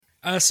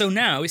So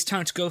now it's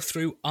time to go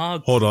through our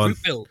Hold on.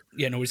 group build.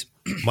 Yeah, no worries.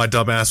 My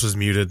dumb ass was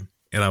muted,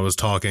 and I was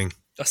talking.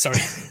 Oh, sorry.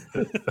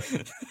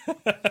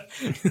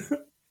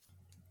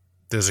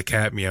 There's a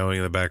cat meowing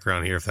in the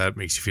background here, if that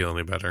makes you feel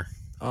any better.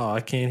 Oh,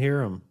 I can't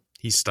hear him.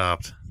 He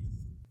stopped.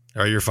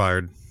 All right, you're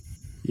fired.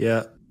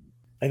 Yeah.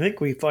 I think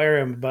we fire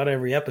him about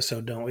every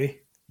episode, don't we?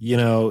 You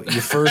know,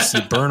 you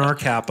burn our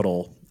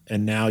capital,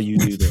 and now you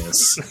do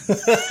this.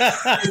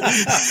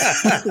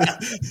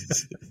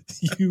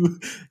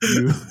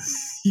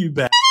 you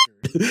bastard.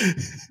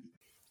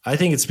 I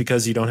think it's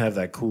because you don't have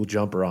that cool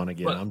jumper on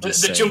again. I'm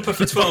just the saying. jumper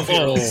for 12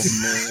 years.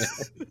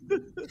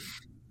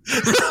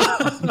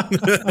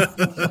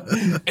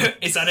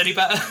 Is that any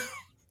better?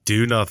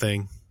 Do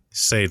nothing.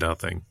 Say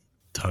nothing.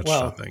 Touch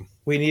nothing.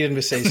 We need him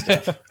to say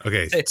stuff.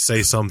 Okay,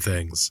 say some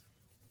things.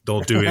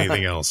 Don't do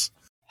anything else.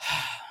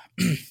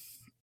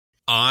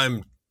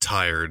 I'm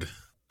tired.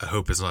 I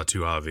hope it's not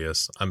too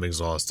obvious. I'm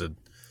exhausted.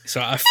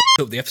 So I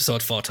f***ed up the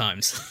episode 4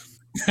 times.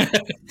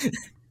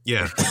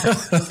 Yeah.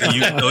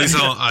 At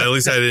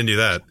least I didn't do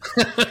that.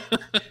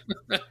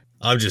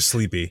 I'm just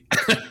sleepy.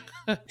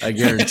 I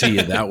guarantee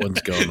you that one's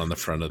going on the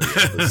front of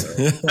the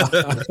episode.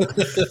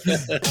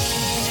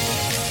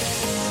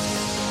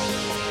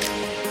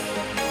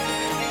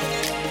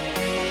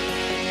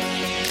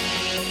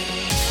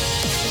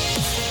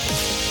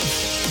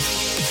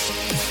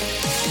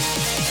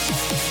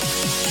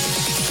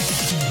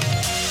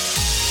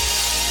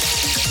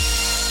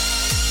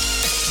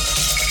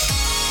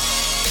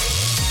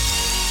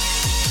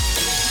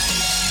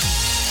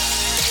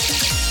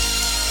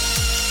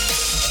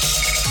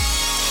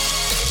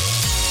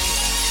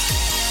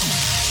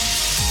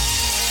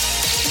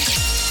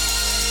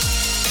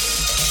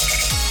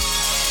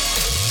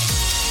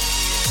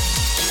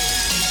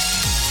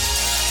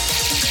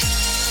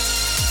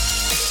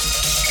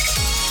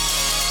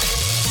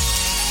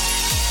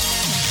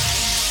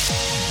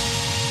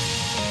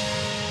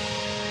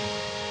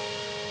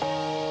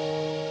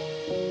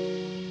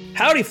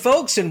 Howdy,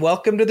 folks, and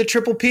welcome to the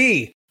Triple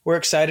P. We're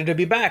excited to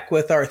be back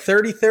with our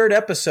 33rd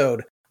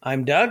episode.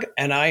 I'm Doug,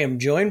 and I am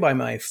joined by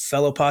my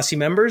fellow posse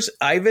members,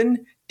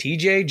 Ivan,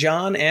 TJ,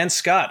 John, and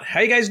Scott. How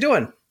you guys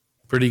doing?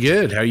 Pretty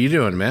good. How you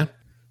doing, man?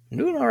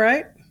 Doing all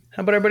right.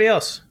 How about everybody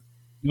else?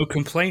 No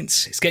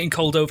complaints. It's getting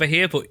cold over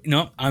here, but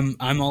I'm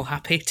all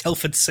happy.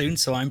 Telford soon,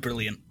 so I'm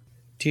brilliant.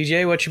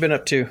 TJ, what you been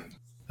up to?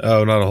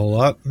 Oh, not a whole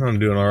lot. I'm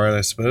doing all right,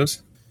 I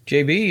suppose.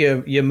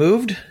 JB, you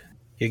moved?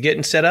 You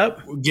getting set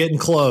up? We're getting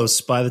close.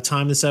 By the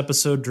time this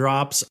episode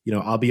drops,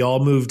 I'll be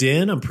all moved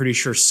in. I'm pretty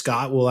sure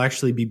Scott will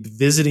actually be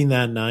visiting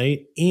that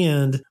night,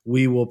 and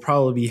we will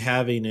probably be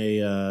having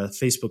a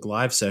Facebook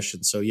Live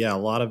session. So, yeah, a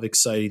lot of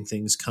exciting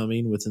things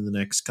coming within the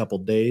next couple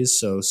days.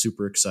 So,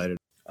 super excited.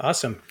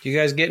 Awesome. You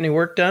guys get any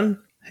work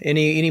done?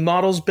 Any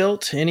models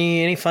built?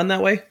 Any fun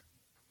that way?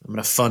 I'm in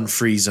a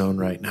fun-free zone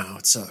right now.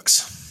 It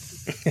sucks.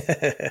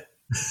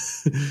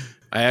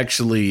 I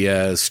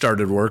actually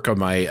started work on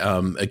my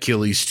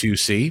Achilles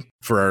 2C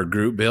for our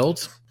group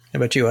build. How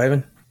about you,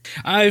 Ivan?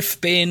 I've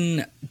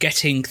been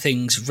getting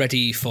things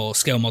ready for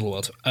Scale Model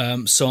World.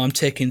 So I'm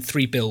taking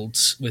 3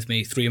 builds with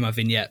me, 3 of my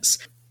vignettes.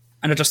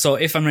 And I just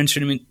thought if I'm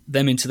entering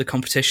them into the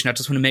competition, I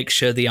just want to make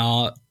sure they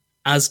are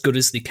as good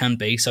as they can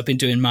be. So I've been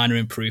doing minor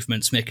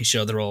improvements, making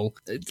sure they're all,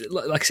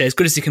 like I say, as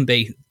good as they can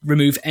be.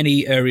 Remove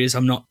any areas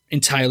I'm not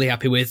entirely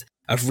happy with.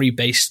 I've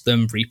rebased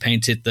them,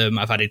 repainted them.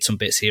 I've added some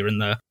bits here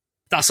and there.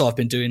 That's all I've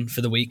been doing for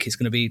the week. It's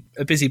going to be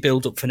a busy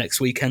build up for next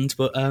weekend,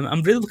 but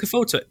I'm really looking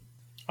forward to it.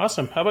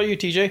 Awesome. How about you,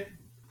 TJ?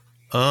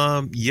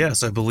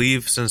 Yes, I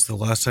believe since the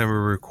last time we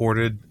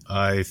recorded,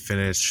 I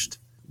finished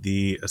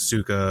the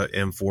Asuka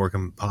M4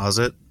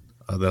 composite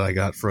that I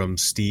got from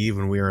Steve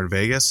when we were in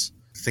Vegas.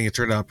 I think it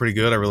turned out pretty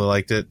good. I really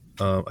liked it.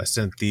 I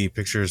sent the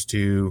pictures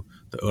to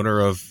the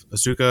owner of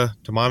Asuka,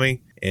 Tamami,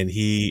 and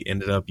he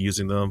ended up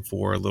using them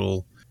for a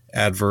little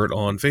advert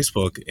on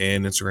Facebook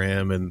and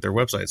Instagram and their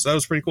website. So that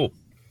was pretty cool.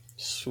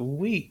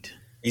 Sweet.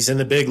 He's in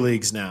the big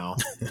leagues now.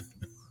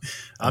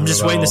 I'm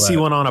just waiting to see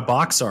one on a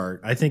box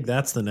art. I think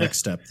that's the next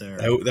step there.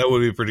 That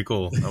would be pretty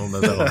cool. I don't know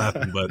if that'll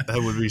happen, but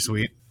that would be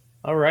sweet.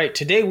 All right.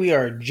 Today we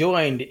are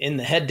joined in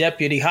the head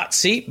deputy hot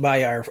seat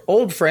by our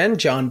old friend,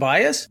 John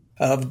Bias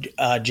of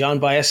John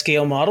Bias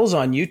Scale Models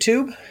on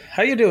YouTube.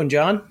 How you doing,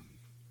 John?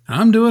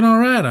 I'm doing all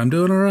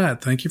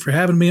right. Thank you for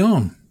having me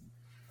on.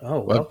 Oh,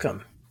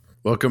 welcome.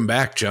 Welcome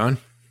back, John.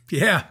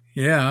 Yeah.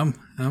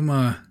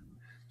 I'm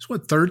it's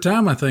what, 3rd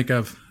time I think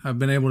I've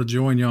been able to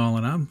join y'all,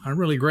 and I'm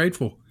really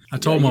grateful. I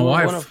told my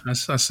wife, I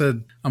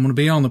said, I'm going to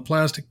be on the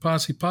Plastic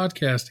Posse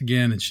podcast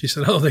again. And she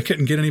said, oh, they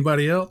couldn't get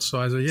anybody else. So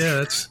I said, yeah,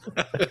 that's.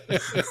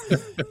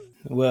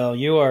 Well,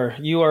 you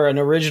are an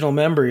original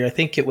member. I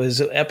think it was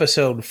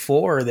episode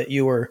 4 that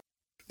you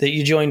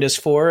joined us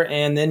for.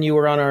 And then you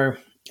were on our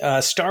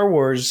Star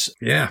Wars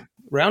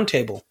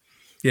roundtable.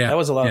 Yeah. That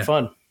was a lot of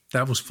fun.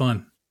 That was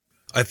fun.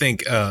 I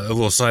think a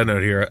little side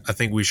note here. I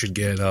think we should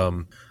get. I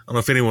don't know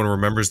if anyone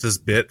remembers this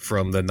bit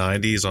from the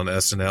 '90s on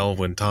SNL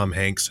when Tom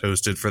Hanks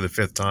hosted for the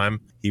 5th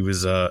time. He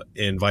was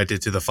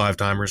invited to the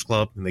 5-Timers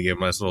Club, and they gave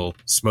him a nice little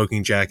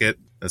smoking jacket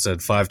that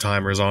said 5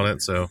 timers on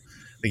it. So,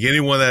 I think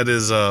anyone that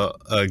is a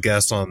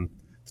guest on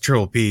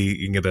Triple P,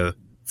 you can get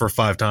for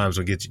 5 times.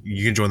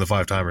 You can join the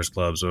 5-Timers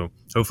Club. So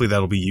hopefully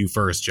that'll be you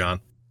first, John.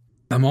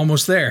 I'm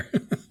almost there.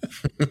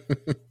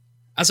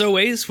 As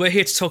always, we're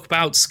here to talk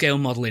about scale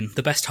modelling,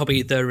 the best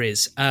hobby there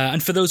is.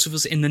 And for those of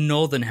us in the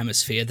Northern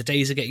Hemisphere, the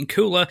days are getting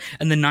cooler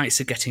and the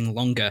nights are getting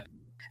longer.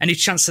 Any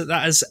chance that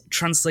has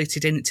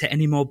translated into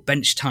any more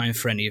bench time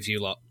for any of you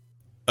lot?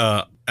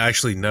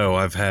 Actually, no.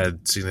 I've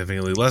had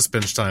significantly less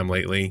bench time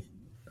lately,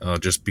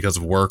 just because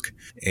of work.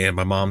 And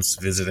my mom's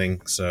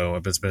visiting, so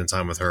I've been spending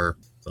time with her.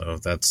 So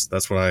that's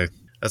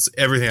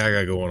everything I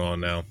got going on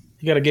now.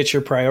 You got to get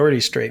your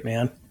priorities straight,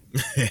 man.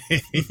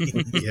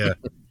 Yeah.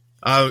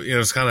 I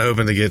was kind of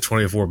hoping to get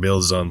 24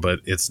 builds done, but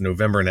it's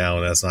November now,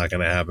 and that's not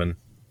going to happen.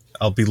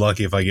 I'll be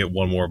lucky if I get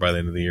one more by the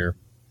end of the year.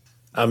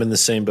 I'm in the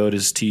same boat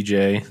as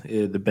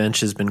TJ. The bench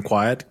has been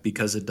quiet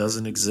because it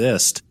doesn't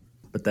exist,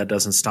 but that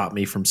doesn't stop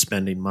me from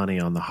spending money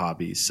on the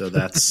hobbies. So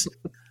that's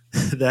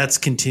that's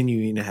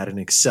continuing at an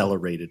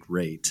accelerated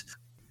rate.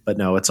 But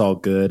no, it's all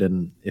good.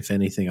 And if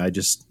anything, I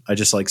just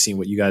like seeing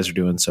what you guys are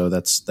doing. So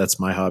that's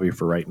my hobby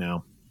for right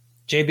now.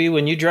 JB,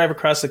 when you drive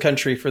across the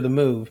country for the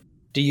move,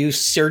 do you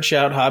search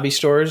out hobby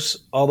stores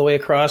all the way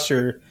across,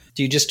 or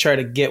do you just try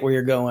to get where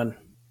you're going?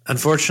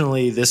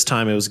 Unfortunately, this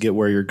time it was get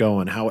where you're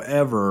going.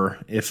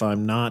 However, if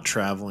I'm not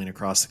traveling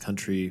across the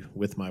country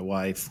with my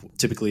wife,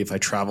 typically if I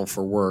travel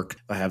for work,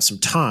 if I have some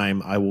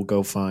time, I will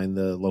go find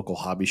the local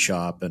hobby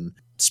shop and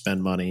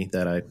spend money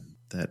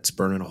that's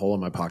burning a hole in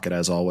my pocket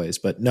as always.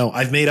 But no,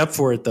 I've made up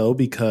for it though,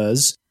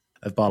 because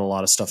I've bought a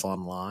lot of stuff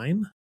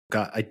online.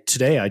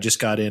 Today I just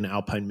got in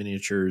Alpine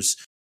Miniatures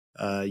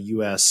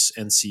US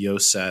NCO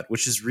set,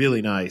 which is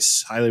really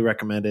nice. Highly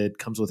recommended.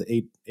 Comes with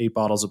eight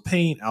bottles of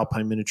paint,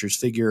 Alpine Miniatures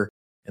figure,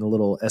 and a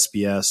little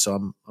SBS.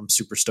 So I'm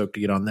super stoked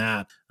to get on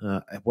that.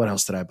 What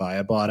else did I buy?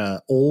 I bought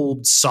a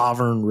old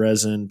Sovereign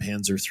resin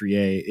Panzer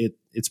 3A.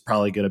 It's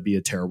probably going to be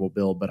a terrible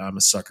build, but I'm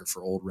a sucker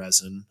for old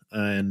resin.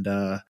 And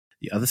the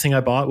other thing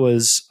I bought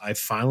was I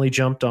finally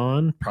jumped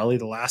on, probably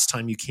the last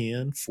time you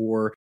can,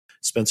 for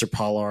Spencer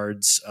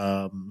Pollard's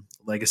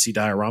Legacy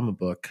Diorama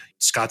book.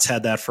 Scott's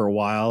had that for a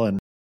while, and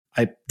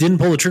I didn't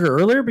pull the trigger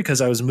earlier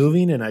because I was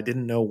moving and I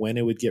didn't know when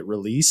it would get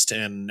released.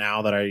 And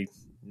now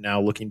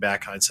looking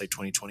back, hindsight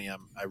 2020,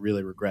 I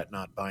really regret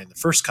not buying the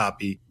first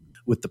copy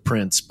with the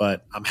prints,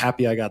 but I'm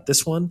happy I got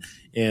this one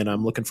and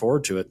I'm looking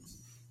forward to it.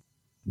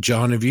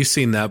 John, have you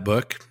seen that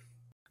book?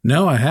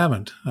 No, I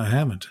haven't. I'll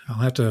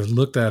have to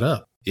look that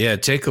up. Yeah,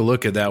 take a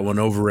look at that one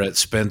over at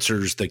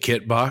Spencer's The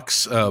Kit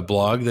Box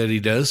blog that he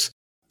does.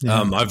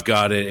 Yeah. I've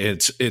got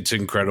it. It's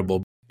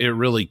incredible. It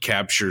really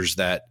captures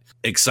that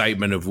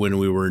excitement of when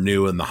we were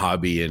new in the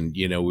hobby and,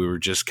 we were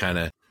just kind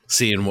of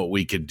seeing what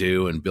we could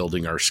do and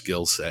building our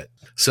skill set.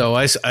 So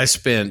I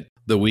spent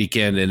the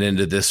weekend and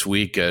into this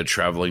week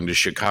traveling to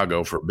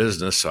Chicago for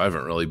business. So I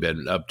haven't really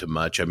been up to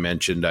much. I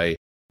mentioned I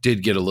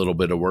did get a little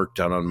bit of work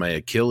done on my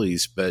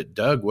Achilles, but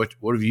Doug, what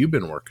have you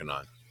been working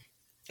on?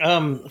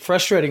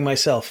 Frustrating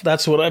myself.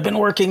 That's what I've been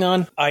working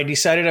on. I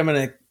decided I'm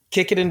going to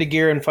kick it into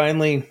gear and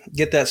finally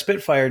get that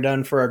Spitfire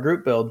done for our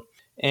group build.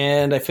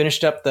 And I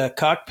finished up the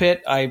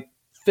cockpit. I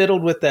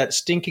fiddled with that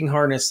stinking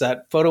harness,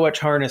 that photo etch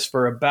harness,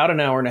 for about an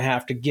hour and a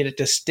half to get it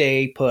to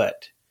stay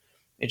put.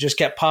 It just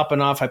kept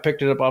popping off. I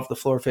picked it up off the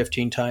floor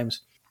 15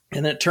 times.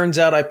 And it turns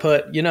out I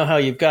put, how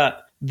you've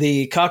got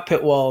the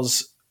cockpit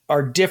walls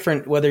are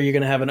different whether you're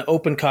going to have an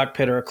open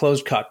cockpit or a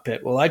closed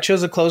cockpit. Well, I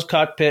chose a closed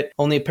cockpit,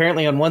 only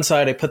apparently on one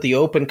side I put the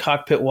open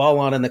cockpit wall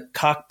on and the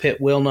cockpit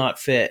will not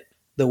fit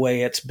the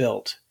way it's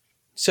built.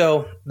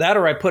 So that,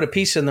 or I put a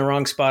piece in the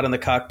wrong spot in the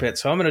cockpit.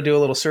 So I'm going to do a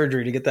little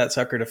surgery to get that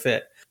sucker to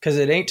fit, because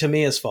it ain't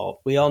Tamiya's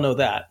fault. We all know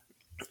that.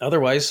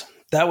 Otherwise,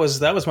 that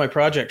was my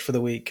project for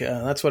the week.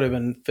 That's what I've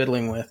been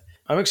fiddling with.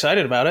 I'm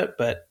excited about it,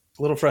 but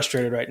a little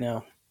frustrated right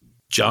now.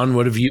 John,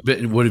 what have you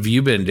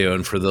been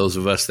doing for those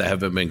of us that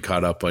haven't been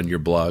caught up on your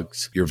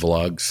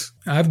vlogs?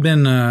 I've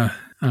been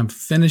I'm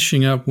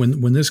finishing up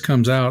when this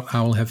comes out.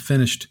 I will have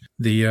finished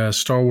the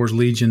Star Wars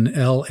Legion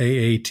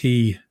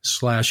LAAT/LE,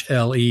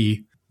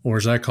 or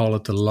as I call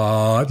it, the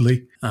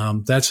Lodley.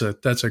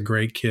 That's a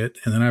great kit.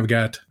 And then I've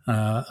got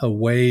a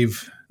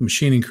Wave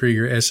Machining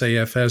Krieger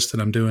SAFS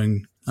that I'm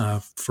doing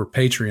for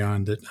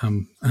Patreon. That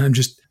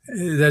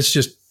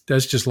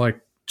that's just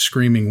like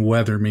screaming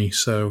weather me.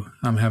 So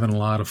I'm having a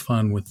lot of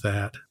fun with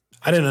that.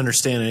 I didn't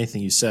understand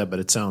anything you said, but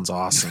it sounds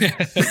awesome.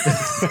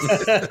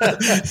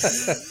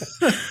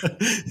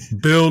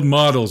 Build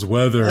models,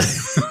 weather.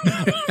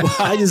 Well,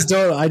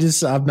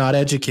 I'm not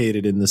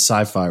educated in the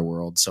sci-fi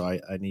world, so I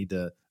need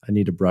to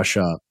brush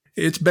up.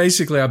 It's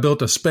basically, I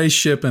built a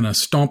spaceship and a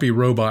stompy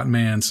robot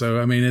man. So,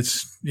 I mean,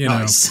 it's,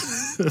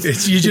 nice.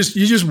 It's, you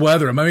just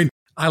weather them. I mean,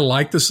 I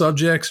like the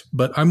subjects,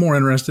 but I'm more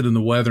interested in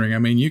the weathering. I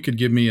mean, you could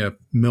give me a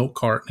milk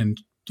carton and,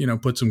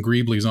 put some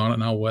Greeblies on it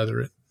and I'll weather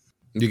it.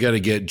 You got to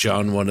get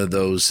John one of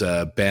those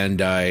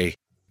Bandai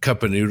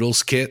Cup of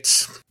Noodles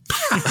kits.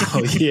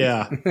 Oh,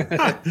 yeah.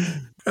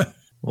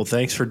 Well,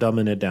 thanks for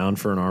dumbing it down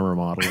for an armor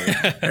model.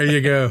 There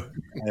you go.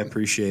 I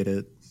appreciate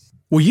it.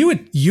 Well,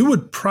 you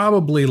would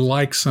probably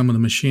like some of the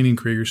Machining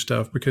Krieger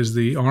stuff because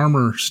the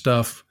armor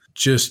stuff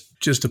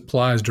just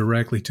applies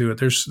directly to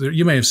it.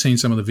 You may have seen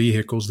some of the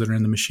vehicles that are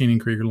in the Machining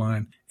Krieger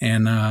line,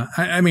 and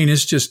I mean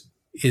it's just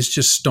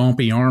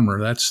stompy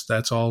armor.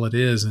 That's all it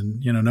is, and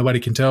nobody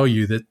can tell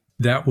you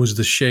that was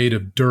the shade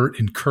of dirt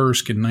in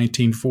Kursk in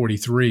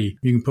 1943.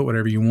 You can put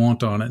whatever you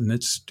want on it, and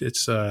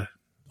it's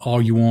all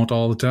you want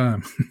all the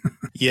time.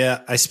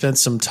 Yeah, I spent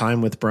some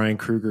time with Brian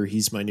Kruger.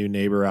 He's my new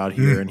neighbor out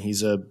here, and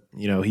he's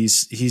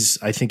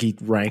I think he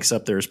ranks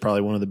up there as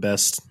probably one of the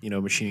best,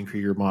 Machining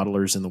Krieger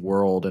modelers in the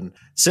world. And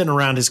sitting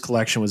around his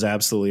collection was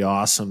absolutely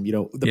awesome.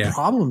 The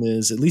problem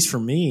is, at least for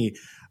me,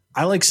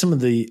 I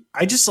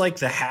just like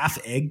the half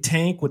egg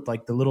tank with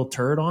like the little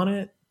turret on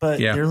it, but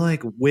they're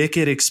like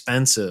wicked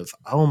expensive.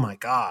 Oh my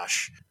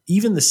gosh.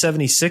 Even the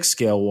 76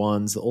 scale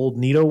ones, the old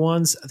Nito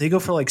ones, they go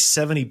for like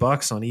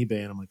 $70 on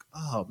eBay. And I'm like,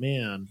 oh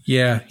man.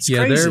 Yeah. It's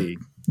crazy.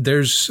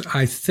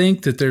 I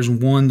think that there's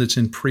one that's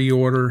in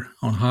pre-order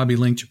on Hobby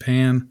Link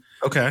Japan.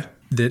 Okay.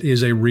 That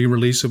is a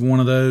re-release of one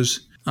of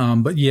those.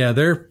 But yeah,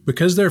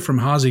 because they're from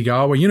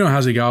Hasegawa.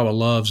 Hasegawa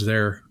loves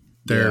their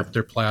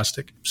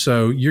plastic.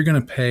 So you're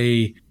going to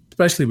pay,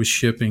 especially with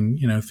shipping,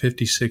 $50,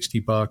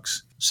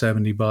 $60,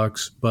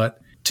 $70. But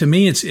to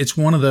me, it's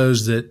one of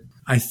those that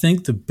I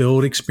think the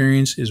build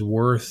experience is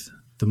worth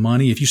the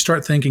money. If you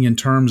start thinking in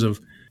terms of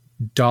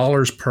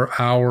dollars per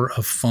hour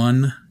of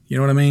fun, you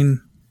know what I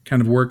mean?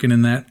 Kind of working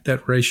in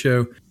that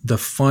ratio, the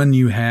fun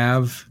you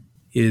have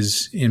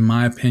is, in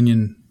my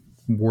opinion,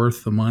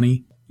 worth the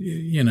money.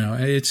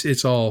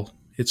 It's all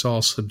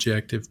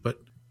subjective, but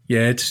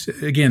yeah,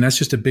 that's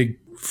just a big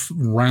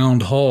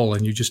round hull,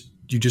 and you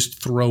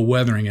just throw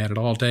weathering at it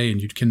all day,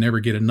 and you can never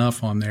get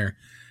enough on there,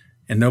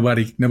 and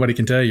nobody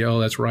can tell you, oh,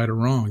 that's right or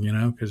wrong,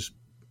 because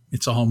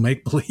it's all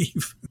make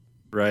believe.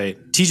 Right.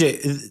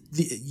 TJ,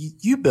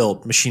 you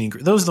built Machining.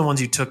 Those are the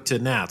ones you took to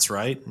Nats,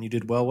 right? And you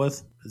did well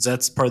with? Is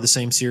that part of the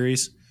same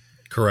series?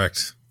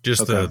 Correct.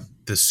 Just the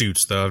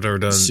suits, though. I've never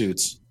done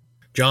suits.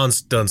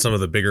 John's done some of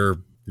the bigger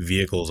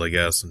vehicles, I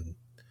guess. And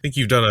I think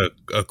you've done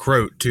a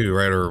Croat too,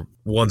 right? Or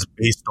one's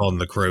based on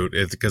the Croat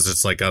because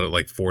it's like got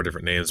like 4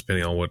 different names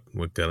depending on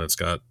what gun it's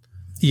got.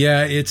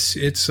 Yeah,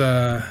 it's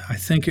I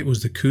think it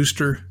was the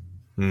Kuster.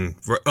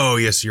 Oh,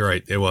 yes, you're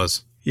right. It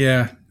was.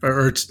 Yeah,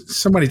 or it's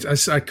somebody.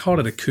 I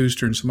called it a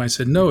Kuster, and somebody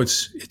said no,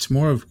 it's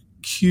more of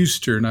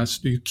Kuster, and I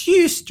said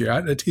Kuster.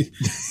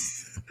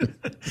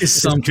 It's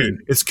something.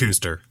 It's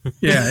Kuster.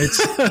 Yeah,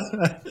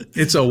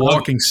 it's a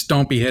walking,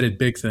 stompy-headed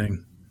big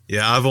thing.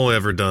 Yeah, I've only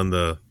ever done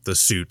the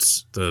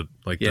suits, the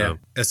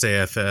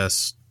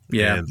SAFS.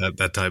 Yeah, and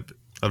that type.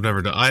 I've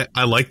never done.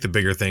 I like the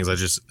bigger things. I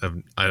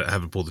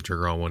haven't pulled the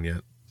trigger on one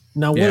yet.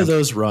 Now, what do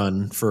those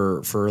run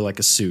for like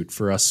a suit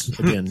for us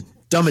again?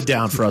 Dumb it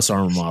down for us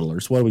armor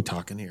modelers. What are we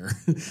talking here?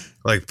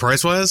 Like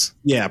price wise?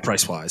 Yeah,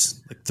 price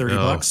wise. Like $30,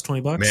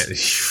 $20? Man,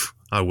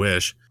 I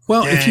wish.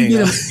 Well, if you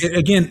get them,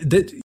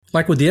 again,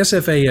 like with the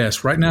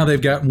SFAS, right now they've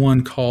got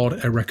one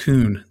called a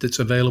Raccoon that's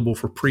available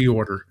for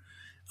pre-order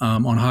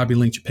on Hobby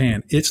Link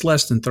Japan. It's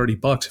less than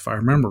 $30 if I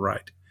remember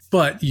right.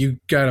 But you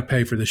got to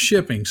pay for the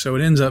shipping, so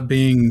it ends up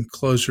being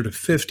closer to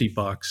 $50.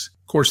 Of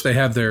course, they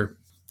have their,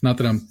 not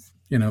that I'm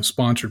I'm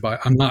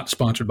not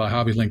sponsored by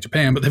Hobby Link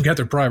Japan, but they've got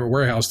their private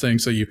warehouse thing.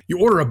 So you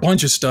order a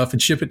bunch of stuff and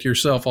ship it to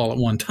yourself all at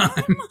one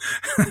time.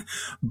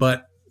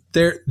 But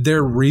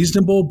they're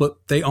reasonable,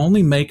 but they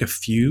only make a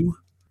few.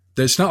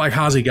 It's not like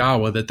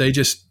Hasegawa that they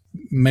just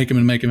make them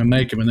and make them and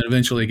make them, and then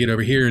eventually get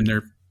over here and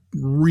they're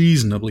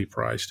reasonably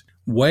priced.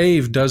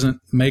 Wave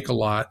doesn't make a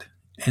lot,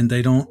 and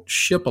they don't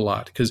ship a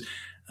lot because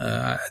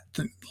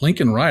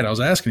Lincoln Wright, I was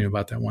asking him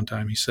about that one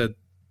time. He said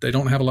they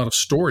don't have a lot of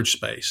storage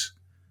space.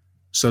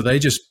 So they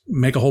just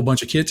make a whole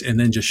bunch of kits and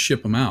then just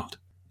ship them out.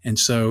 And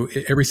so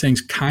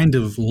everything's kind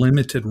of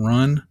limited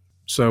run.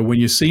 So when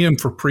you see them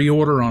for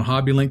pre-order on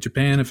Hobby Link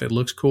Japan, if it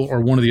looks cool,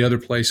 or one of the other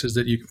places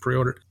that you can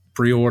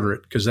pre-order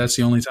it because that's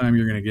the only time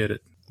you're going to get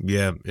it.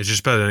 Yeah, it's just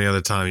about any other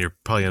time you're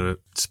probably going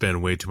to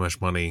spend way too much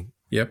money.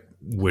 Yep.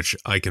 Which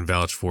I can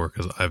vouch for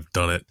because I've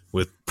done it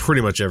with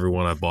pretty much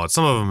everyone I've bought.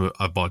 Some of them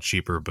I've bought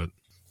cheaper, but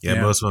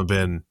most of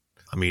them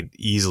have been,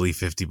 easily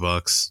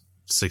 $50,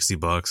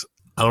 $60.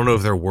 I don't know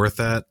if they're worth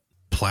that.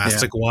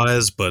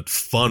 Plastic-wise, but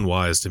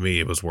fun-wise, to me,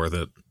 it was worth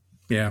it.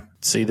 Yeah.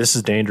 See, this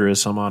is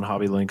dangerous. I'm on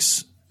Hobby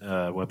Link's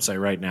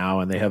website right now,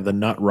 and they have the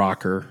Nut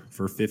Rocker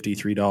for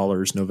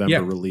 $53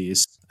 November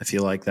release. I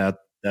feel like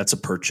that's a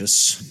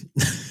purchase.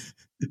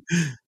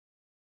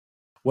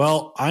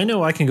 Well, I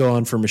know I can go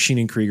on for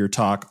Machining Krieger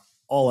talk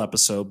all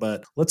episode,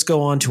 but let's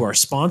go on to our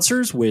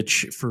sponsors,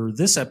 which for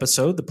this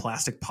episode, the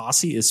Plastic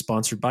Posse is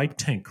sponsored by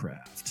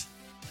Tankcraft.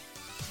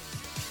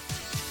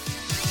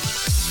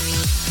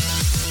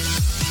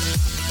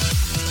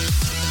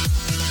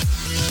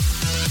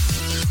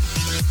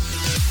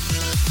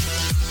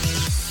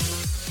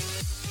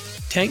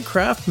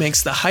 Tankcraft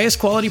makes the highest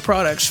quality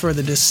products for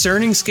the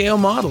discerning scale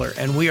modeler,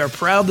 and we are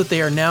proud that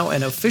they are now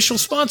an official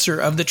sponsor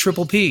of the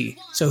Triple P.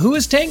 So who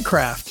is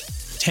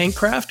Tankcraft?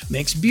 Tankcraft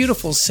makes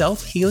beautiful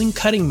self-healing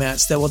cutting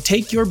mats that will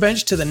take your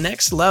bench to the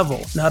next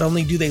level. Not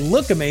only do they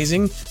look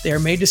amazing, they are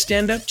made to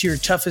stand up to your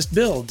toughest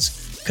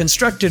builds.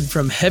 Constructed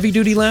from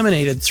heavy-duty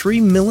laminated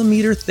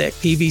 3mm thick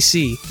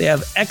PVC, they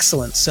have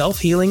excellent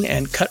self-healing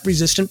and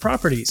cut-resistant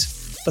properties.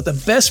 But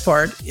the best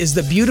part is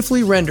the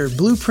beautifully rendered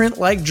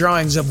blueprint-like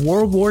drawings of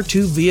World War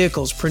II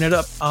vehicles printed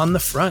up on the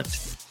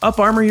front.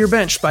 Up-armor your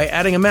bench by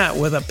adding a mat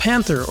with a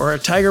Panther or a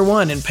Tiger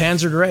I in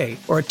Panzer Gray,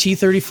 or a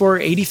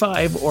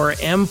T-34-85 or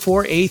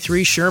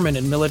M4A3 Sherman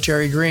in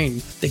military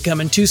green. They come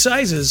in two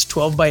sizes,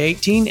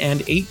 12x18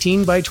 and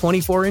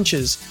 18x24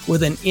 inches,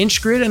 with an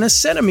inch grid and a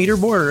centimeter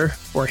border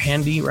for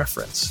handy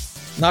reference.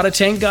 Not a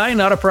tank guy?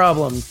 Not a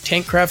problem.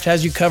 Tankcraft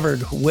has you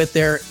covered with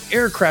their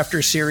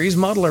Aircrafter Series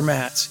modeler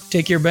mats.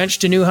 Take your bench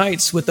to new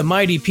heights with the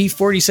mighty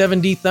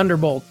P-47D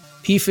Thunderbolt,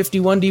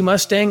 P-51D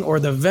Mustang, or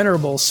the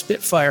venerable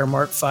Spitfire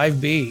Mark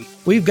 5B.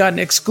 We've got an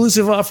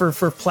exclusive offer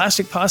for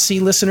Plastic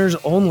Posse listeners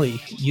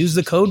only. Use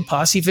the code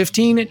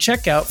POSSE15 at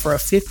checkout for a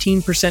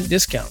 15%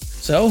 discount.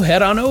 So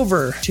head on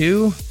over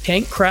to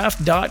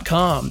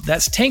tankcraft.com.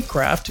 That's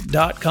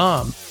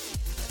tankcraft.com.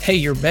 Hey,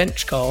 your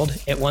bench called.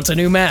 It wants a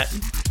new mat.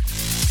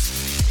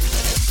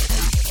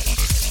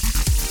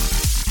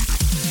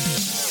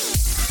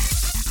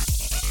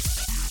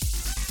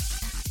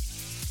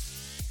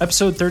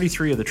 Episode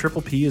 33 of the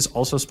Triple P is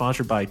also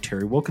sponsored by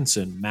Terry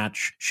Wilkinson, Matt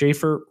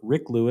Schaefer,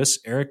 Rick Lewis,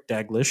 Eric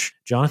Daglish,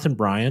 Jonathan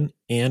Bryan,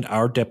 and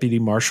our deputy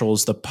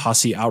marshals, the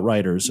Posse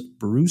Outriders,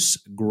 Bruce,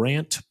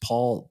 Grant,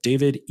 Paul,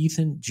 David,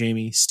 Ethan,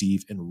 Jamie,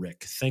 Steve, and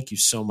Rick. Thank you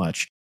so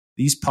much.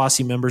 These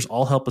Posse members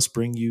all help us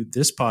bring you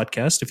this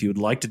podcast. If you would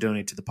like to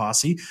donate to the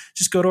Posse,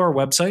 just go to our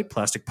website,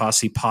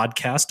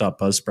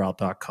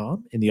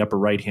 plasticpossepodcast.buzzsprout.com. In the upper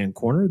right-hand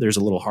corner, there's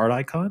a little heart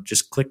icon.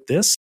 Just click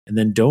this and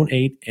then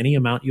donate any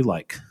amount you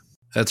like.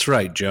 That's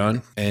right,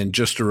 John. And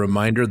just a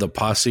reminder, the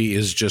Posse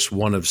is just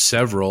one of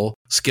several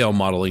scale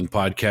modeling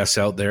podcasts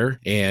out there.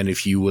 And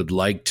if you would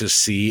like to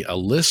see a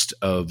list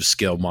of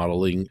scale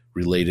modeling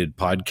related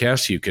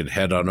podcasts, you can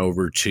head on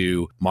over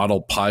to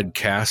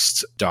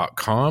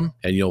modelpodcasts.com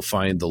and you'll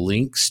find the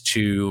links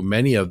to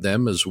many of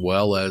them as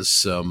well as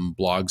some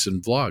blogs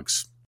and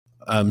vlogs.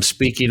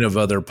 Speaking of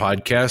other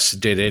podcasts,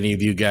 did any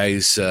of you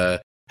guys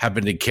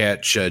happen to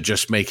catch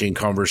Just Making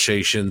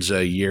Conversations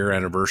a year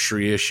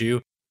anniversary issue?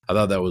 I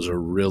thought that was a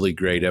really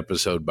great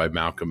episode by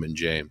Malcolm and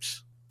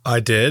James. I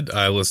did.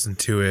 I listened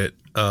to it.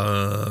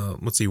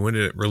 Let's see, when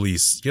did it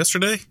release?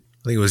 Yesterday?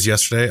 I think it was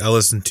yesterday. I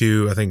listened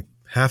to, I think,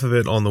 half of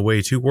it on the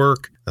way to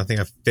work. I think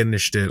I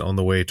finished it on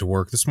the way to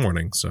work this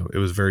morning, so it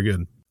was very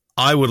good.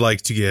 I would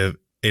like to give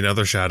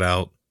another shout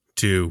out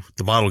to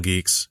the Model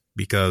Geeks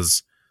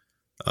because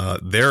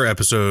their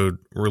episode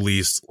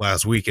released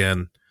last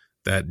weekend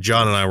that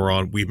John and I were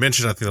on. We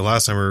mentioned, I think, the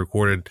last time we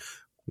recorded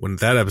when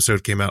that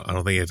episode came out. I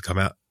don't think it had come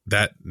out.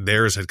 That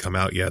theirs had come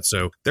out yet.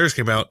 So theirs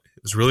came out.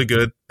 It was really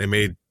good. They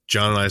made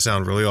John and I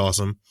sound really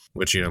awesome,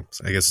 which, I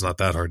guess it's not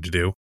that hard to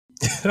do.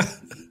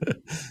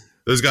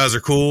 Those guys are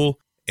cool,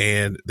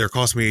 and they're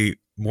costing me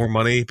more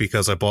money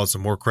because I bought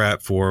some more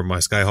crap for my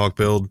Skyhawk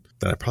build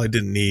that I probably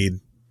didn't need,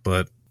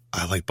 but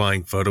I like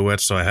buying photo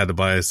etch, so I had to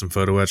buy some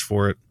photo etch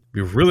for it. It'd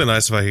be really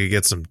nice if I could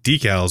get some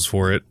decals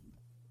for it,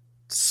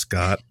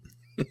 Scott.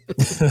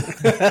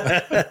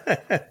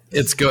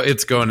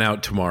 It's going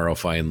out tomorrow,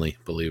 finally,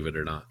 believe it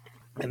or not.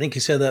 I think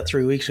you said that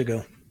 3 weeks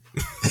ago.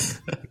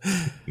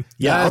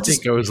 Yeah, I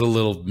think I was a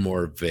little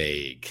more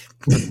vague.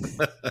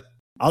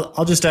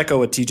 I'll just echo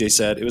what TJ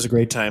said. It was a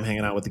great time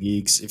hanging out with the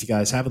geeks. If you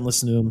guys haven't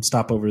listened to them,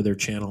 stop over to their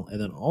channel.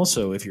 And then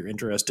also, if you're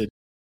interested,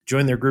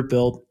 join their group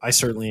build. I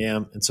certainly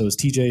am. And so is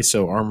TJ.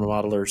 So Armor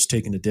Modeler's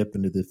taking a dip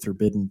into the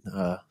forbidden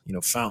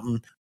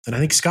fountain. And I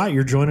think, Scott,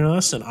 you're joining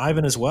us, and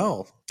Ivan as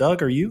well.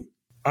 Doug, are you?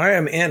 I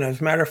am in. As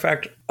a matter of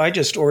fact, I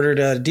just ordered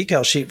a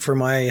decal sheet for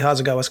my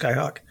Hasegawa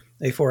Skyhawk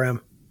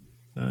A4M.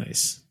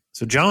 Nice.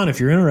 So, John, if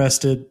you're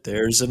interested,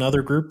 there's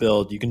another group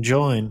build you can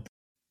join.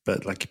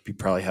 But you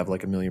probably have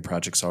a million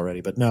projects already.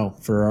 But no,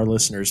 for our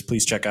listeners,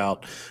 please check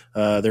out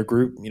their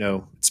group.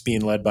 It's being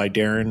led by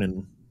Darren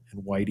and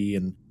Whitey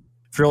and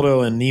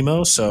Frildo and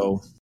Nemo.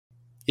 So,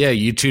 yeah,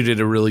 you two did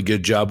a really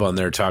good job on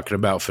there talking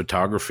about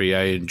photography.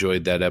 I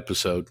enjoyed that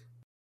episode.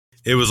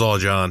 It was all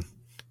John.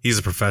 He's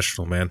a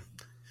professional, man.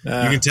 You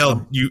can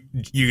tell you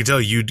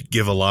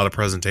give a lot of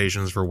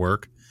presentations for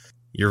work.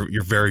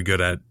 You're very good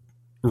at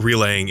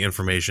relaying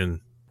information.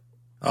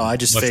 Oh, I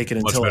just fake it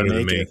until I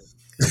make it.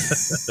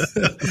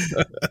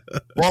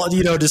 Well,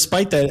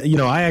 despite that,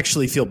 I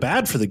actually feel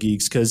bad for the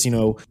geeks because,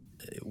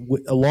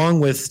 along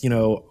with,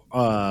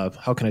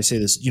 how can I say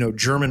this?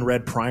 German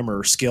red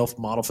primer scale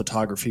model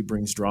photography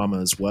brings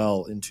drama as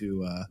well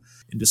into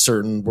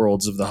certain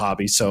worlds of the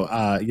hobby. So,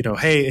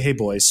 hey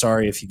boys,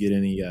 sorry if you get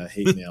any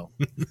hate mail.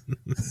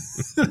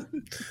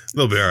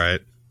 They'll be all right.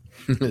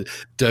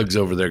 Doug's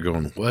over there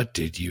going, "What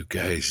did you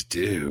guys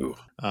do?"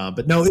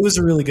 But no, it was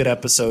a really good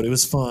episode. It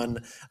was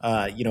fun.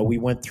 We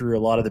went through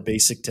a lot of the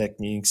basic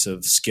techniques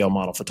of scale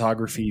model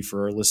photography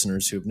for our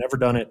listeners who have never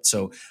done it.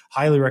 So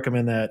highly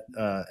recommend that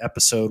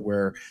episode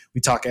where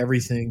we talk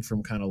everything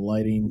from kind of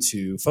lighting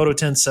to photo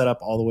tent setup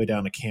all the way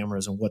down to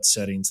cameras and what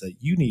settings that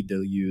you need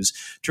to use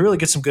to really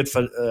get some good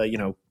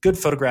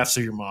photographs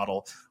of your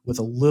model with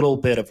a little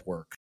bit of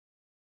work.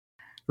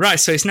 Right,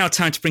 so it's now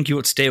time to bring you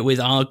up to date with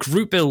our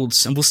group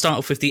builds, and we'll start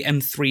off with the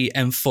M3,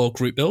 M4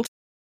 group build.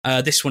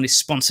 This one is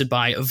sponsored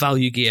by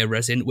Value Gear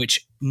Resin,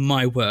 which,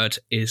 my word,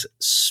 is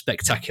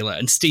spectacular.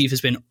 And Steve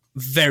has been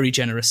very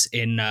generous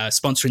in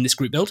sponsoring this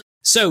group build.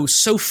 So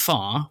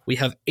far, we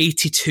have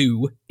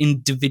 82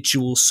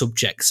 individual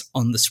subjects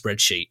on the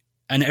spreadsheet,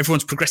 and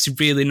everyone's progressing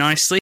really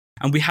nicely.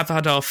 And we have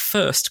had our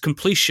first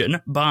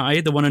completion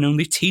by the one and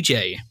only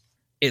TJ.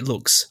 It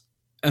looks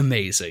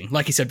amazing.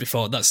 Like he said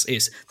before, that's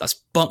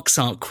box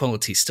art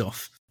quality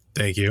stuff.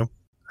 Thank you.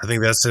 I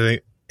think that's an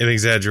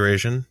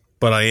exaggeration,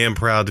 but I am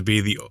proud to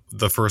be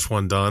the first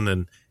one done.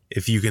 And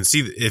if you can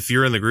see, if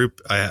you're in the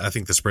group, I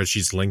think the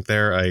spreadsheet's linked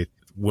there.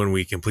 When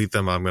we complete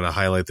them, I'm going to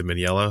highlight them in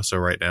yellow. So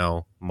right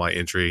now, one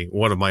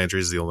of my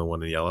entries is the only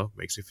one in yellow.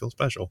 Makes me feel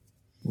special.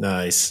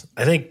 Nice.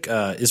 I think,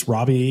 is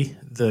Robbie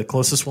the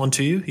closest one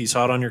to you? He's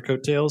hot on your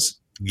coattails?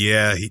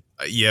 Yeah.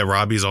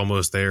 Robbie's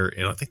almost there.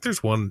 And I think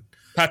there's one.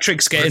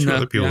 Patrick's getting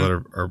other people that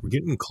are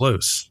getting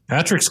close.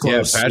 Patrick's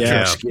close. Yeah,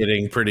 Patrick's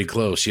getting pretty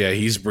close. Yeah,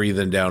 he's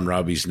breathing down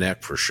Robbie's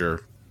neck for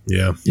sure.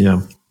 Yeah.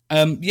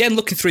 And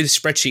looking through the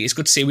spreadsheet, it's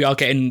good to see we are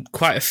getting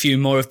quite a few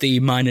more of the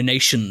minor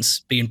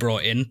nations being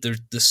brought in.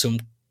 There's some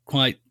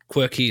quite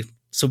quirky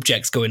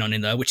subjects going on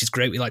in there, which is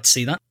great. We like to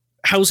see that.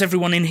 How's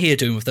everyone in here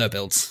doing with their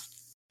builds?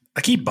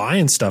 I keep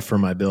buying stuff for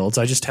my builds.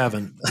 I just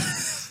haven't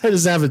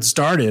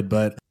started,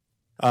 but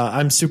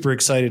I'm super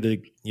excited to,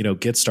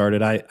 get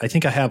started. I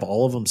think I have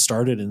all of them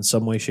started in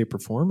some way, shape, or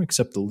form,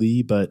 except the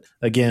Lee. But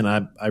again,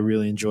 I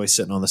really enjoy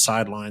sitting on the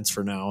sidelines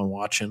for now and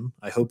watching.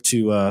 I hope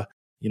to,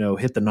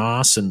 hit the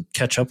NOS and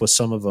catch up with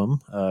some of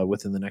them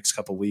within the next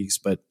couple of weeks.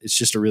 But it's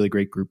just a really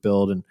great group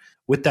build. And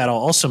with that, I'll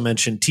also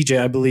mention,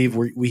 TJ, I believe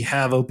we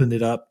have opened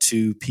it up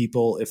to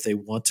people if they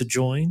want to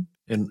join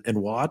and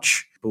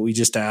watch. But we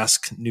just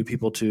ask new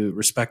people to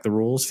respect the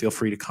rules. Feel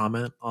free to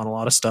comment on a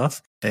lot of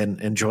stuff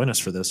and join us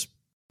for this.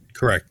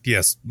 Correct.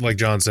 Yes. Like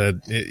John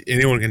said,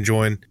 anyone can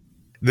join.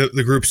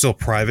 The group's still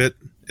private.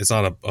 It's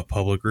not a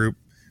public group.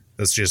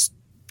 That's just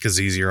because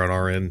it's easier on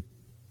our end,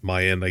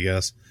 my end, I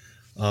guess.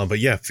 But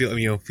yeah,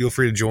 feel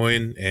free to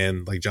join.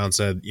 And like John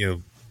said,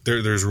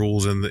 there's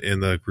rules in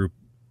the group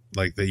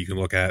like that you can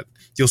look at.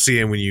 You'll see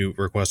them when you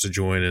request to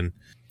join. And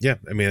yeah,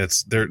 I mean,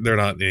 they're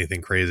not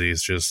anything crazy.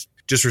 It's just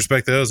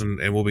respect those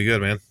and we'll be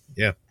good, man.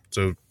 Yeah.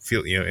 So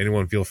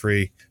anyone feel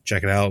free,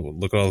 check it out.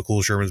 Look at all the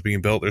cool Shermans being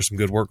built. There's some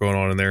good work going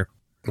on in there.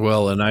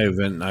 Well, and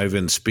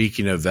Ivan,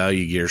 speaking of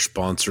Value Gear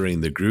sponsoring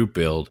the group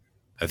build,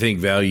 I think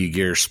Value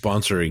Gear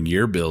sponsoring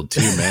your build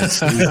too, man.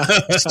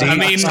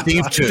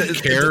 Steve took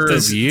care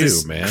of you,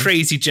 man.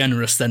 Crazy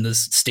generous. Then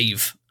there's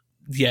Steve.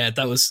 Yeah,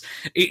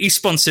 he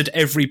sponsored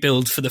every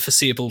build for the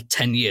foreseeable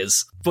 10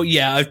 years. But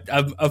yeah,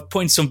 I've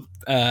pointed some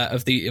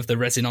of the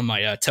resin on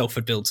my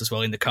Telford builds as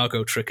well in the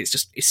cargo truck.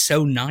 It's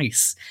so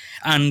nice.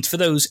 And for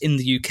those in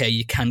the UK,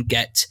 you can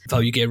get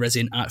Value Gear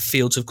resin at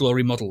Fields of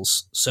Glory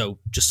Models. So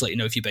just to let you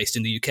know, if you're based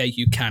in the UK,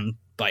 you can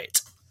buy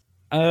it.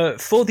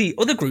 For the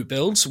other group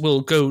builds,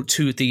 we'll go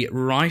to the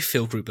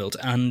Ryefield group build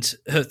and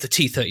the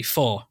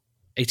T34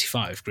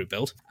 85 group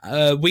build.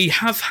 We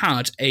have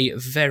had a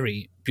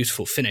very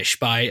beautiful finish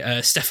by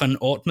Stefan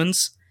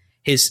Ortmans.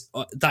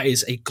 That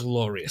is a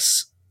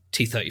glorious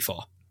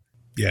T34.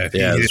 Yeah,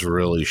 it's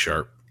really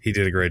sharp. He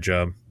did a great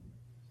job.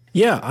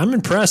 Yeah, I'm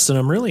impressed, and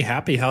I'm really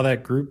happy how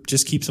that group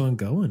just keeps on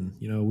going.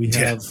 We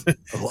have,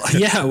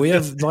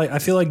 I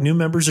feel like new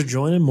members are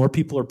joining, more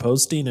people are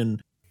posting,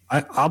 and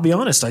I'll be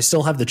honest, I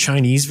still have the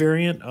Chinese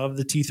variant of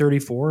the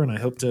T34, and I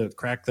hope to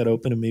crack that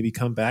open and maybe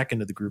come back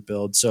into the group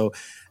build. So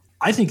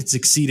I think it's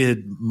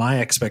exceeded my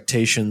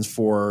expectations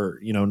for,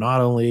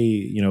 not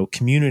only,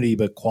 community,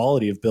 but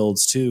quality of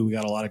builds too. We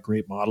got a lot of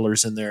great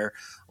modelers in there,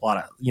 a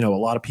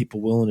lot of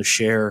people willing to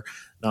share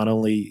not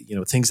only,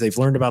 things they've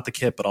learned about the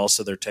kit, but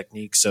also their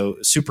techniques. So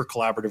super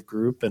collaborative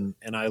group. And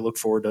I look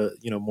forward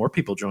to, more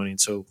people joining.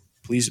 So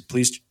please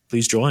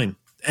join.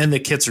 And the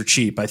kits are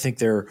cheap. I think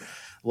they're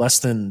less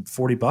than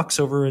 $40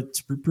 over at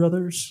Sprue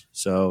Brothers.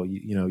 So,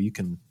 you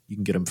can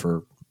get them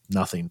for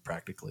nothing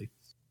practically.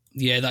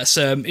 Yeah, that's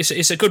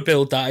it's a good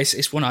build.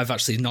 It's one I've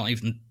actually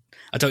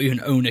I don't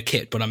even own a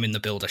kit, but I'm in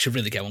the build. I should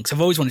really get one because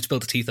I've always wanted to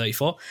build a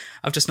T34.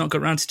 I've just not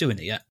got around to doing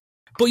it yet.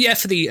 But yeah,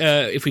 for the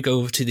if we go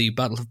over to the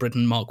Battle of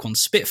Britain Mark 1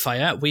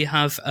 Spitfire, we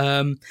have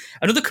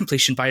another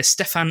completion by a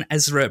Stefan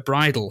Ezra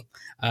Bridle.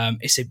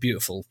 It's a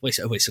beautiful,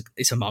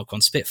 it's a Mark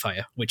 1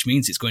 Spitfire, which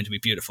means it's going to be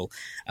beautiful.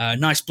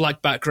 Nice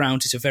black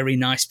background. It's a very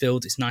nice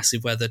build. It's nicely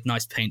weathered,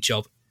 nice paint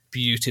job,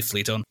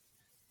 beautifully done.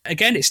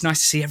 Again, it's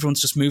nice to see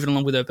everyone's just moving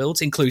along with their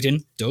builds,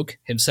 including Doug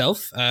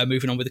himself,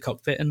 moving on with the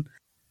cockpit, and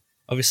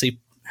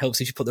obviously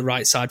helps if you put the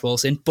right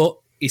sidewalls in. But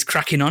he's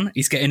cracking on.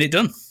 He's getting it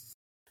done.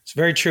 It's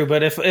very true.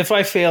 But if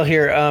I fail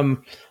here,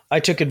 I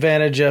took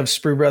advantage of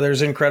Sprue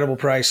Brothers' incredible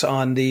price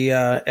on the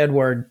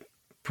Edward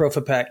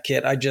Profipack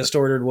kit. I just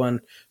ordered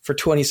one for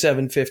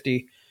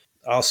 $27.50.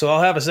 Also,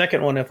 I'll have a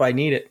second one if I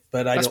need it,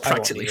 but That's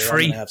practically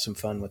free. I'm going to have some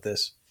fun with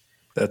this.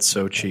 That's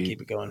so cheap.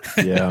 Keep it going.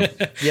 Yeah.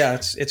 Yeah,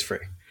 it's free.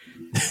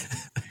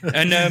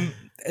 And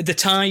the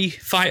TIE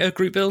Fighter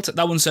group build,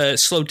 that one's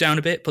slowed down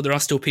a bit, but there are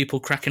still people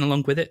cracking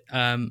along with it.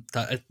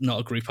 That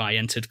not a group I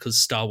entered because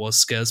Star Wars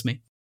scares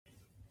me.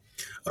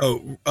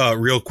 Oh,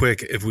 real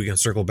quick, if we can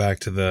circle back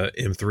to the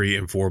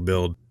M3, M4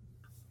 build,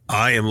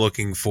 I am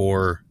looking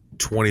for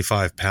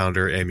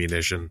 25-pounder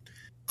ammunition.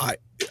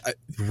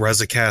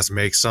 Resicast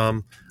makes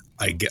some.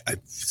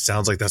 It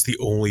sounds like that's the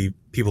only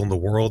people in the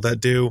world that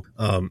do.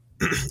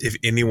 If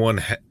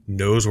anyone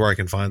knows where I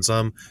can find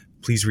some,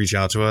 please reach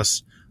out to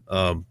us.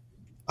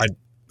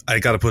 I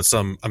got to put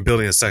some. I'm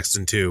building a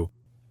Sexton too.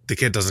 The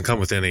kit doesn't come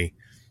with any,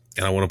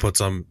 and I want to put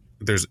some.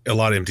 There's a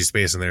lot of empty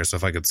space in there, so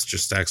if I could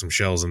just stack some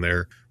shells in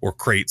there or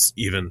crates,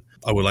 even,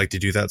 I would like to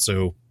do that.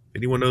 So if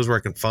anyone knows where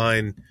I can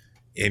find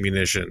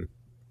ammunition,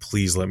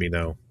 please let me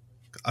know.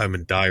 I'm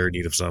in dire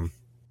need of some.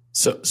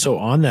 So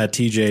on that,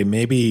 TJ,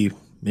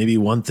 maybe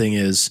one thing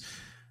is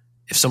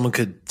if someone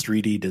could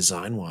 3D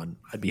design one,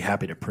 I'd be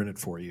happy to print it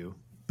for you.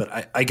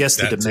 But I guess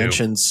the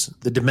dimensions,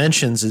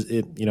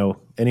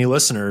 any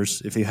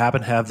listeners, if you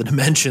happen to have the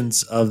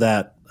dimensions of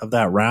that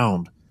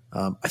round,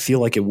 I feel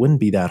like it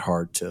wouldn't be that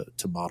hard to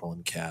model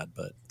in CAD,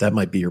 but that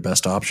might be your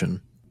best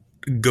option.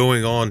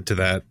 Going on to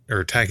that,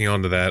 or tacking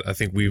on to that, I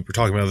think we were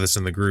talking about this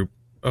in the group,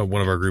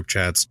 one of our group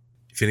chats.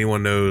 If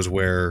anyone knows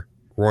where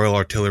Royal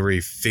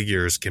Artillery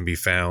figures can be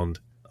found,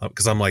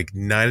 because I'm like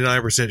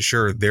 99%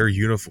 sure their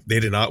uniform, they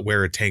did not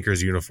wear a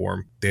tanker's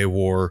uniform. They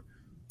wore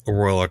a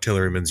Royal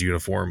Artilleryman's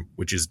uniform,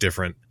 which is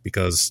different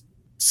because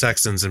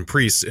sextons and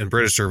priests in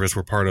British service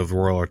were part of the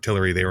Royal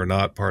Artillery. They were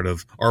not part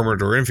of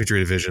armored or infantry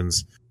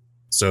divisions.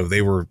 So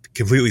they were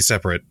completely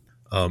separate.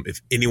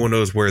 If anyone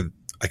knows where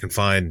I can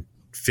find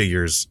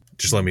figures,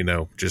 just let me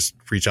know. Just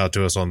reach out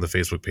to us on the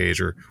Facebook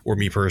page or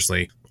me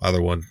personally.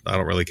 Either one, I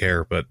don't really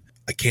care, but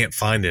I can't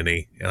find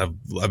any, and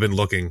I've been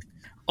looking.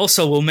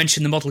 Also, we'll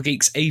mention the Model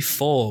Geeks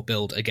A4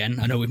 build again.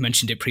 I know we've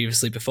mentioned it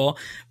previously before,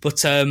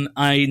 but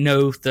I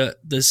know that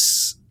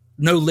there's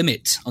no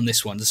limit on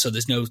this one. So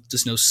there's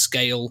no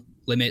scale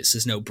limits.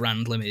 There's no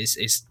brand limits.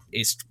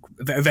 It's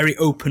a very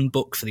open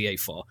book for the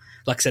A4.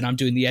 Like I said, I'm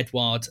doing the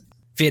Edward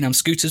Vietnam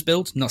Scooters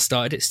build. Not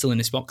started. It's still in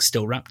this box,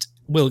 still wrapped.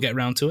 We'll get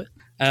around to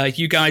it.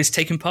 You guys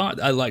taking part?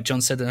 Like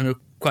John said, I know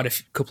quite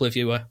a couple of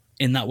you are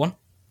in that one.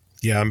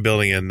 Yeah, I'm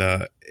building an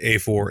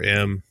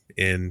A4M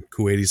in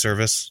Kuwaiti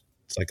service.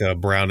 It's like a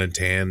brown and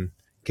tan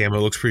camo.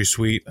 It looks pretty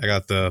sweet. I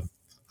got the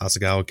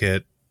Hasegawa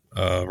kit,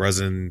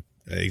 resin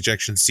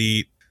ejection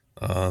seat,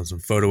 some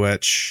photo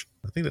etch.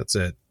 I think that's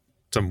it.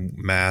 Some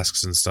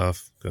masks and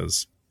stuff,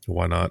 because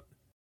why not?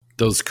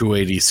 Those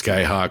Kuwaiti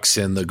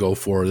Skyhawks and the Go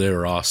 4, they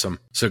were awesome.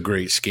 It's a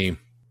great scheme.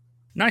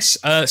 Nice.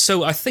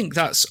 So I think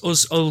that's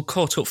us all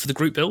caught up for the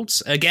group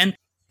builds. Again,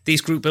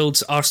 these group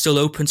builds are still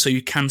open, so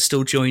you can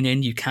still join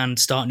in. You can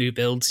start new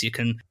builds. You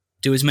can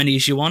do as many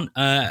as you want.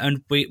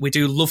 And we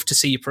do love to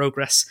see your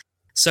progress.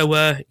 So,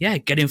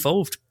 get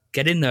involved.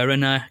 Get in there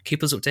and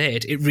keep us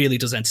updated. It really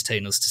does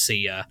entertain us to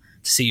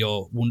see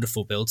your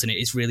wonderful builds, and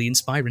it is really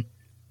inspiring.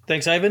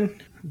 Thanks,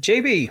 Ivan.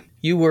 JB,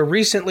 you were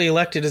recently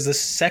elected as the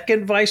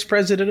second vice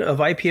president of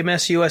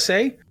IPMS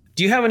USA.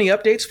 Do you have any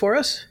updates for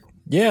us?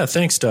 Yeah,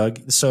 thanks,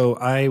 Doug. So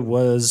I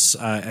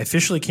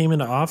officially came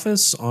into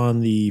office on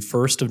the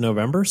 1st of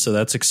November, so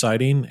that's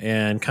exciting,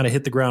 and kind of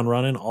hit the ground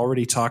running.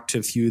 Already talked to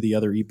a few of the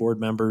other eBoard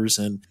members,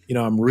 and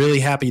I'm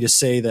really happy to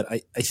say that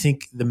I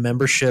think the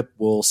membership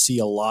will see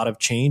a lot of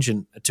change.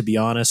 And to be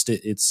honest,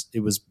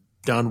 it was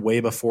done way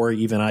before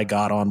even I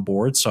got on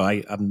board, so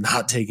I'm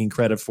not taking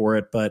credit for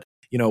it. But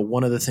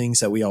one of the things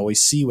that we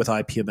always see with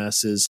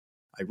IPMS is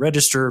I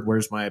registered,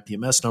 where's my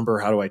IPMS number?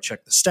 How do I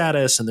check the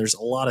status? And there's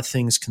a lot of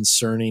things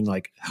concerning,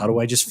 like, how do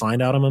I just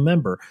find out I'm a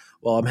member?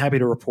 Well, I'm happy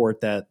to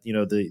report that,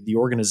 the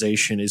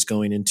organization is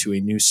going into a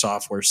new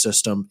software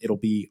system. It'll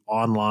be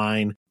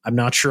online. I'm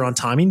not sure on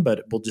timing,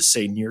 but we'll just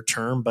say near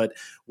term. But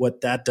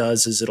what that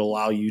does is it'll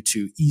allow you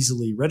to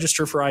easily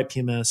register for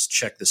IPMS,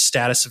 check the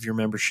status of your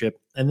membership.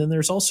 And then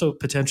there's also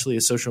potentially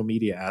a social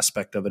media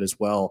aspect of it as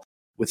well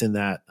within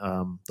that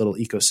little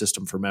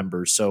ecosystem for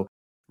members. So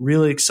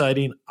really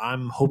exciting.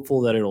 I'm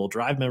hopeful that it'll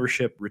drive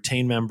membership,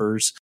 retain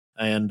members,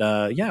 and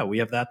we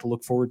have that to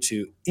look forward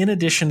to. In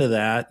addition to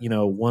that,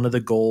 one of the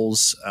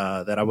goals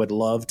that I would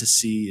love to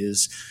see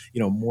is,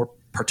 more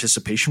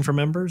participation from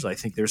members. I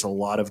think there's a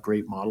lot of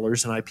great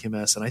modelers in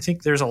IPMS, and I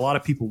think there's a lot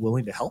of people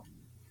willing to help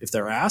if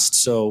they're asked.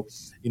 So,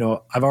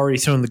 I've already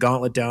thrown the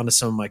gauntlet down to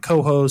some of my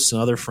co-hosts and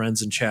other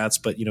friends in chats,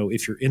 but,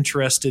 if you're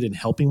interested in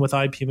helping with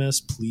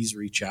IPMS, please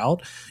reach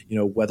out,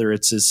 whether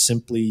it's as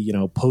simply,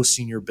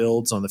 posting your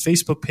builds on the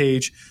Facebook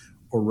page,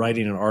 or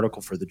writing an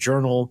article for the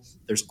journal.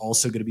 There's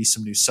also going to be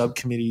some new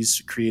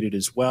subcommittees created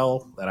as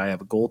well that I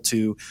have a goal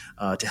to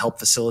help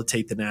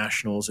facilitate the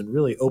nationals and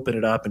really open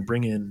it up and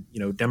bring in,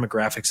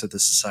 demographics that the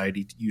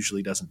society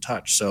usually doesn't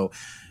touch. So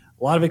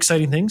a lot of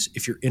exciting things.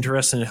 If you're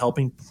interested in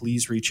helping,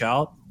 please reach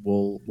out.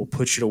 We'll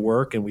put you to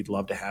work, and we'd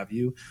love to have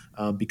you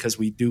because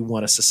we do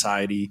want a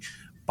society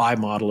by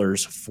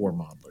modelers for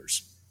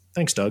modelers.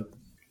 Thanks, Doug.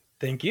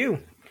 Thank you,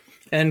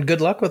 and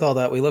good luck with all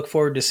that. We look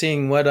forward to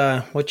seeing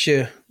what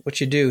you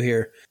do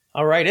here.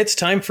 All right, it's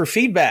time for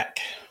feedback.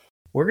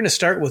 We're going to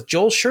start with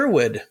Joel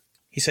Sherwood.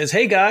 He says,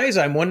 "Hey guys,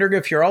 I'm wondering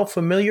if you're all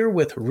familiar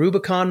with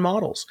Rubicon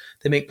models.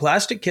 They make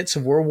plastic kits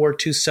of World War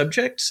II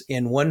subjects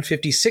in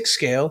 1/56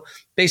 scale,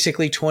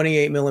 basically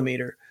 28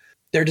 millimeter.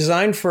 They're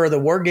designed for the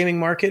wargaming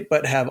market,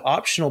 but have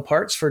optional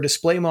parts for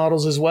display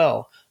models as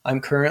well. I'm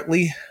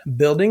currently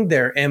building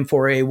their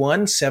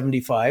M4A1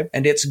 75,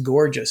 and it's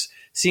gorgeous.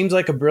 Seems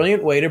like a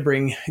brilliant way to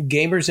bring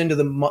gamers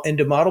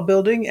into model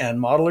building and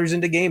modelers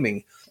into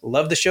gaming.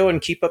 Love the show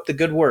and keep up the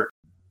good work."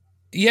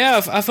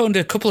 Yeah, I've owned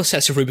a couple of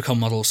sets of Rubicon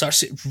models.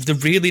 Actually, they're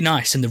really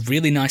nice, and they're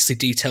really nicely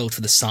detailed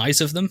for the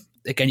size of them.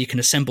 Again, you can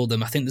assemble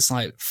them. I think there's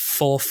like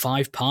 4 or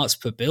 5 parts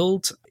per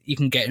build. You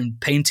can get them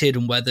painted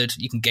and weathered.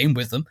 You can game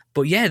with them.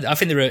 But yeah, I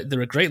think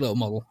they're a great little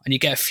model, and you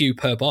get a few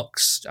per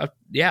box. I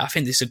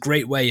think it's a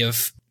great way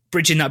of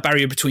bridging that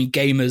barrier between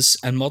gamers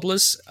and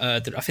modelers. I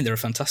think they're a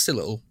fantastic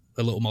little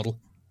model.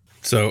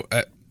 So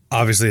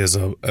obviously, as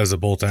a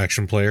bolt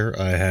action player,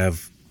 I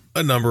have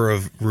a number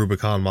of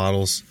Rubicon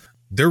models.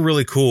 They're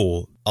really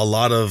cool. A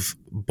lot of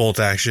bolt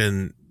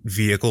action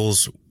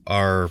vehicles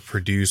are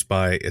produced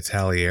by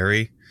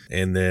Italieri,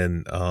 and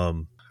then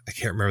I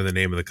can't remember the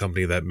name of the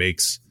company that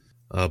makes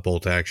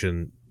bolt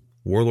action,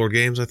 Warlord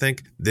Games, I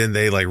think. Then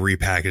they like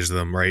repackage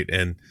them, right?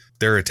 And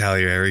they're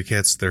Italieri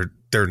kits. They're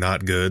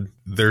not good.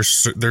 They're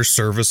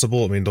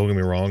serviceable. I mean, don't get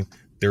me wrong.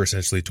 They're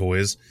essentially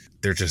toys.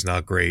 They're just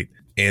not great.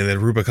 And then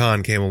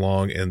Rubicon came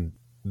along, and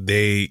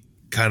they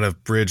kind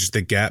of bridged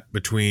the gap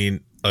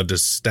between a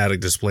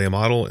static display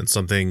model and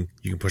something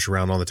you can push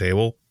around on the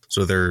table.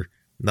 So they're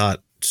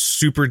not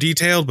super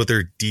detailed, but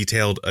they're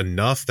detailed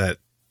enough that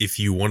if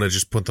you want to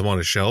just put them on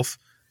a shelf,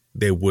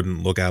 they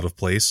wouldn't look out of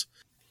place.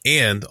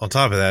 And on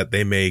top of that,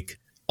 they make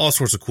all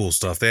sorts of cool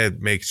stuff. They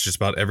make just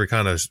about every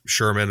kind of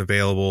Sherman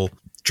available.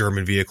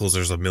 German vehicles,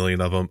 there's a million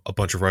of them, a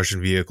bunch of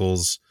Russian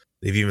vehicles.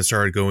 They've even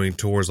started going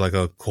towards like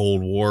a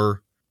Cold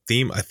War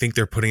theme. I think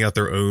they're putting out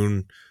their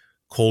own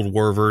Cold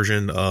War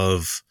version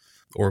of,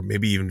 or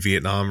maybe even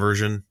Vietnam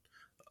version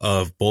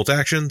of bolt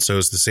action. So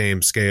it's the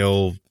same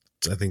scale,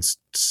 I think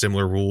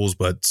similar rules,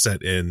 but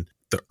set in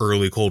the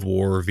early Cold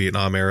War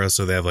Vietnam era.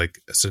 So they have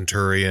like a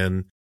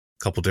Centurion,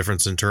 a couple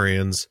different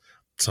Centurions,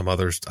 some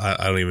others. I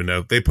don't even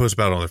know. They post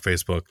about it on their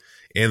Facebook,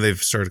 and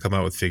they've started to come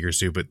out with figures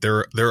too, but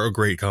they're a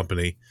great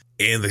company,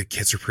 and the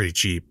kits are pretty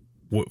cheap.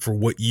 For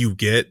what you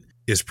get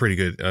is pretty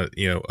good.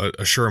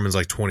 A Sherman's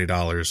like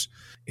 $20,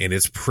 and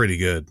it's pretty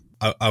good.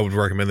 I would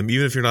recommend them,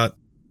 even if you're not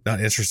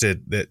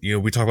interested. That,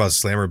 we talk about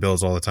slammer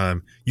builds all the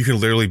time. You can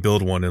literally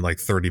build one in like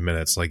 30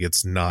 minutes. Like,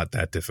 it's not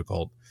that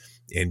difficult,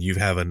 and you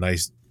have a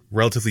nice,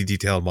 relatively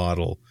detailed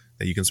model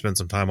that you can spend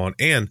some time on.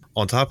 And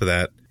on top of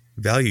that,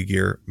 Value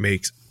Gear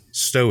makes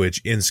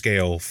stowage in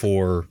scale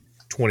for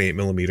 28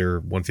 millimeter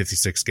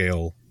 156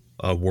 scale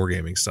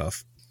wargaming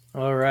stuff.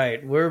 All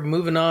right, we're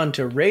moving on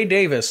to Ray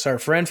Davis, our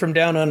friend from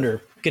down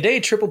under.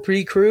 G'day, Triple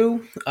P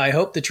crew. I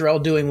hope that you're all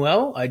doing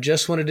well. I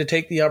just wanted to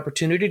take the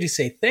opportunity to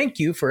say thank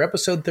you for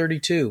episode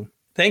 32.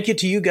 Thank you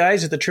to you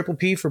guys at the Triple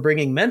P for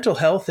bringing mental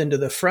health to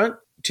the front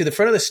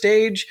of the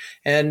stage,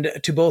 and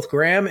to both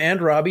Graham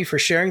and Robbie for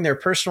sharing their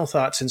personal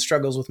thoughts and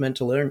struggles with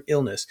mental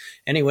illness.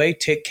 Anyway,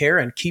 take care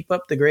and keep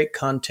up the great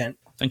content.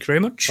 Thank you very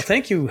much. Well,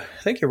 thank you,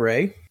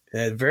 Ray.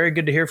 Very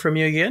good to hear from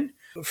you again.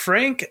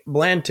 Frank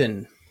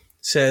Blanton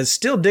says,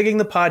 still digging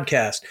the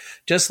podcast.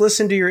 Just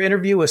listened to your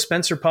interview with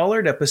Spencer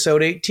Pollard,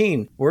 episode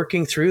 18,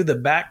 working through the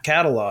back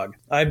catalog.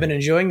 I've been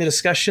enjoying the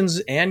discussions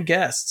and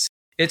guests.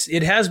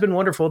 It has been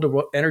wonderful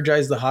to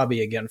energize the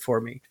hobby again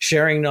for me.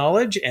 Sharing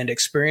knowledge and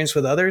experience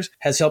with others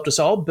has helped us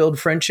all build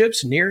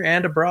friendships near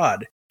and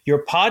abroad.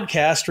 Your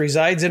podcast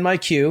resides in my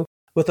queue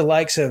with the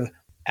likes of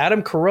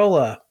Adam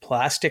Carolla,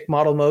 Plastic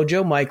Model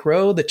Mojo, Mike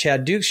Rowe, The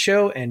Chad Dukes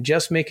Show, and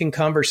Just Making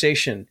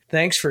Conversation.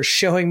 Thanks for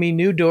showing me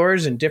new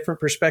doors and different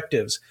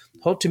perspectives.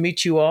 Hope to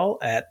meet you all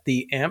at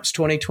the AMPS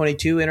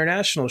 2022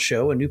 International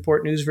Show in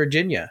Newport News,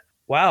 Virginia.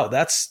 Wow,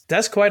 that's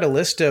quite a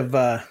list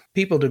of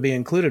people to be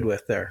included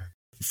with there.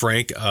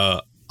 Frank,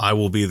 I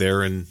will be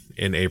there in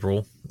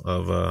April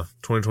of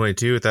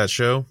 2022 at that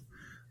show.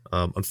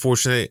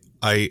 Unfortunately,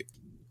 I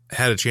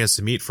had a chance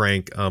to meet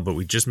Frank, but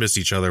we just missed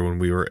each other when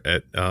we were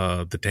at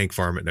the tank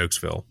farm at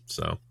Nokesville.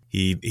 So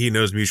he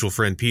knows mutual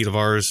friend Pete of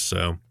ours.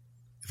 So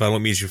if I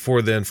don't meet you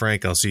before then,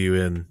 Frank, I'll see you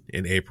in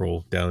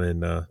April down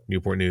in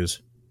Newport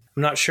News.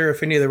 I'm not sure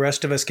if any of the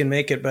rest of us can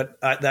make it, but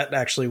that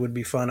actually would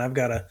be fun. I've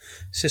got a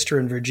sister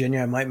in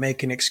Virginia. I might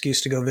make an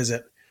excuse to go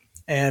visit.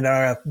 And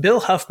Bill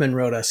Huffman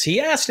wrote us.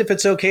 He asked if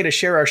it's okay to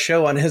share our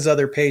show on his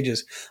other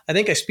pages. I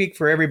think I speak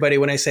for everybody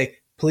when I say,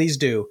 please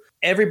do.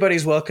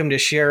 Everybody's welcome to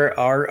share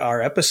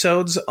our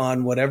episodes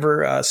on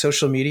whatever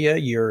social media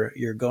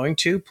you're going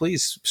to.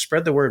 Please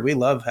spread the word. We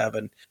love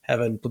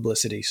having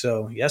publicity.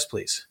 So yes,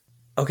 please.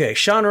 Okay,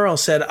 Sean Earl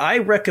said, I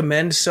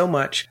recommend so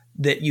much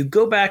that you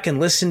go back and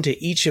listen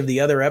to each of the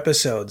other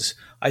episodes.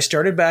 I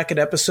started back at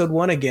episode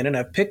 1 again, and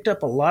I've picked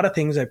up a lot of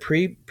things I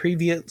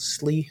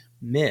previously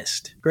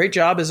missed. Great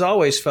job as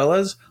always,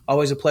 fellas.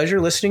 Always a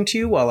pleasure listening to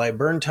you while I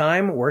burn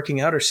time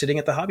working out or sitting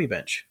at the hobby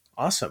bench.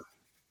 Awesome.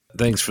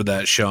 Thanks for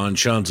that, Sean.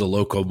 Sean's a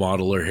local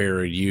modeler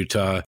here in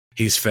Utah.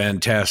 He's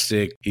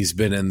fantastic. He's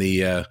been in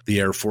the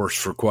Air Force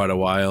for quite a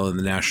while, in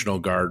the National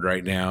Guard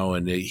right now,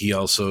 and he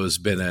also has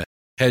been a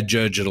head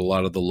judge at a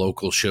lot of the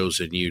local shows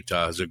in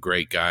Utah. He's a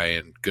great guy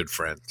and good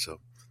friend.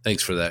 So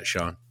thanks for that,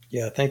 Sean.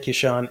 Yeah, thank you,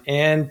 Sean.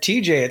 And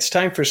TJ, it's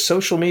time for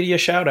social media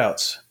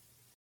shout-outs.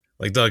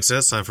 Like Doug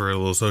says, time for a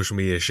little social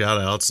media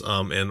shout-outs.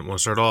 And we'll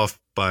start off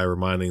by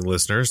reminding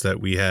listeners that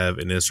we have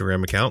an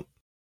Instagram account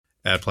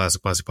at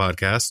Plastic Posse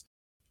Podcast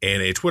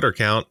and a Twitter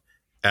account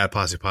at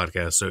Posse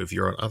Podcast. So if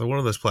you're on either one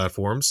of those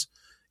platforms,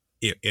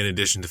 in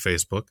addition to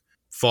Facebook,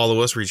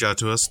 follow us, reach out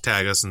to us,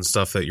 tag us and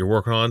stuff that you're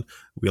working on.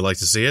 We like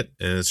to see it,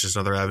 and it's just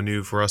another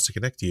avenue for us to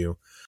connect to you.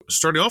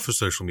 Starting off with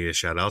social media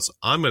shout-outs,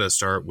 I'm going to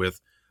start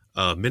with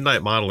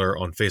Midnight Modeler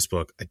on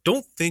Facebook. I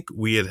don't think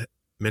we had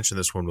mentioned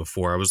this one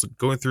before. I was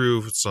going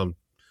through some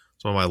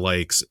of my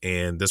likes,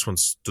 and this one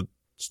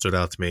stood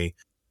out to me.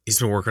 He's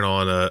been working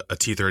on a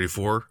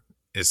T-34.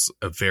 It's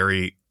a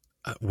very,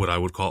 what I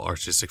would call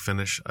artistic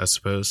finish, I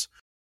suppose.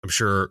 I'm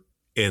sure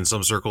in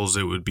some circles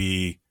it would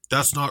be,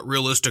 that's not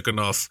realistic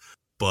enough,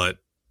 but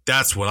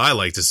that's what I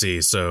like to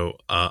see. So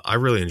I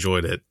really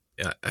enjoyed it.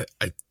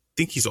 I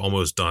think he's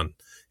almost done.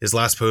 His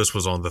last post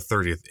was on the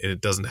 30th, and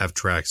it doesn't have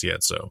tracks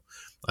yet, so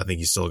I think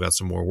he's still got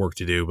some more work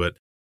to do. But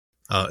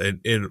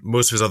and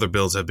most of his other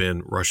builds have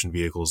been Russian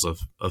vehicles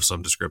of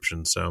some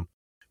description. So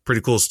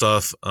pretty cool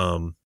stuff.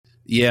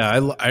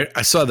 Yeah,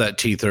 I saw that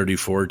T-34,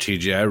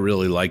 TJ. I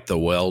really like the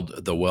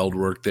weld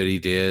work that he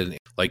did.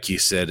 Like you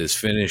said, his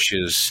finish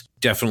is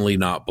definitely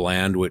not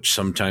bland, which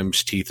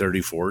sometimes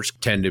T-34s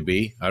tend to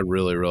be. I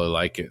really, really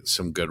like it.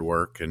 Some good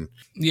work. And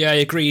yeah, I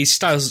agree.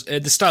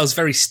 The style's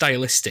very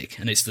stylistic,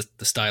 and it's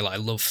the style I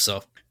love.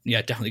 So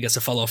yeah, definitely gets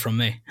a follow from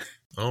me.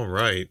 All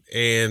right.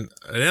 And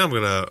now I'm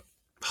going to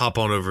hop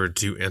on over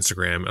to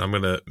Instagram, and I'm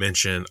going to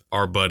mention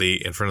our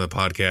buddy in front of the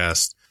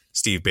podcast,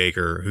 Steve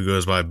Baker, who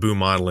goes by Boo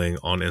Modeling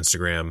on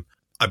Instagram.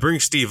 I bring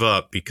Steve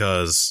up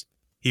because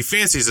he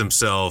fancies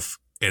himself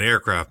an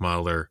aircraft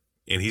modeler,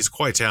 and he's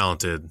quite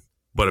talented,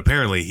 but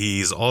apparently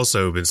he's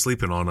also been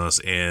sleeping on us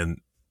and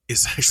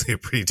is actually a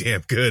pretty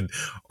damn good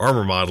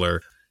armor modeler.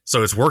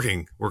 So it's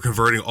working. We're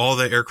converting all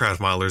the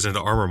aircraft modelers into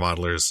armor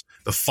modelers.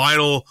 The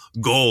final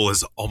goal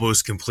is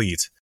almost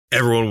complete.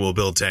 Everyone will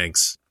build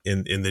tanks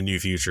in the new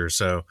future.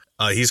 So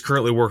he's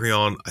currently working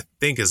on, I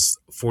think, his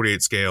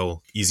 48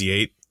 scale Easy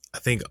 8. I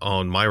think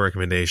on my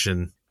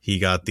recommendation, he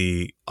got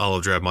the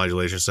olive drab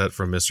modulation set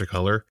from Mr.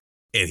 Color,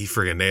 and he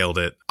friggin' nailed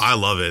it. I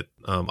love it.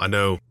 I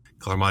know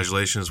color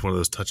modulation is one of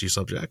those touchy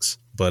subjects,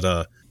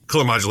 but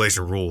color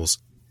modulation rules.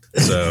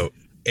 So,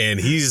 and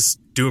he's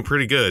doing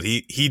pretty good.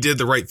 He did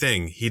the right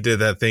thing. He did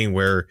that thing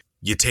where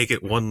you take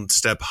it one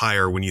step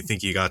higher when you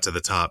think you got to the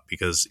top,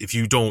 because if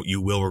you don't,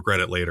 you will regret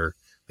it later.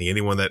 I think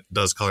anyone that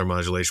does color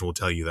modulation will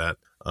tell you that.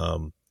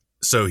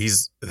 So I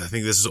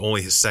think this is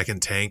only his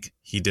second tank.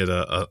 He did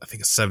I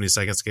think a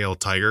 72nd scale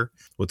Tiger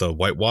with a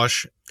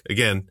whitewash.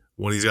 Again,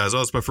 one of these guys,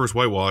 it's my first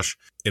whitewash,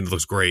 and it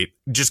looks great.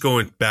 Just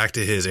going back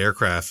to his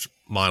aircraft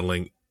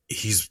modeling,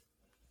 he's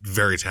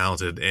very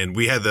talented, and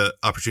we had the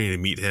opportunity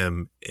to meet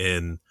him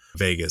in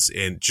Vegas,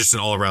 and just an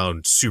all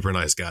around super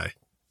nice guy.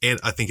 And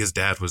I think his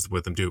dad was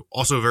with him too.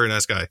 Also a very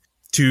nice guy.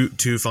 Two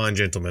fine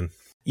gentlemen.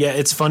 Yeah,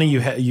 it's funny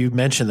you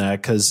mentioned that,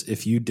 because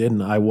if you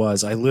didn't, I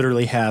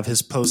literally have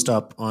his post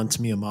up on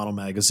Tamiya Model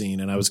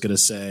Magazine, and I was going to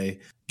say,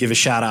 give a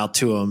shout out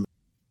to him.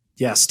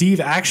 Yeah, Steve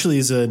actually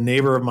is a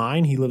neighbor of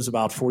mine. He lives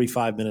about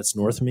 45 minutes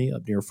north of me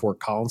up near Fort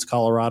Collins,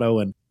 Colorado.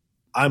 And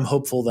I'm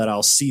hopeful that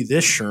I'll see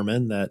this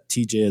Sherman that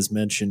TJ has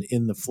mentioned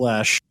in the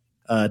flesh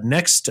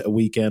next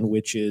weekend,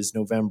 which is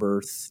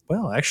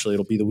actually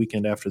it'll be the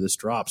weekend after this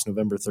drops,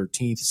 November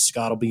 13th.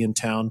 Scott will be in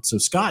town. So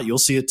Scott, you'll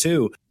see it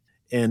too.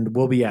 And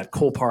we'll be at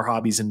Colpar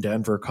Hobbies in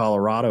Denver,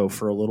 Colorado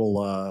for a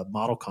little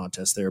model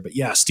contest there. But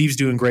yeah, Steve's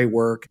doing great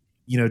work.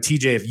 You know,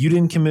 TJ, if you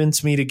didn't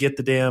convince me to get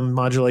the damn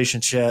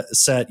modulation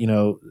set,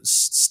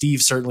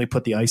 Steve certainly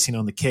put the icing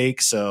on the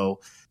cake.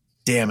 So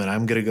damn it,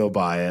 I'm going to go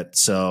buy it.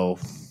 So,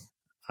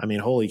 I mean,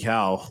 holy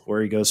cow,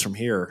 where he goes from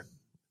here.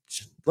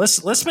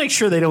 Let's make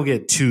sure they don't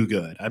get too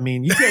good. I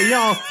mean,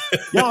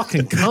 y'all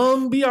can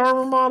come be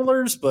armor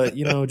modelers, but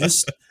let's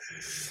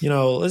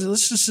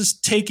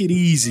just take it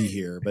easy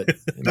here. But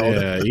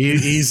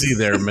easy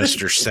there,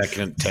 Mr.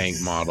 Second Tank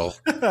Model.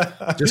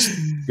 Just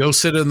go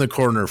sit in the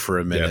corner for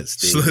a minute,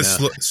 Steve.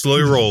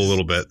 Slowly roll a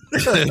little bit.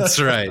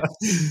 That's right.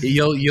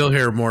 You'll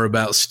hear more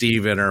about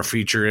Steve in our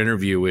feature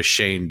interview with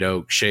Shane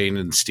Doak. Shane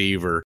and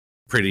Steve are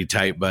pretty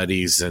tight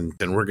buddies, and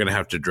we're going to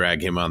have to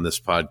drag him on this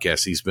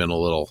podcast. He's been a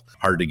little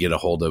hard to get a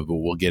hold of, but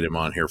we'll get him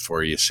on here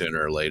for you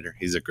sooner or later.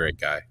 He's a great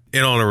guy.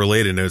 And on a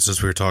related note,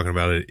 since we were talking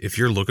about it, if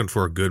you're looking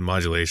for a good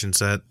modulation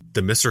set,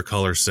 the Mr.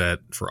 Color set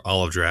for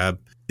Olive Drab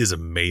is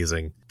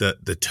amazing.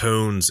 The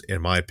tones,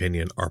 in my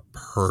opinion, are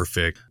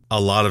perfect. A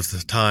lot of the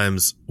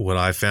times when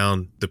I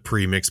found the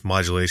pre-mixed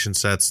modulation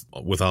sets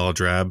with Olive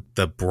Drab,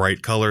 the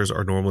bright colors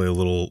are normally a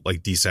little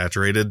like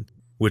desaturated,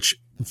 which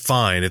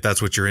fine if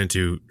that's what you're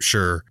into,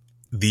 sure.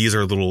 These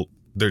are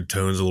their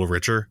tones a little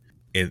richer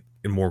and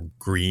more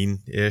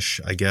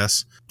green-ish, I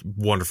guess.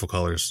 Wonderful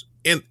colors.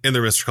 And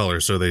they're Mr.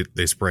 Colors, so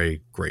they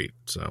spray great.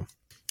 So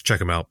check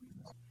them out.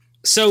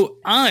 So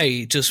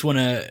I just want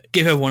to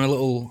give everyone a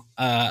little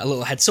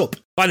heads up.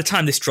 By the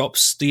time this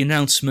drops, the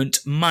announcement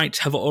might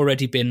have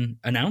already been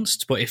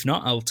announced, but if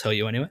not, I'll tell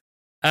you anyway.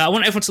 I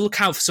want everyone to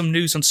look out for some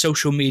news on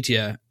social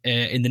media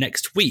in the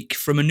next week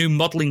from a new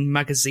modelling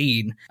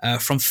magazine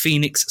from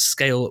Phoenix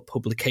Scale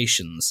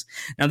Publications.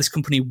 Now, this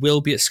company will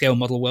be at Scale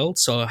Model World,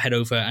 so I'll head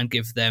over and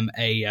give them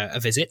a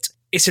visit.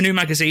 It's a new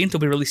magazine. They'll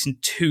be releasing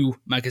 2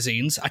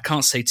 magazines. I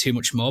can't say too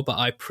much more, but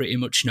I pretty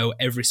much know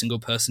every single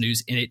person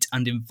who's in it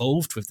and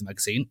involved with the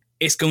magazine.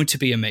 It's going to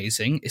be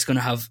amazing. It's going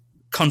to have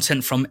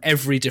content from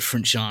every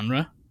different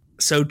genre.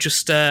 So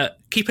just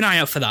keep an eye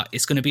out for that.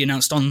 It's going to be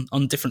announced on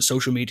different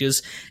social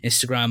medias,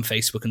 Instagram,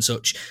 Facebook and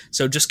such.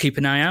 So just keep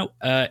an eye out.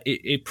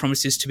 It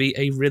promises to be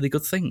a really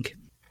good thing.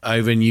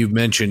 Ivan, you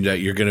mentioned that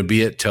you're going to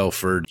be at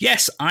Telford.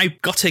 Yes, I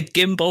got a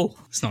gimbal.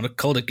 It's not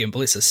called a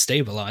gimbal, it's a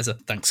stabilizer.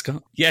 Thanks,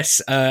 Scott.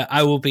 Yes,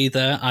 I will be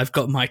there. I've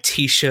got my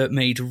t-shirt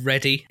made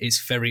ready.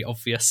 It's very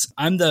obvious.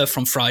 I'm there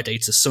from Friday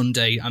to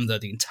Sunday. I'm there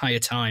the entire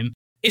time.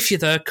 If you're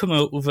there, come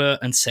over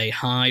and say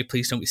hi.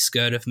 Please don't be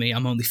scared of me.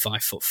 I'm only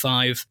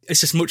 5'5". It's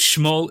just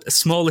a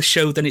smaller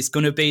show than it's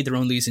going to be. They're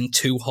only using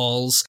 2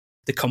 halls.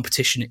 The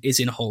competition is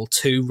in Hall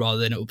 2 rather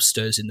than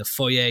upstairs in the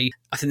foyer.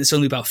 I think there's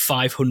only about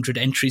 500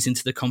 entries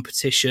into the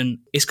competition.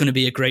 It's going to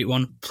be a great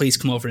one. Please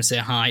come over and say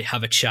hi,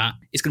 have a chat.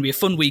 It's going to be a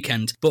fun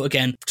weekend. But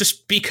again,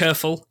 just be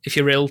careful. If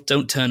you're ill,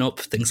 don't turn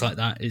up. Things like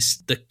that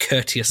is the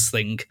courteous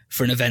thing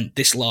for an event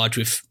this large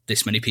with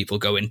this many people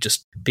going.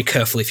 Just be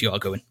careful if you are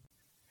going.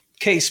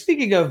 Okay,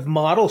 speaking of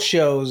model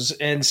shows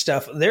and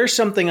stuff, there's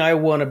something I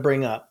want to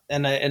bring up,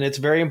 and it's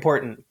very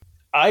important.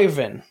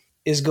 Ivan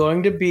is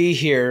going to be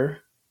here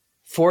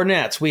for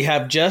NETS. We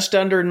have just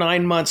under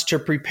 9 months to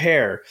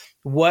prepare.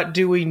 What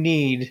do we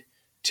need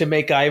to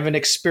make Ivan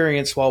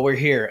experience while we're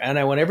here? And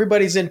I want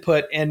everybody's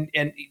input, and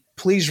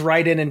please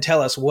write in and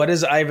tell us, what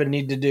does Ivan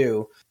need to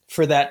do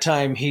for that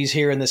time he's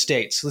here in the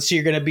States? Let's see,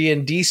 you're going to be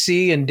in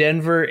DC and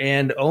Denver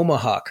and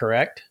Omaha,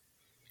 correct?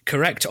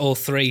 Correct, all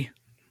 3.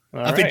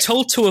 I've been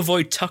told to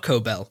avoid Taco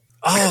Bell.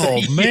 Oh,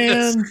 Yes.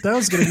 man. That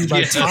was going to be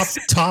my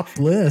top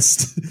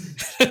list.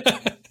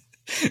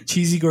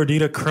 Cheesy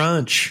Gordita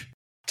Crunch.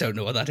 Don't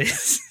know what that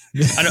is.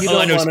 You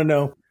don't want to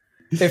know.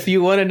 If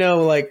you want to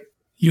know, like...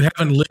 You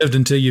haven't lived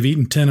until you've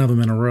eaten 10 of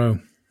them in a row.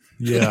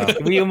 Yeah.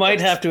 You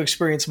might have to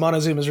experience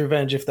Montezuma's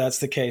Revenge if that's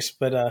the case,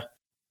 but...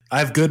 I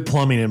have good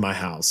plumbing in my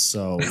house,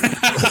 so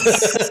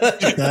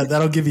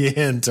that'll give you a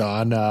hint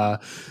on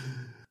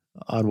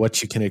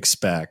what you can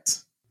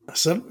expect.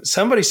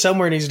 Somebody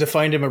somewhere needs to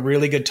find him a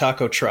really good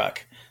taco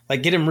truck.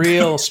 Like, get him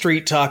real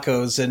street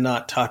tacos and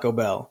not Taco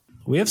Bell.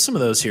 We have some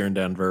of those here in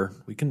Denver.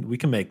 We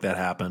can make that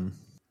happen.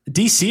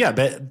 DC, I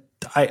bet.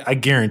 I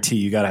guarantee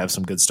you got to have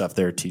some good stuff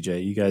there,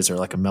 TJ. You guys are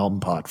like a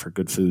melting pot for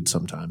good food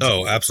sometimes.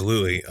 Oh,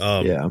 absolutely.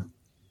 Yeah.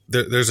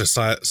 There's a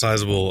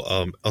sizable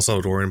El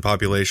Salvadorian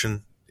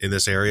population in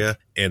this area,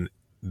 and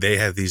they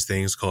have these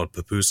things called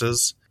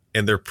pupusas,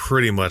 and they're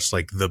pretty much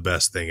like the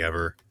best thing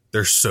ever.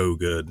 They're so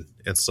good.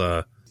 It's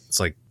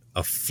like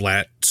a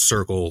flat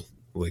circle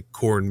like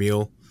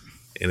cornmeal,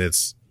 and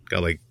it's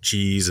got like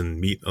cheese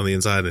and meat on the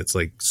inside, and it's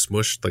like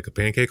smushed like a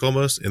pancake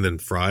almost, and then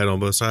fried on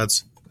both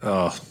sides.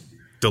 Oh,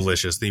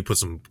 delicious. Then you put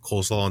some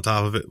coleslaw on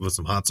top of it with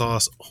some hot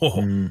sauce.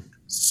 Oh,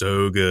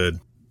 so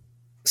good.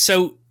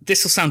 So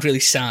this will sound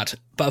really sad,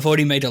 but I've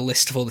already made a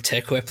list of all the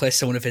takeaway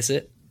places I want to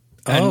visit.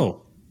 And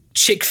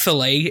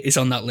Chick-fil-A is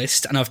on that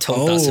list, and I've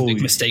told that's a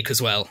big mistake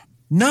as well.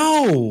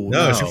 No,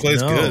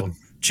 Chick-fil-A's good.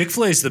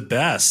 Chick-fil-A's the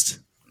best.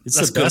 It's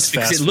That's the best good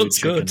because fast it looks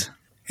food good. chicken.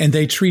 And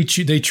they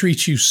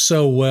treat you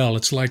so well.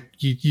 It's like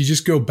you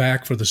just go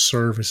back for the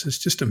service. It's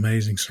just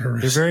amazing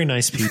service. They're very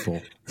nice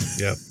people.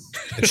 Yep.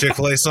 And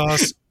Chick-fil-A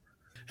sauce.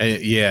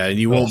 And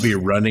you won't be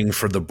running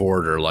for the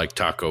border like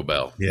Taco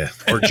Bell. Yeah.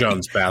 Or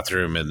John's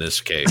bathroom in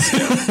this case.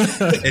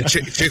 And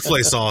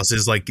Chick-fil-A sauce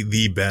is like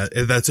the best.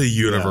 That's a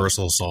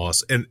universal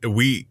sauce. And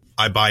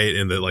I buy it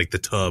in the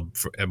tub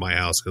at my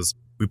house because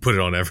we put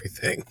it on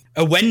everything.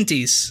 A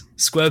Wendy's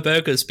square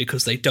burgers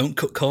because they don't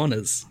cut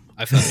corners.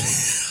 I've heard.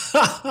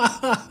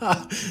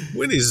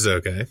 Wendy's is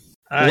okay.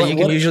 You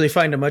can usually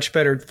find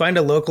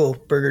a local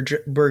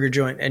burger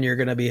joint, and you're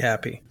going to be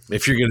happy.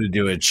 If you're going to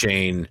do a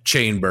chain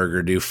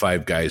burger, do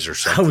Five Guys or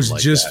something. I was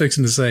like just that.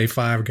 fixing to say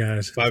Five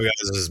Guys. Five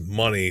Guys is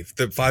money.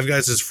 The Five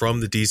Guys is from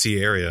the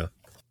DC area.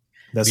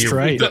 That's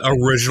right. The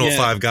original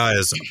Five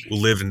Guys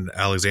lived in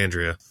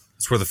Alexandria.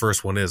 That's where the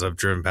first one is. I've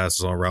driven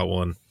past it on Route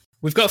 1.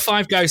 We've got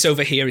Five Guys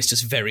over here. It's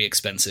just very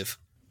expensive.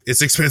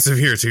 It's expensive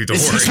here too. Don't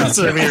worry.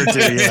 Expensive here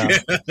too.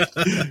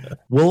 Yeah.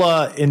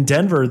 Well, in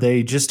Denver,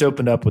 they just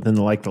opened up within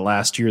the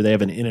last year. They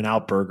have an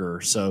In-N-Out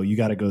burger, so you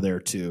got to go there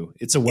too.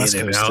 It's a West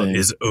Coast thing.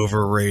 Is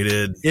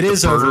overrated. It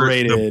is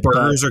overrated. The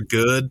burgers are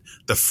good.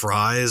 The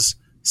fries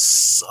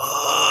suck.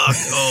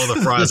 Oh,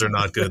 the fries are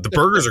not good. The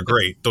burgers are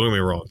great. Don't get me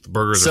wrong. The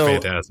burgers are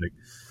fantastic.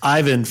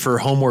 Ivan, for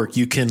homework,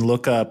 you can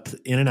look up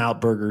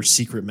In-N-Out Burger's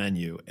secret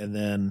menu, and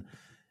then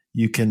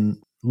you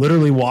can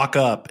literally walk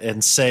up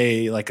and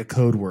say like a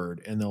code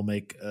word, and they'll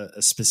make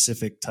a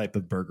specific type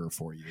of burger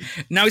for you.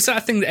 Now, is that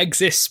a thing that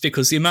exists?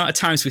 Because the amount of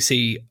times we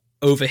see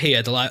over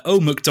here, they're like, oh,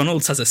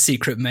 McDonald's has a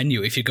secret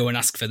menu if you go and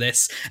ask for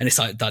this. And it's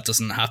like, that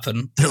doesn't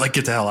happen. They're like,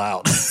 get the hell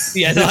out.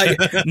 Yeah, they're like,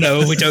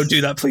 no, we don't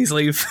do that. Please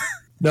leave.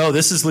 No,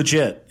 this is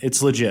legit.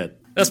 It's legit.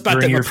 That's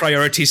bad that my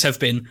priorities have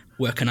been,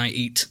 where can I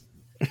eat?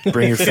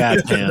 Bring your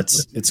fat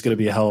pants. It's going to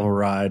be a hell of a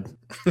ride.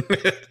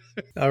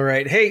 All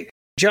right. Hey,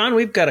 John,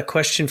 we've got a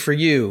question for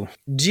you.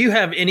 Do you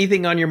have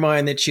anything on your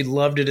mind that you'd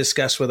love to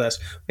discuss with us?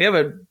 We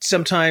have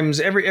sometimes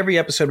every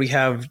episode we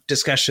have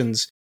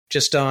discussions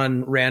just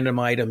on random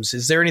items.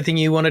 Is there anything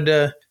you'd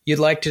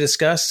like to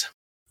discuss?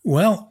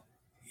 Well,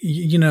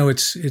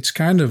 it's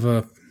kind of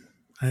a,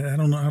 I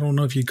don't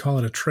know if you'd call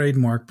it a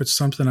trademark, but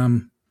something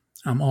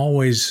I'm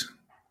always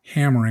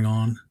hammering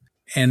on,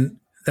 and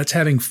that's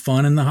having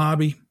fun in the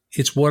hobby.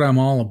 It's what I'm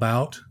all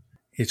about.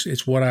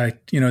 It's what I,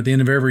 at the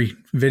end of every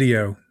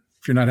video,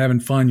 if you're not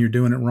having fun, you're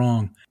doing it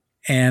wrong.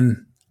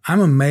 And I'm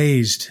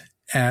amazed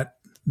at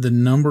the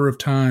number of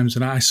times,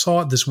 and I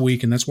saw it this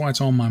week, and that's why it's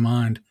on my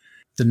mind,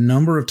 the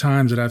number of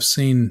times that I've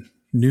seen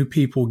new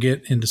people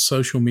get into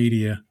social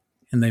media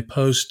and they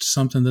post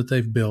something that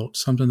they've built,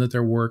 something that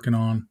they're working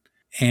on,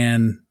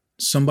 and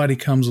somebody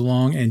comes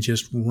along and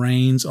just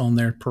rains on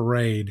their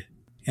parade.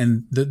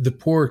 And the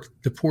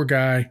poor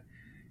guy,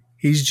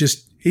 he's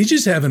just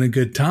having a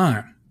good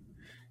time,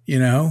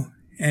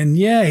 And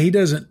yeah, he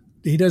doesn't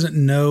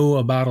know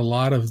about a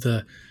lot of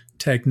the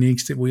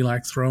techniques that we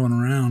like throwing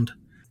around.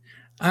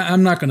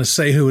 I'm not going to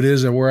say who it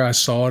is or where I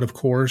saw it, of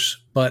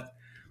course, but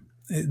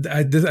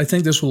I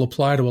think this will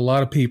apply to a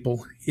lot of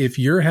people. If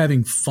you're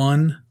having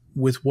fun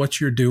with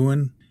what you're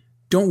doing,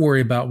 don't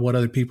worry about what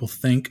other people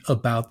think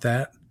about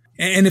that.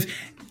 And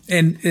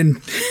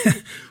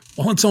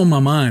while it's on my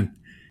mind,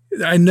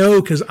 I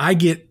know because I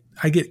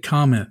get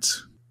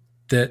comments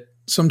that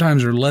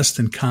sometimes are less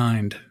than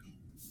kind,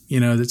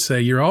 that say,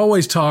 you're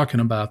always talking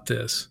about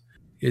this.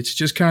 It's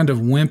just kind of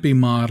wimpy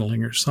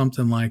modeling or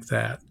something like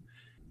that.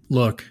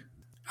 Look,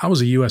 I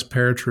was a U.S.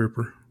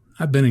 paratrooper.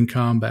 I've been in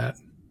combat.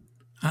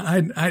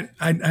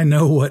 I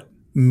know what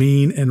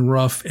mean and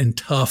rough and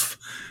tough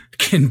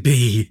can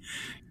be.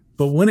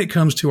 But when it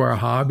comes to our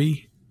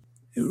hobby,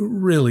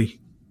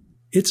 really,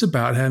 it's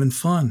about having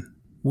fun.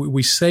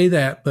 We say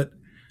that, but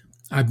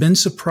I've been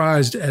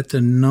surprised at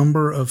the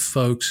number of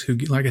folks who,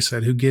 like I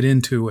said, who get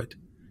into it,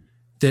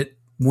 that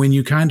when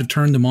you kind of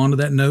turn them onto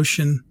that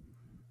notion,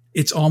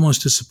 it's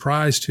almost a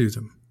surprise to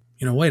them.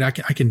 Wait, I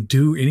can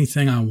do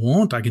anything I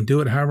want. I can do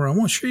it however I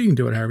want. Sure, you can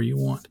do it however you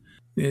want.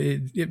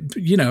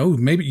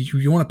 Maybe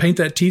you want to paint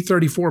that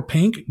T-34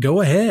 pink?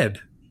 Go ahead.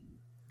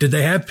 Did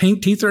they have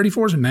pink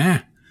T-34s? Nah.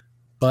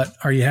 But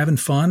are you having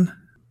fun?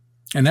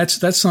 And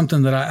that's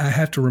something that I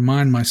have to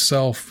remind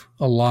myself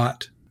a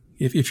lot.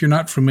 If you're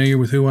not familiar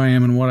with who I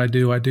am and what I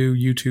do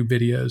YouTube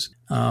videos.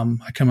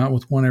 I come out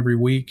with one every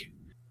week.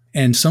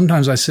 And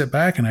sometimes I sit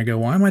back and I go,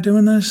 why am I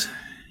doing this?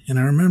 And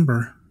I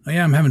remember, oh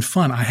yeah, I'm having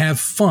fun. I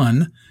have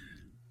fun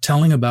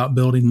telling about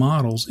building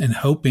models and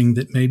hoping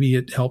that maybe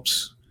it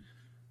helps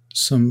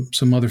some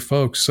other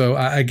folks. So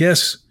I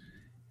guess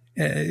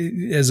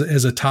as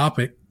a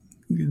topic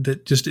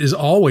that just is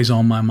always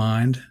on my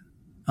mind,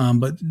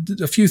 but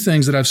a few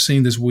things that I've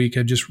seen this week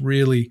have just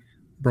really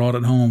brought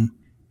it home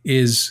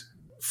is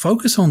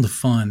focus on the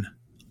fun.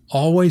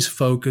 Always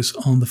focus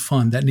on the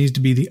fun. That needs to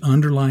be the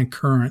underlying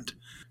current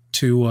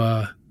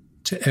to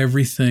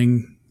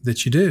everything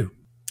that you do.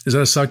 Is that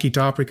a sucky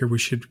topic, or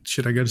should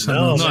I go to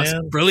something else? No, that's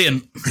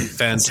brilliant.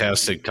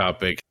 Fantastic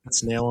topic.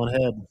 That's nail on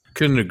head.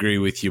 Couldn't agree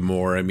with you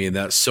more. I mean,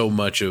 that's so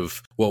much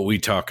of what we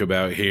talk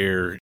about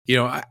here.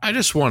 I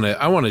just want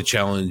to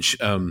challenge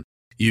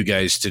you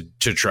guys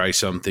to try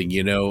something.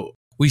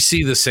 We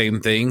see the same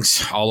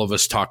things. All of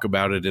us talk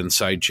about it in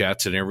side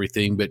chats and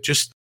everything, but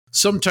just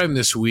sometime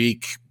this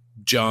week,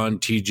 John,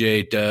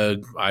 TJ,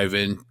 Doug,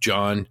 Ivan,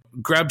 John,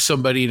 grab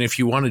somebody. And if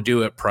you want to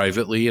do it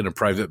privately in a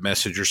private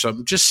message or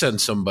something, just send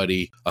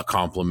somebody a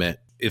compliment.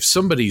 If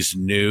somebody's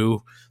new,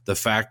 the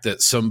fact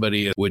that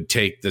somebody would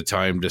take the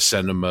time to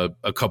send them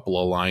a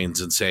couple of lines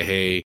and say,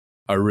 hey,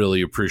 I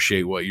really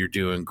appreciate what you're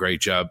doing.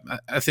 Great job.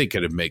 I think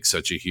it'd make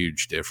such a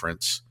huge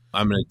difference.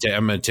 I'm going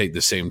to take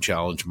the same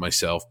challenge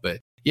myself.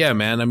 But yeah,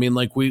 man, I mean,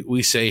 like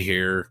we say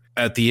here,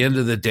 at the end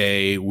of the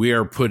day, we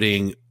are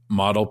putting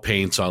model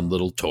paints on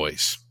little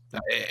toys.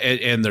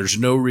 And there's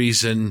no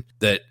reason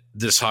that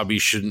this hobby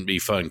shouldn't be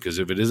fun, because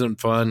if it isn't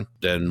fun,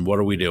 then what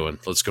are we doing?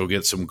 Let's go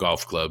get some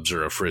golf clubs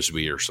or a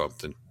Frisbee or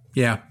something.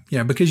 Yeah.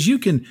 Because you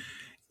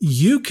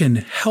can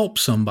help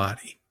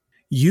somebody.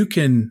 You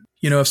can,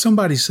 if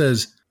somebody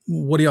says,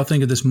 what do y'all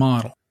think of this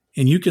model?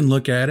 And you can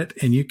look at it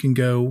and you can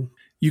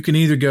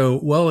either go,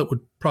 well, it would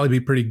probably be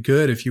pretty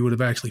good if you would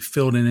have actually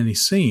filled in any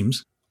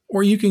seams.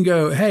 Or you can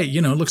go, hey,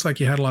 it looks like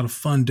you had a lot of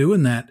fun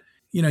doing that.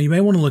 You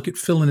may want to look at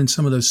filling in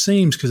some of those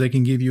seams because they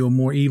can give you a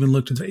more even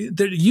look.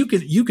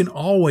 You can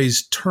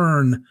always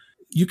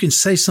you can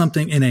say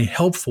something in a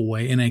helpful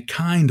way, in a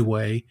kind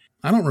way.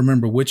 I don't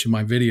remember which of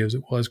my videos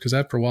it was because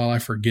after a while I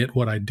forget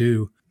what I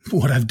do,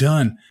 what I've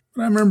done.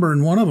 But I remember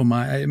in one of them,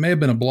 it may have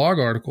been a blog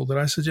article that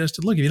I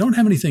suggested, look, if you don't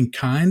have anything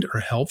kind or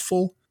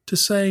helpful to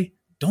say,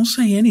 don't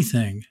say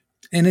anything.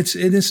 And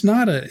it's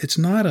not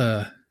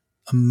a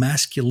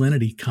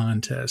masculinity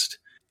contest.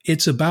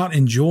 It's about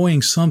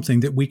enjoying something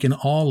that we can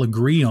all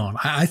agree on.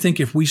 I think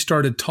if we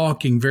started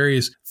talking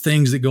various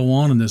things that go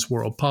on in this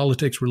world,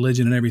 politics,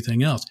 religion, and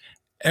everything else,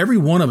 every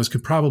one of us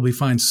could probably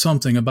find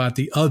something about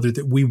the other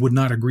that we would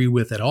not agree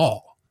with at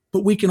all.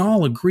 But we can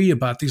all agree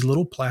about these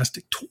little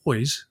plastic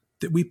toys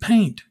that we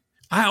paint.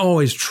 I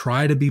always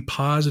try to be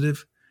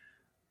positive,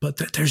 but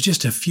there's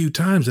just a few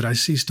times that I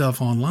see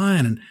stuff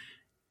online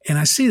and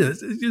I see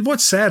that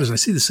what's sad is I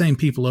see the same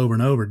people over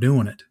and over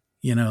doing it.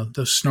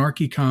 Those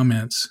snarky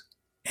comments.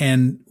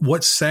 And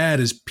what's sad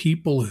is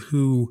people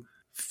who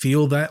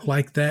feel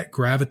like that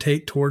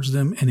gravitate towards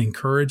them and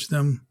encourage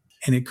them.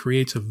 And it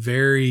creates a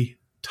very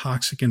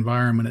toxic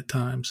environment at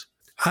times.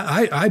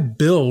 I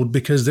build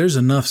because there's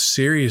enough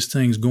serious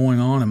things going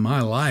on in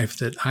my life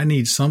that I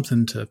need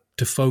something to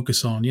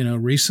focus on.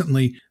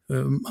 Recently,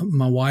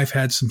 my wife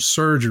had some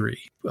surgery.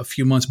 A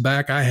few months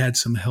back, I had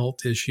some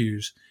health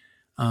issues.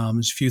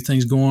 There's a few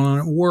things going on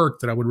at work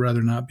that I would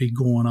rather not be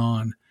going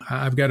on.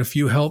 I've got a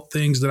few health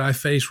things that I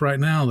face right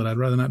now that I'd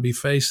rather not be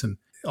facing.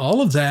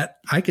 All of that,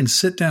 I can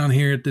sit down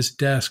here at this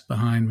desk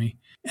behind me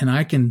and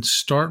I can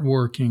start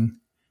working.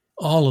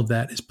 All of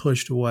that is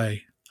pushed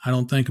away. I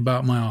don't think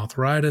about my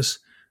arthritis.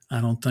 I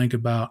don't think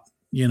about,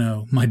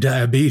 my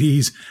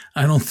diabetes.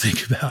 I don't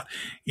think about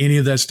any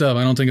of that stuff.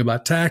 I don't think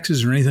about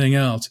taxes or anything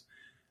else.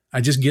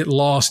 I just get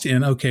lost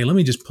in, okay, let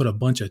me just put a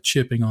bunch of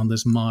chipping on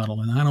this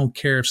model. And I don't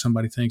care if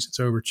somebody thinks it's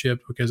over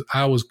chipped because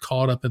I was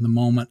caught up in the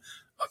moment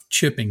of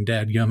chipping,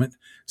 dadgummit.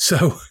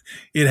 So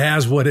it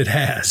has what it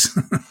has.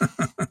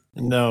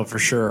 No, for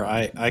sure.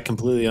 I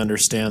completely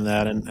understand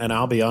that. And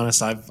I'll be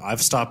honest,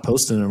 I've stopped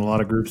posting in a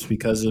lot of groups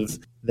because of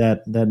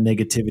that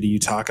negativity you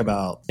talk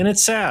about. And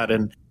it's sad.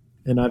 And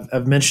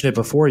I've mentioned it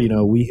before,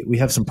 we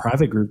have some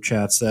private group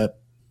chats that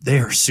they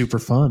are super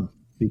fun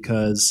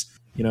because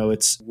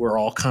we're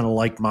all kind of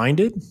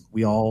like-minded.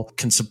 We all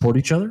can support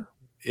each other,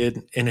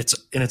 and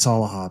it's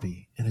all a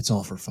hobby, and it's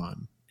all for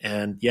fun.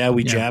 And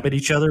we jab at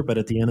each other, but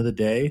at the end of the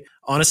day,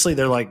 honestly,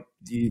 they're like,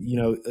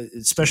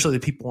 especially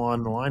the people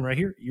on the line right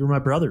here. You're my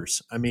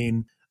brothers. I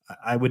mean,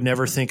 I would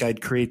never think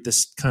I'd create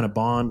this kind of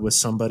bond with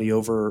somebody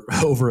over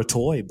a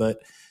toy, but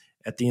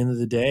at the end of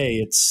the day,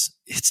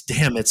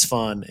 it's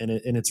fun, and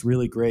it's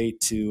really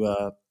great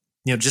to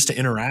just to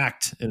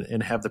interact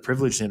and have the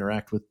privilege to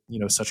interact with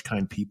such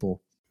kind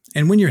people.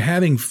 And when you're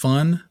having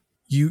fun,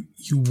 you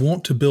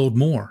want to build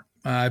more.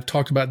 I've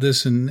talked about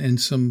this in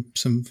some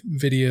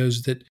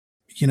videos that,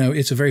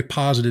 it's a very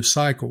positive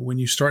cycle. When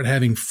you start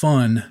having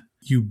fun,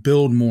 you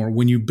build more.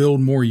 When you build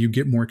more, you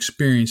get more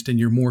experienced and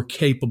you're more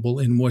capable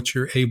in what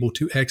you're able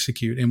to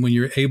execute. And when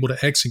you're able to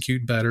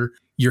execute better,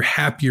 you're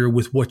happier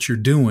with what you're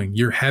doing.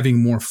 You're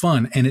having more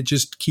fun. And it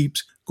just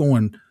keeps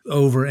going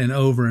over and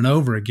over and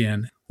over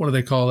again. What do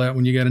they call that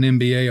when you got an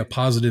MBA, a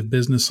positive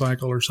business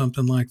cycle or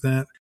something like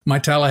that? My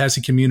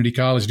Tallahassee Community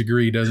College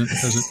degree doesn't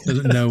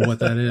know what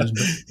that is,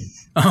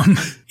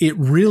 but it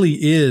really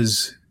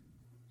is.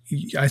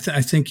 I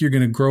think you're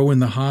going to grow in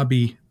the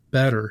hobby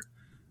better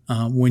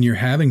when you're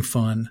having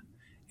fun,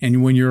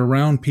 and when you're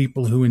around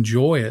people who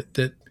enjoy it.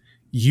 That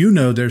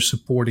they're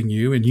supporting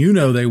you, and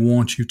they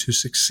want you to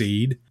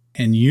succeed,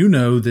 and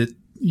that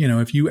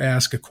if you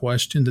ask a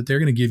question, that they're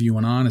going to give you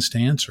an honest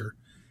answer,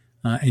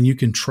 and you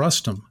can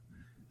trust them.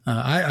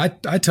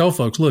 I tell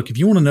folks, look, if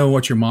you want to know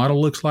what your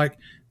model looks like,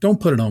 don't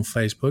put it on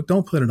Facebook.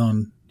 Don't put it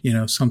on,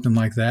 something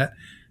like that.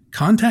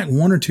 Contact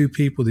one or two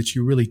people that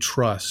you really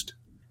trust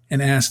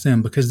and ask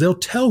them, because they'll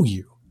tell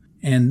you.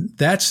 And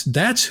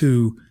that's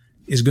who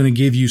is going to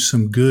give you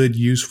some good,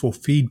 useful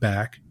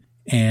feedback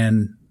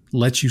and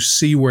let you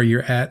see where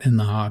you're at in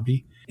the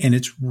hobby. And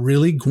it's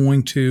really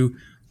going to,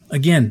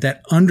 again,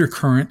 that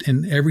undercurrent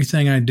in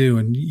everything I do.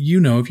 And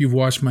if you've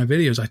watched my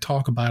videos, I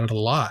talk about it a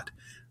lot.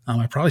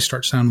 I probably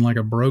start sounding like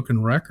a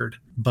broken record,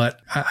 but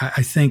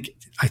I think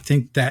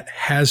that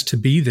has to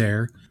be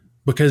there,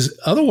 because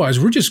otherwise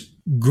we're just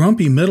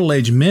grumpy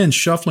middle-aged men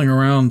shuffling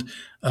around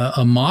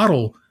a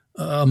model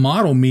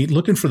meet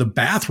looking for the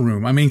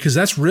bathroom. I mean, because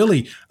that's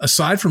really,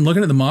 aside from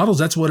looking at the models,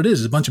 that's what it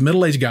is. It's a bunch of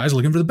middle-aged guys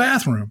looking for the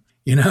bathroom,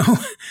 and who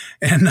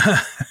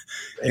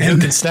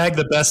can snag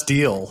the best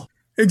deal.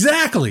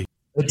 Exactly.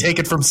 And take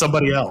it from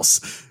somebody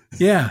else.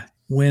 Yeah.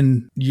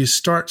 When you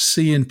start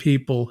seeing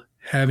people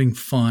having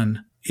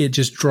fun, it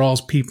just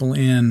draws people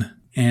in,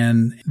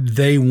 and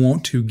they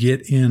want to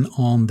get in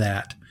on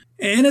that.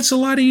 And it's a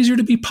lot easier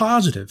to be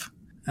positive.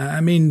 I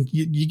mean,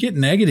 you get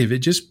negative.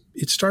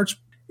 It starts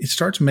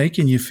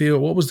making you feel,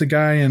 what was the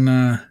guy in,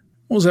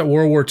 what was that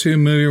World War II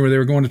movie where they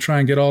were going to try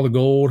and get all the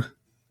gold?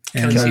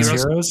 And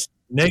Heroes?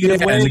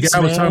 Negative waves, and the guy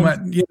was talking about,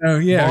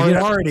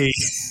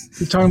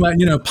 he's talking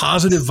about,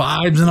 positive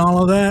vibes and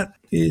all of that.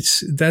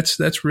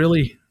 That's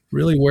really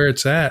where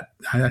it's at.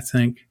 I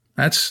think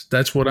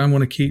that's what I'm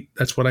going to keep.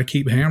 That's what I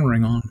keep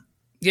hammering on.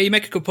 Yeah, you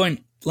make a good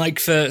point. Like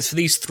for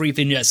these 3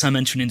 vignettes I'm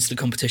entering into the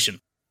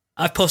competition,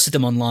 I've posted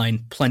them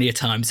online plenty of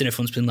times and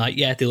everyone's been like,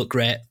 yeah, they look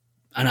great.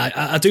 And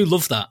I do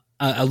love that.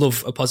 I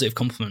love a positive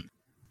compliment.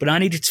 But I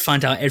needed to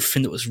find out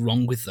everything that was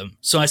wrong with them.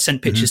 So I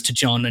sent pictures to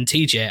John and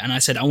TJ and I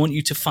said, I want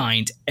you to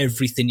find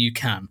everything you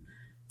can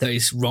that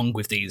is wrong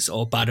with these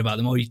or bad about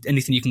them or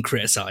anything you can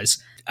criticize.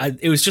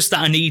 It was just that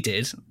I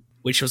needed,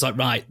 which was like,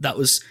 right, that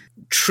was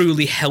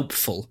truly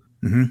helpful.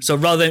 Mm-hmm. So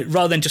rather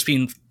than just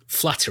being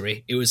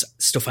flattery, it was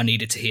stuff I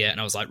needed to hear.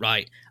 And I was like,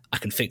 right, I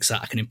can fix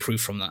that. I can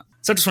improve from that.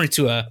 So I just wanted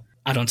to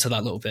add on to that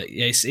a little bit.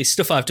 Yeah, it's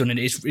stuff I've done and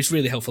it's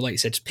really helpful. Like you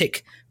said, just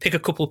pick a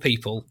couple of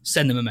people,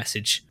 send them a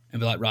message and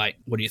be like, right,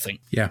 what do you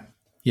think?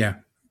 Yeah.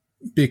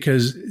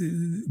 Because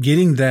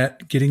getting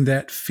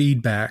that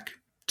feedback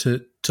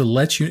to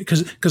let you,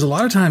 because a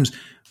lot of times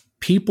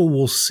people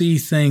will see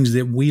things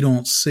that we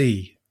don't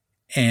see.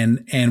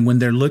 And when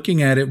they're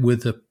looking at it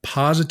with a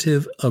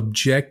positive,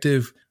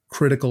 objective,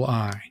 critical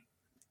eye,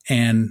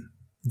 and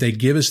they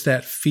give us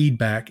that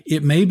feedback,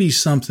 it may be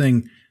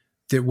something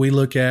that we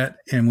look at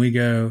and we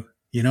go,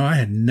 I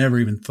had never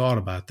even thought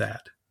about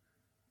that.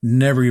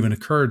 Never even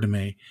occurred to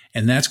me.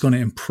 And that's going to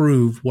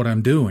improve what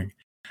I'm doing.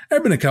 There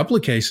have been a couple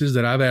of cases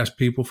that I've asked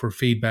people for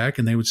feedback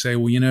and they would say,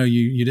 well,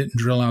 you didn't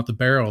drill out the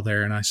barrel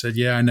there. And I said,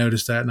 yeah, I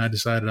noticed that. And I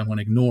decided I'm going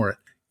to ignore it.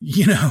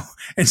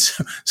 And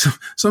so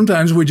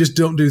sometimes we just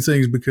don't do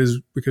things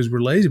because we're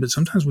lazy, but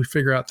sometimes we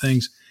figure out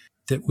things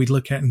that we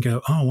look at and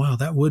go, oh, wow,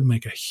 that would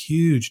make a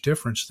huge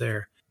difference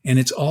there. And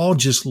it's all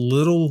just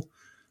little,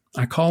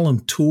 I call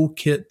them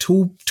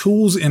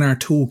tools in our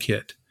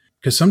toolkit.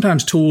 Because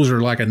sometimes tools are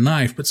like a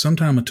knife, but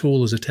sometimes a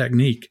tool is a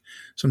technique.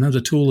 Sometimes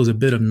a tool is a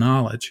bit of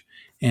knowledge.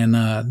 And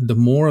the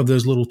more of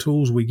those little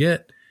tools we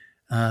get,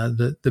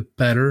 the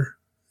better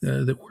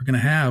that we're going to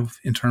have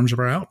in terms of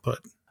our output.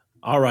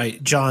 All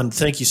right, John,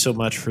 thank you so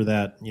much for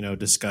that,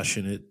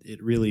 discussion.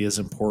 It really is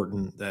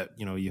important that,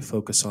 you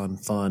focus on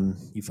fun,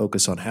 you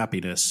focus on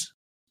happiness.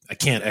 I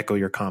can't echo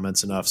your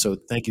comments enough. So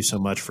thank you so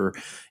much for,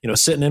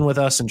 sitting in with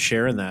us and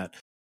sharing that.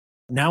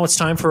 Now it's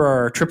time for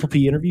our Triple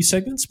P interview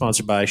segment,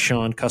 sponsored by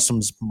Sean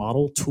Customs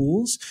Model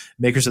Tools,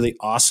 makers of the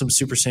awesome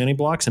Super Sanding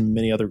Blocks and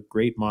many other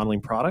great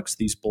modeling products.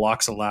 These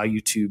blocks allow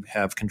you to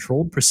have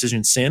controlled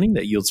precision sanding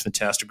that yields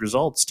fantastic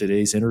results.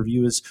 Today's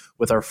interview is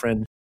with our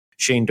friend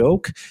Shane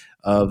Doak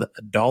of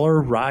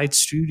Dollar Ride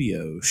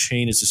Studio.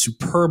 Shane is a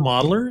superb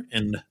modeler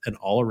and an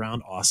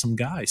all-around awesome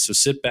guy. So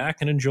sit back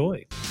and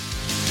enjoy.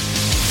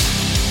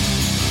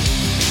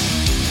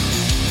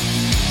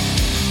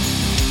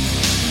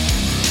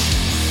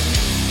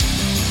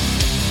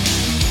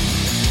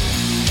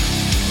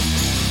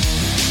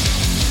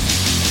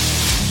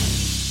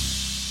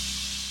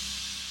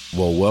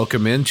 Well,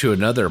 welcome into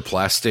another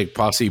Plastic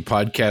Posse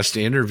podcast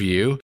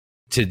interview.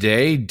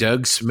 Today,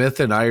 Doug Smith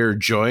and I are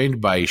joined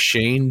by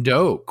Shane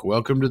Doak.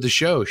 Welcome to the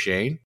show,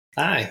 Shane.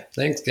 Hi.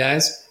 Thanks,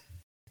 guys.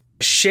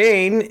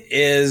 Shane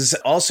is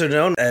also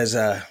known as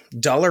a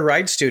Dollar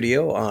Ride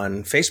Studio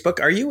on Facebook.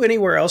 Are you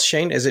anywhere else,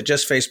 Shane? Is it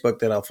just Facebook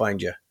that I'll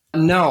find you?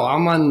 No,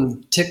 I'm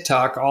on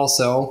TikTok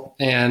also,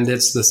 and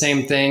it's the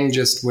same thing,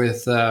 just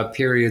with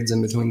periods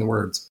in between the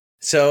words.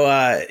 So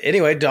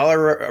anyway,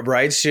 Dollar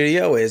Ride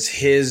Studio is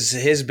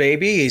his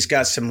baby. He's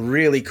got some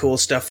really cool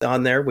stuff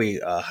on there. We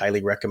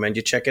highly recommend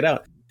you check it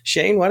out.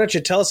 Shane, why don't you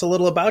tell us a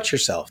little about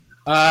yourself?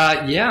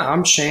 Yeah,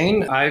 I'm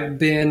Shane. I've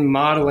been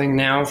modeling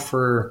now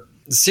for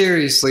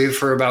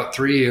about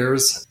 3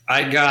 years.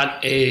 I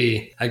got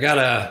a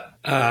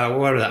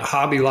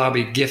Hobby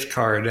Lobby gift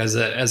card as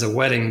a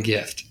wedding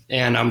gift,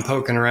 and I'm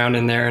poking around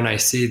in there and I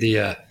see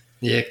the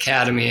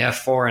Academy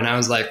F4, and I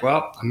was like,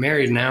 well, I'm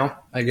married now.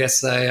 I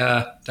guess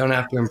I don't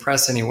have to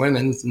impress any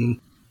women, and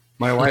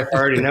my wife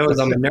already knows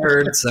I'm a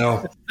nerd,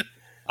 so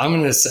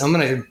I'm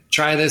gonna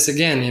try this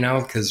again,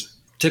 because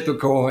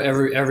typical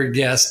every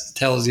guest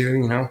tells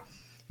you,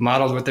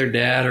 modeled with their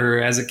dad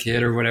or as a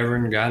kid or whatever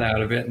and got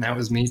out of it, and that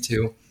was me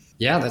too.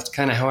 Yeah, that's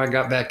kind of how I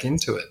got back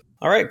into it.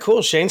 All right,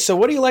 cool, Shane. So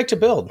what do you like to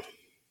build?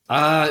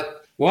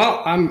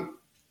 Well,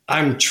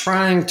 I'm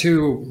trying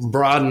to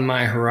broaden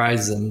my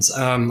horizons.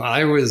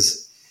 I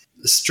was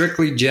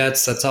strictly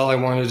jets. That's all I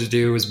wanted to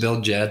do was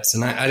build jets.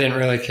 And I didn't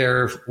really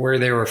care where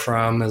they were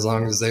from as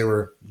long as they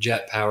were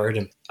jet powered.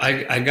 And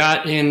I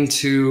got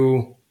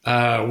into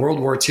World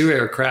War II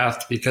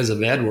aircraft because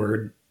of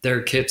Edward.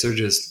 Their kits are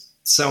just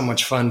so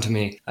much fun to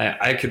me.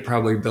 I could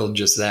probably build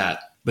just that.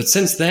 But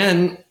since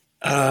then,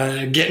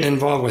 getting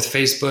involved with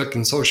Facebook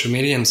and social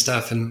media and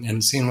stuff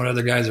and seeing what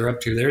other guys are up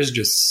to, there's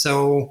just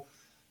so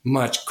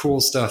much cool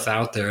stuff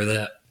out there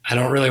that I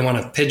don't really want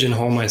to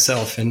pigeonhole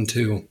myself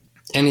into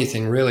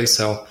anything really.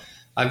 So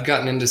I've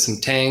gotten into some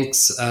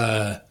tanks,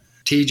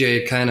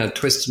 TJ kind of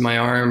twisted my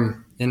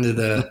arm into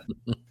the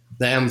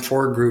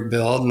M4 group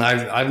build, and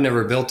I've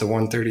never built a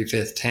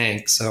 135th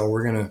tank, so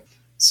we're gonna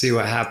see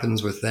what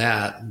happens with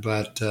that.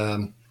 But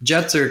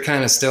jets are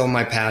kind of still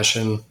my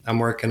passion. I'm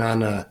working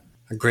on a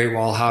Great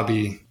Wall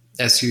Hobby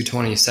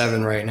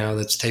SU-27 right now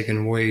that's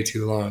taken way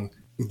too long.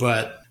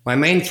 But my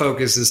main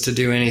focus is to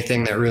do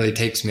anything that really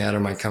takes me out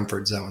of my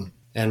comfort zone.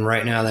 And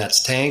right now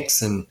that's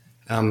tanks, and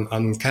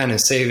I'm kind of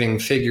saving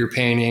figure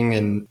painting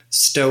and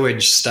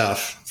stowage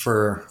stuff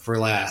for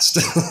last.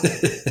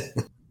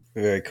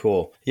 Very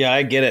cool. Yeah,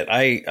 I get it.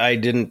 I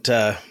didn't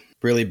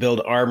really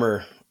build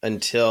armor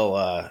until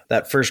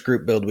that first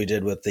group build we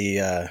did with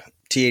the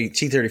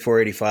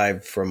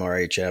T-3485 from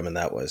RHM, and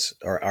that was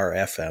our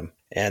FM,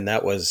 and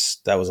that was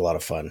a lot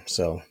of fun.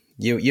 So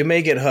you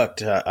may get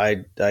hooked.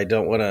 I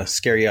don't want to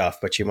scare you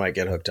off, but you might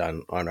get hooked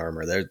on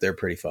armor. They're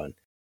pretty fun.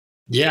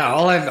 Yeah,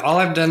 all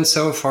I've done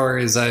so far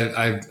is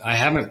I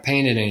haven't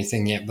painted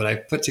anything yet, but I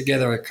put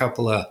together a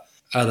couple of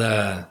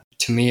the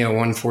Tamiya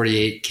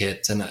 148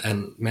 kits,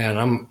 and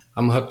man,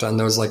 I'm hooked on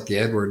those like the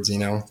Edwards. You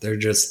know, they're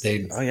just they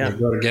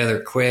go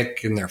together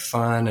quick and they're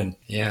fun, and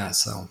yeah,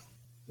 so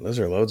those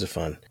are loads of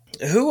fun.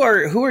 Who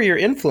are your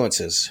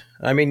influences?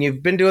 I mean,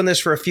 you've been doing this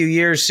for a few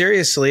years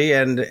seriously,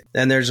 and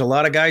there's a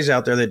lot of guys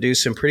out there that do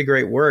some pretty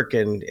great work,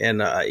 and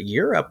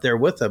you're up there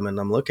with them. And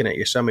I'm looking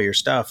at some of your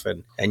stuff,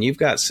 and you've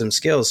got some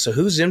skills. So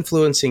who's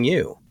influencing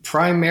you?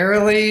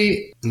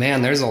 Primarily,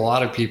 man, there's a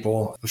lot of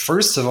people.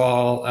 First of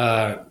all,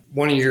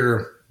 one of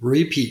your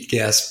repeat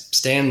guests,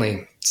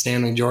 Stanley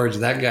George,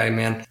 that guy,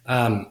 man.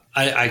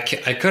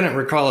 I couldn't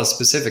recall a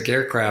specific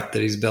aircraft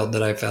that he's built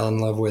that I fell in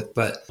love with,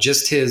 but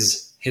just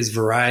his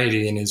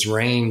variety and his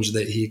range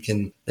that he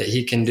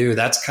can do.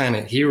 That's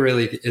he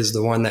really is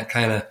the one that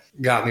kind of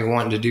got me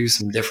wanting to do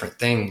some different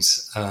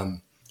things.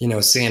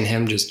 Seeing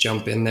him just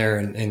jump in there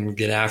and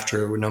get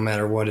after it no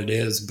matter what it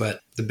is.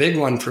 But the big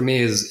one for me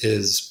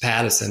is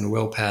Pattison,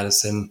 Will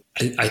Pattison.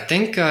 I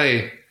think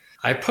I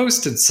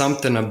posted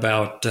something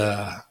about,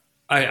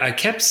 I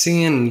kept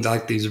seeing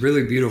like these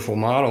really beautiful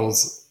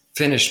models,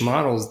 finished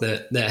models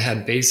that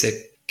had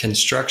basic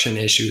construction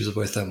issues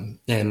with them.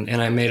 And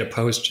I made a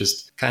post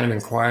just kind of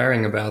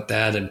inquiring about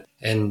that.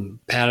 And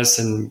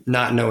Pattison,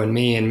 not knowing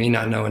me and me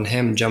not knowing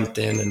him, jumped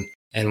in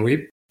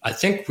and I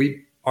think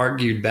we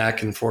argued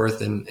back and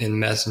forth in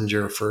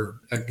Messenger for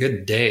a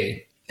good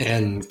day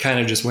and kind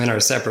of just went our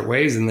separate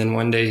ways. And then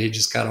one day he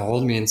just got a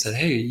hold of me and said,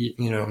 hey,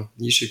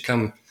 you should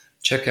come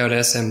check out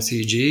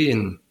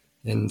SMCG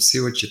and see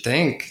what you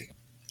think.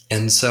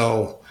 And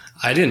so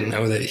I didn't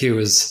know that he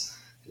was,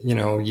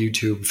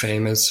 YouTube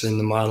famous in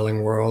the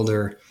modeling world,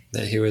 or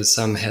that he was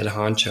some head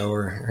honcho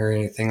or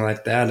anything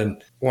like that.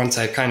 And once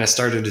I kind of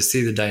started to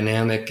see the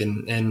dynamic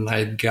and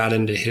I got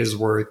into his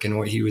work and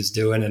what he was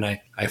doing, and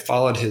I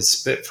followed his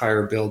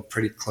Spitfire build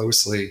pretty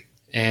closely.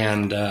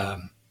 And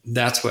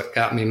that's what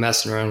got me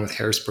messing around with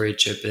hairspray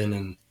chipping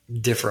and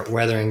different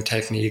weathering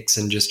techniques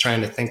and just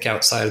trying to think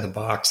outside of the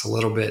box a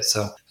little bit.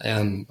 So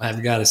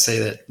I've got to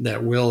say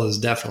that Will is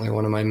definitely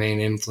one of my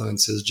main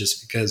influences,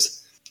 just because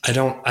I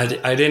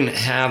didn't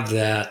have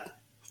that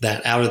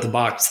out of the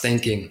box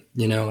thinking.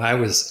 I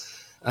was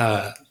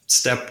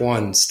step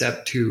 1,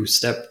 step 2,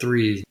 step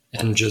 3,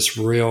 and just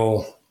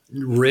real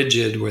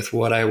rigid with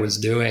what I was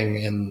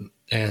doing.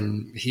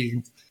 And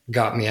he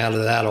got me out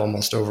of that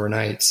almost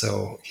overnight.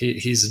 So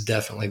he's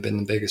definitely been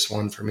the biggest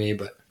one for me.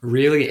 But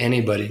really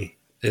anybody,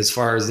 as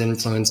far as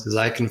influences,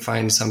 I can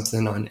find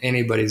something on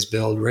anybody's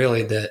build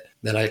really that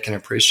I can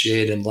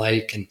appreciate and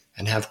like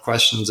and have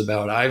questions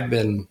about.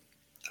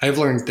 I've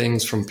learned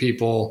things from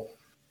people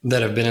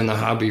that have been in the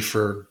hobby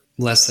for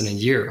less than a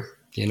year,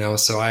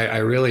 so I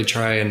really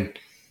try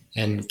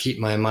and keep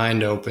my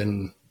mind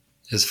open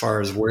as far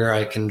as where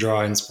I can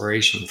draw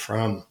inspiration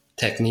from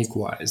technique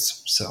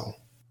wise. So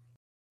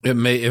it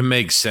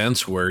makes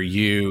sense where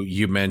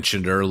you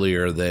mentioned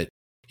earlier that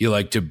you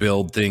like to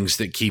build things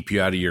that keep you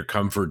out of your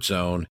comfort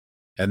zone.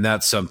 And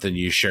that's something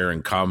you share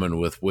in common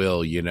with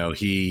Will.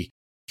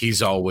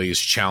 He's always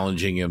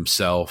challenging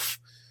himself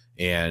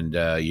and,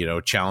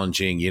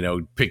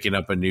 challenging, picking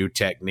up a new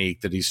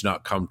technique that he's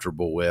not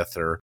comfortable with,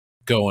 or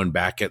going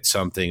back at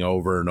something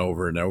over and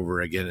over and over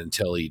again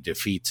until he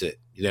defeats it.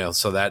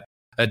 So that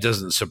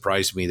doesn't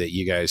surprise me that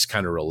you guys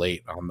kind of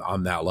relate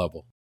on that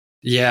level.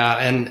 Yeah.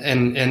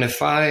 And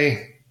if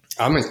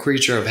I'm a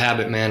creature of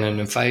habit, man. And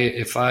if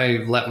I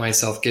let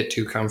myself get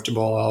too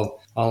comfortable,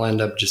 I'll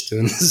end up just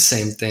doing the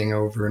same thing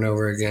over and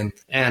over again.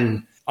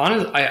 And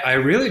honestly, I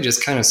really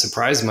just kind of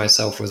surprised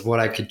myself with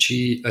what I could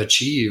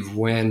achieve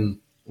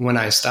when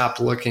I stopped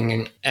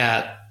looking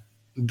at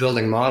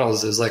building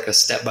models as like a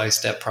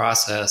step-by-step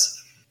process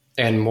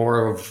and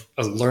more of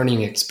a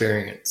learning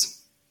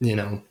experience.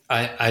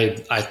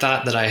 I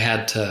thought that I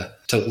had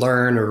to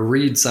learn or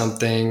read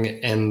something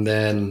and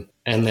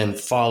then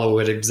follow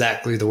it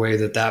exactly the way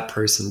that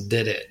person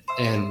did it.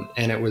 And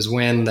it was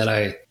when that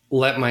I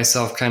let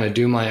myself kind of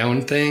do my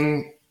own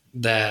thing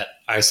that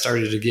I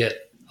started to get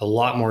a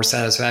lot more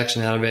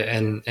satisfaction out of it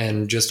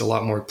and just a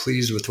lot more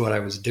pleased with what I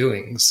was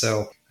doing.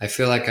 So I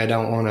feel like I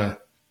don't want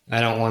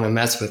I don't want to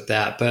mess with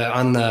that. But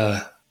on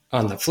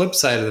the flip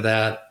side of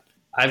that,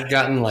 I've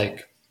gotten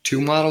like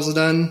 2 models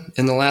done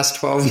in the last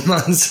 12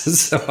 months.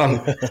 So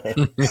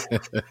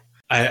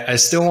I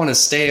still want to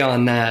stay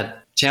on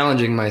that,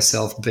 challenging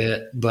myself a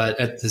bit, but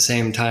at the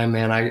same time,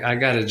 man, I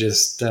got to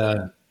just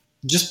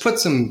put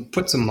some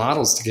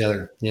models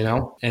together,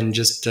 and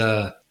just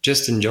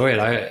enjoy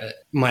it.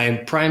 My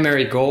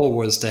primary goal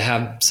was to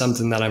have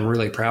something that I'm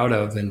really proud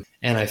of. And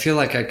I feel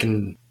like I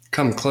can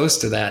come close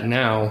to that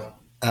now.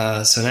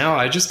 So now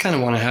I just kind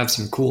of want to have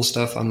some cool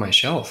stuff on my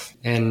shelf.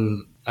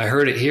 And I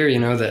heard it here,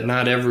 that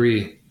not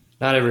every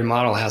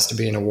model has to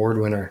be an award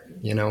winner,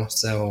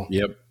 so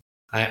yep.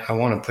 I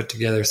want to put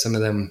together some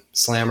of them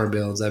slammer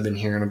builds I've been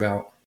hearing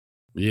about.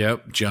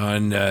 Yep,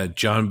 John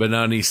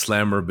Benani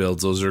slammer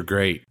builds. Those are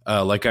great.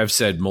 Like I've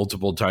said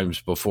multiple times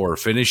before,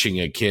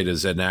 finishing a kit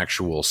is an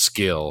actual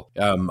skill.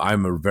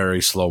 I'm a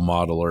very slow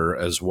modeler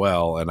as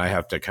well, and I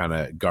have to kind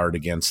of guard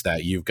against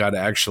that. You've got to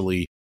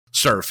actually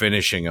start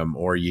finishing them,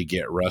 or you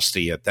get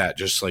rusty at that,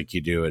 just like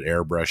you do at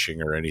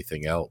airbrushing or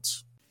anything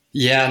else.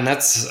 Yeah, and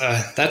that's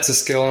a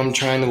skill I'm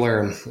trying to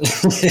learn.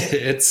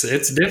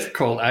 It's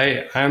difficult.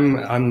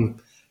 I'm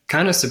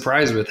kind of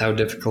surprised with how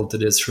difficult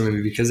it is for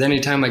me, because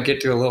anytime I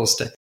get to a little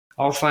step,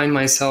 I'll find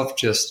myself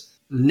just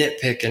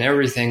nitpicking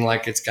everything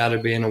like it's got to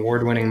be an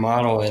award-winning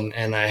model,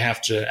 and I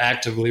have to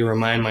actively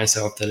remind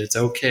myself that it's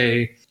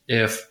okay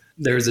if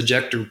there's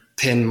ejector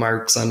pin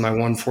marks on my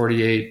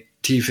 148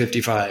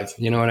 T55.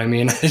 You know what I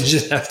mean? I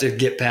just have to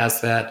get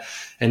past that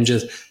and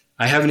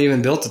I haven't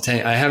even built a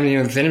tank. I haven't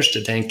even finished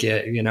a tank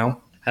yet,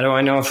 How do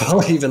I know if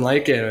I'll even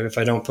like it if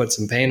I don't put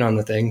some paint on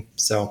the thing?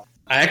 So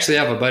I actually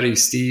have a buddy,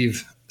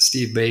 Steve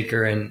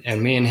Baker,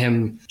 and me and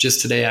him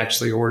just today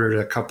actually ordered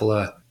a couple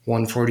of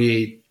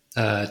 148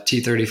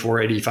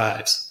 T34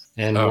 85s.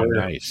 And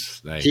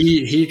nice.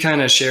 He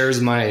kind of shares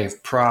my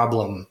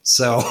problem.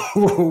 So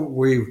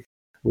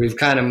we've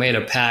kind of made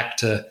a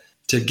pact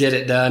to get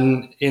it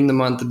done in the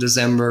month of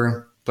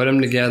December, put them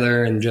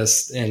together and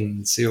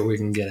see what we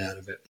can get out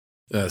of it.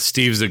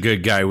 Steve's a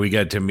good guy. We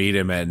got to meet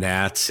him at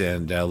Nats,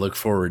 and look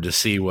forward to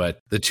see what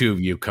the two of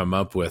you come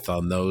up with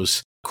on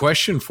those.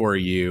 Question for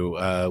you.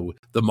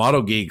 The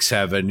Model Geeks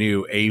have a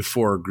new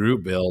A4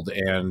 group build,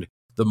 and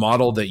the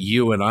model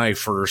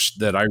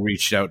that I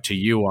reached out to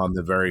you on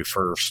the very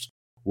first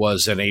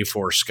was an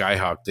A4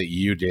 Skyhawk that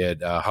you did,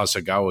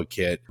 Hasegawa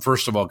kit.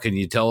 First of all, can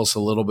you tell us a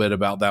little bit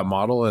about that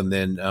model? And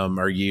then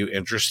are you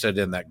interested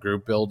in that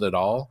group build at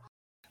all?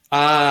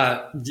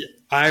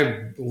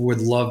 I would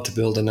love to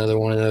build another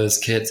one of those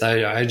kits.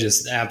 I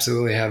just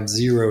absolutely have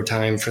zero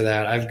time for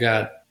that. I've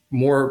got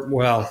more,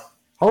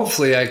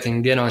 hopefully I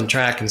can get on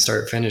track and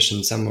start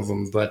finishing some of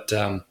them. But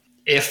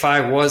if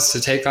I was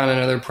to take on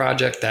another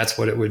project, that's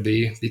what it would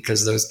be,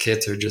 because those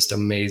kits are just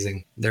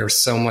amazing. They're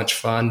so much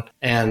fun.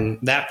 And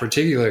that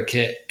particular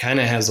kit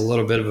kind of has a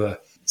little bit of a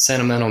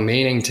sentimental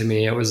meaning to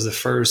me. It was the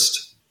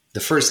first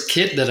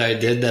kit that I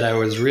did that I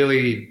was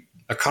really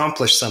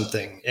accomplished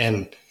something.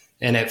 And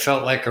it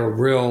felt like a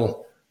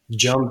real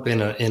jump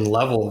in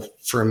level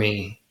for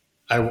me.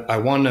 I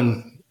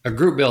won a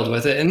group build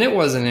with it, and it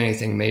wasn't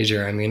anything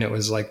major. I mean, it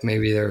was like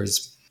maybe there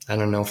was,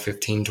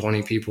 15,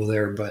 20 people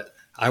there, but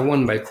I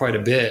won by quite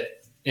a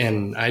bit,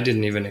 and I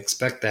didn't even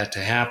expect that to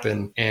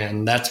happen.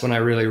 And that's when I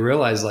really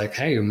realized, like,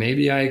 hey,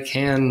 maybe I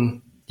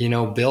can,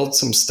 build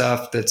some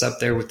stuff that's up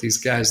there with these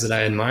guys that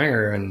I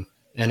admire. And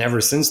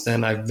ever since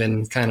then, I've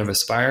been kind of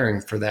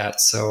aspiring for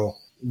that. So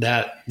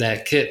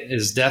that kit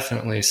is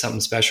definitely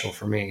something special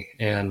for me.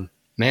 And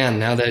man,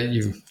 now that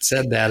you've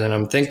said that and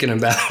I'm thinking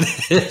about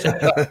it,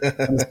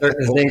 I'm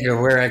starting to think of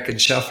where I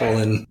could shuffle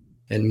and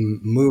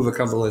move a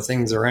couple of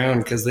things around,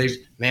 because they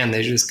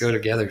just go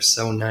together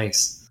so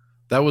nice.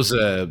 That was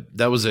a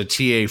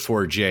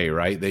TA4J,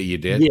 right, that you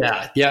did?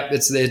 Yeah.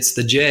 It's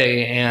the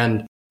J.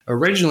 And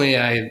originally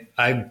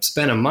I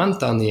spent a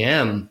month on the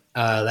M.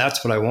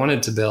 That's what I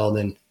wanted to build.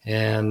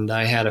 And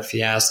I had a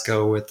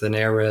fiasco with an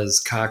Ares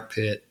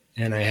cockpit,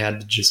 and I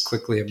had to just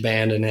quickly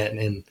abandon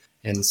it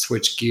and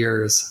switch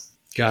gears.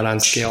 Got on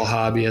Scale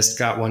Hobbyist,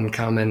 got one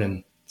coming,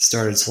 and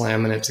started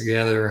slamming it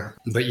together.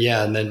 But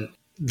yeah, and then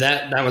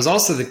that was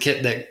also the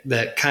kit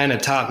that kind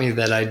of taught me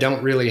that I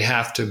don't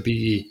have to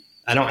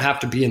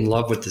be in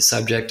love with the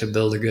subject to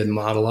build a good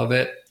model of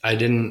it. I'd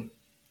seen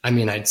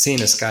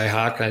a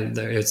Skyhawk,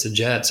 it's a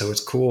jet, so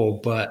it's cool,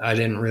 but I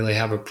didn't really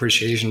have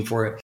appreciation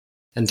for it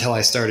until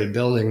I started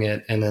building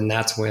it. And then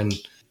that's when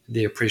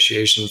the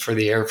appreciation for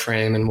the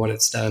airframe and what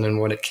it's done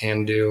and what it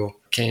can do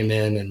came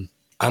in. And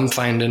I'm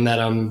finding that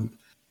I'm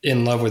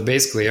in love with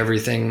basically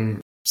everything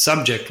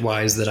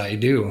subject-wise that I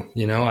do.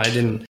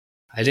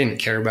 I didn't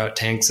care about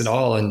tanks at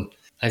all. And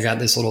I got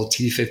this little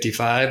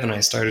T55 and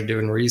I started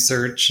doing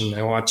research, and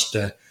I watched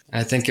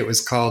I think it was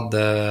called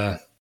I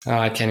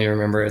can't even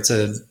remember. It's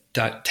a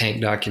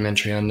tank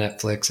documentary on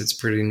Netflix. It's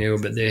pretty new,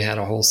 but they had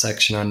a whole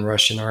section on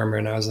Russian armor,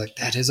 and I was like,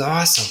 that is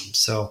awesome.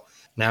 So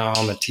now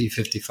I'm a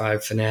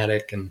T55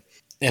 fanatic. And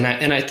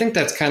I think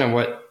that's kind of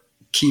what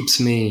keeps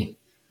me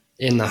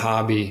in the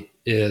hobby,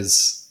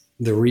 is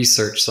the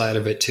research side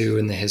of it too,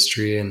 and the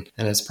history, and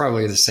it's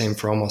probably the same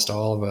for almost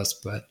all of us.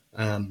 But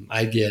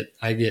I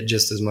get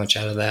just as much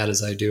out of that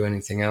as I do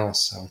anything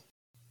else. So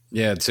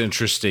yeah, it's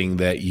interesting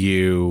that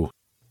you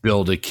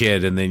build a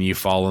kit and then you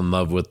fall in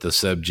love with the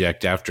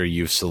subject after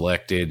you've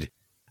selected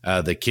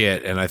the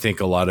kit. And I think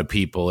a lot of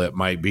people, it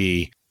might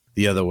be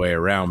the other way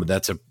around,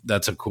 but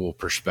that's a cool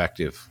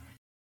perspective.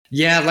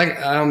 Yeah, like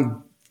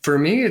for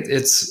me,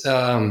 it's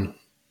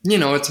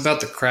it's about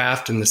the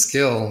craft and the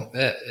skill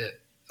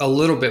a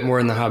little bit more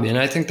in the hobby, and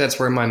I think that's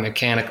where my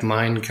mechanic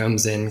mind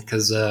comes in,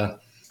 because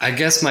I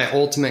guess my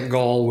ultimate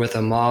goal with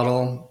a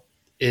model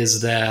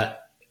is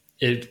that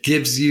it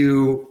gives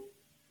you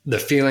the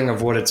feeling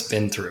of what it's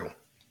been through,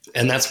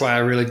 and that's why I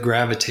really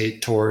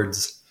gravitate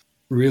towards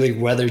really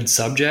weathered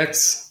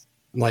subjects,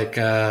 like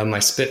my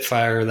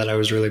Spitfire that I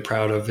was really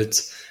proud of.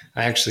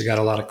 I actually got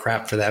a lot of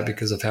crap for that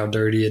because of how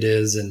dirty it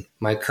is. And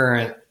my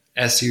current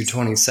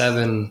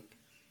Su-27,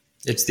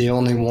 it's the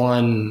only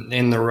one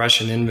in the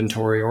Russian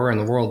inventory or in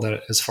the world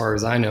that, as far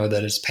as I know,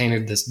 that is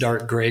painted this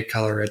dark gray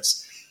color.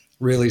 It's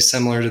really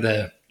similar to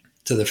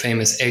the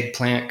famous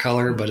eggplant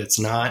color, but it's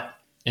not.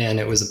 And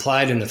it was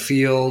applied in the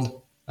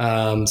field.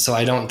 So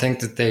I don't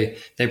think that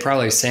they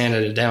probably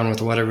sanded it down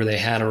with whatever they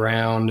had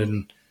around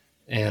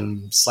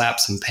and slapped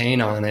some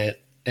paint on it.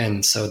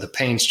 And so the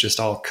paint's just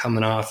all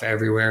coming off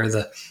everywhere.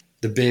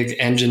 The big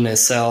engine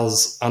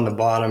nacelles on the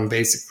bottom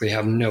basically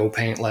have no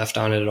paint left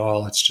on it at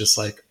all. It's just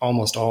like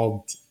almost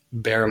all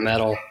bare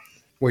metal,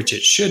 which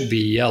it should be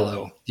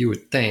yellow. You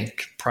would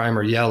think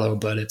primer yellow,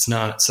 but it's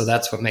not. So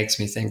that's what makes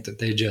me think that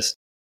they just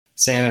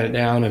sanded it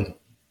down and,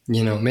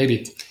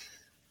 maybe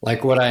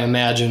like what I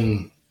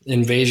imagine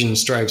invasion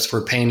stripes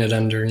were painted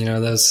under,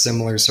 those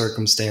similar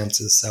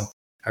circumstances. So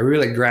I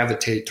really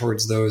gravitate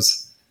towards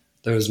those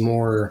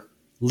more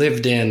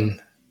lived in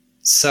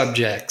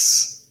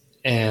subjects.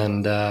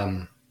 And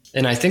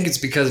I think it's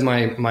because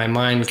my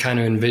mind kind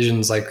of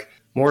envisions like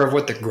more of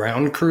what the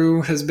ground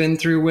crew has been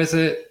through with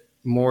it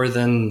more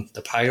than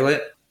the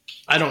pilot.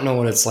 I don't know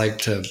what it's like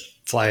to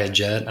fly a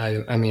jet.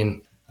 I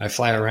mean, I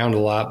fly around a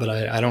lot, but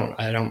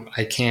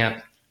I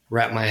can't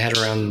wrap my head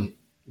around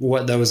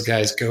what those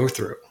guys go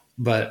through.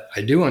 But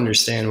I do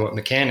understand what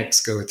mechanics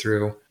go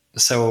through.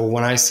 So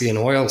when I see an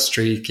oil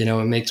streak,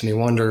 it makes me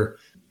wonder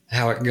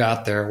how it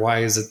got there. Why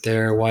is it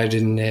there? Why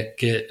didn't it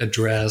get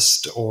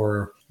addressed?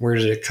 Or where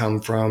did it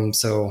come from?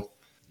 So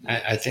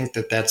I think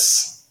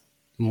that's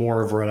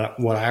more of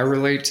what I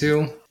relate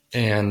to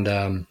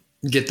and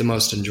get the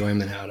most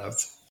enjoyment out of.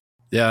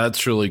 Yeah,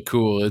 that's really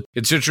cool.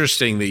 It's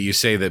interesting that you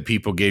say that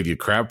people gave you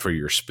crap for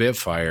your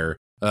Spitfire,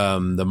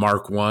 the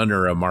Mark I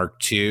or a Mark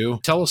II.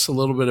 Tell us a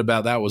little bit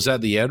about that. Was that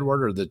the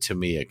Edward or the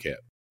Tamiya kit?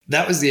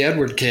 That was the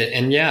Edward kit.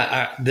 And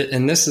yeah,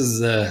 and this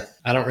is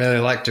I don't really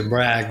like to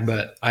brag,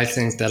 but I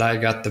think that I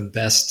got the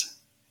best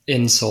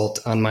insult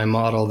on my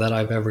model that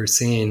I've ever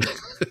seen.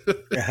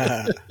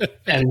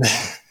 And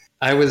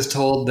I was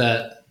told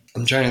that,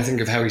 I'm trying to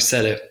think of how he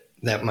said it,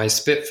 that my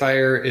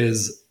Spitfire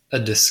is a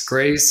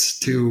disgrace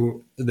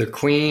to the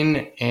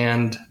Queen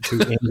and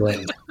to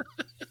England.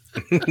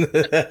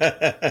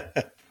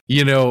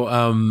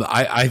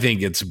 I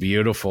think it's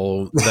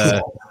beautiful.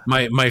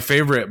 My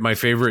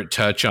favorite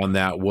touch on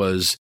that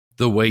was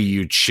the way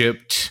you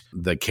chipped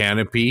the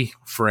canopy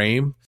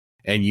frame,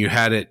 and you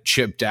had it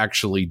chipped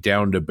actually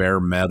down to bare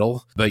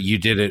metal, but you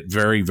did it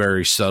very,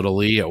 very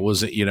subtly. It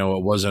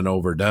wasn't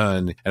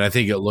overdone, and I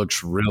think it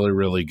looks really,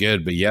 really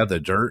good. But yeah, the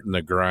dirt and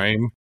the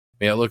grime,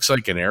 it looks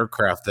like an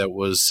aircraft that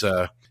was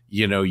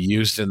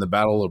used in the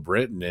Battle of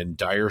Britain in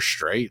dire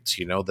straits.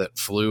 That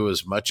flew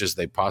as much as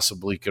they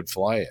possibly could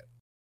fly it.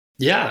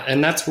 Yeah,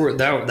 and that's where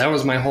that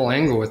was my whole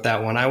angle with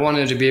that one. I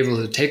wanted to be able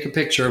to take a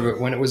picture of it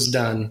when it was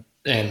done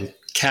and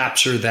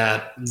capture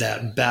that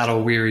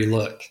battle-weary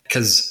look.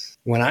 Because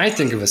when I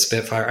think of a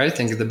Spitfire, I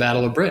think of the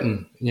Battle of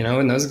Britain,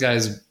 and those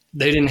guys,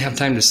 they didn't have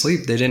time to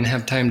sleep. They didn't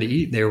have time to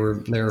eat. They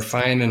were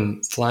flying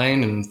and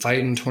fighting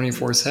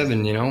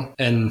 24/7,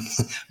 And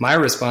my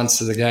response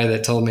to the guy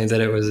that told me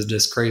that it was a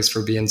disgrace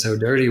for being so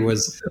dirty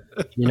was,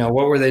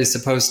 what were they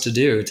supposed to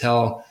do?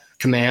 Tell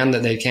command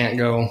that they can't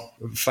go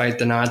fight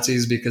the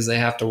Nazis because they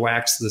have to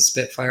wax the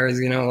Spitfires,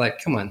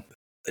 come on.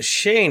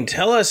 Shane,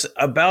 tell us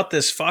about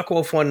this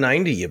Focke-Wulf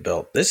 190 you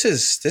built. This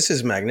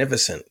is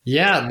magnificent.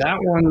 Yeah, that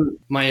one,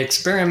 my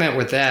experiment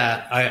with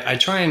that, I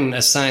try and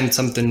assign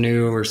something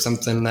new or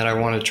something that I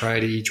want to try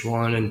to each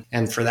one.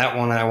 And for that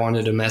one, I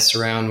wanted to mess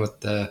around with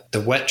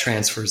the wet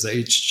transfers. The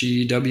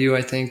HGW,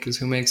 I think, is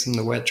who makes them,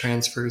 the wet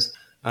transfers.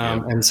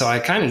 And so I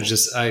kind of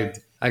just, I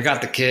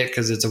got the kit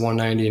because it's a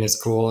 190 and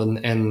it's cool.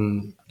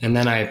 And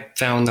then I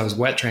found those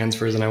wet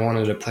transfers and I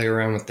wanted to play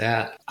around with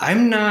that.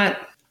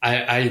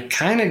 I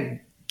kind of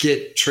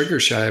get trigger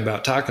shy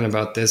about talking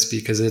about this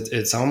because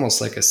it's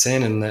almost like a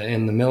sin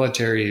in the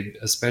military,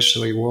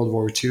 especially World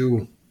War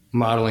II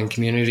modeling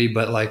community.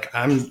 But like,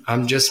 I'm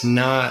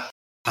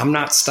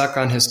not stuck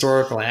on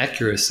historical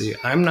accuracy.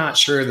 I'm not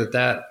sure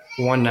that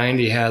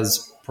 190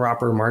 has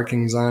proper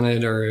markings on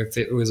it or if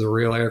it was a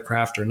real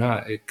aircraft or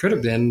not. It could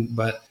have been,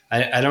 but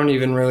I don't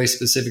even really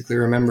specifically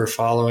remember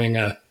following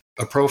a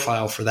a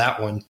profile for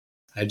that one.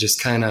 I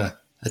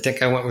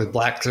think I went with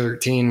Black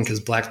 13 because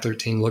Black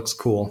 13 looks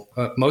cool.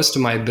 Most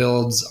of my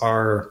builds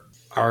are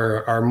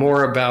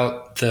more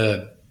about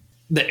the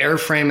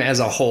airframe as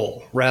a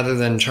whole rather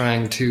than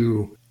trying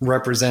to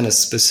represent a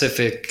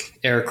specific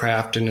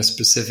aircraft in a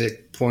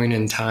specific point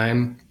in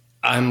time.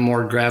 I'm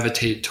more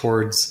gravitate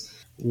towards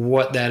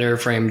what that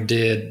airframe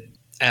did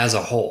as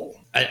a whole.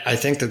 I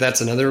think that's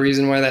another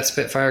reason why that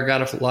Spitfire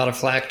got a lot of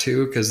flack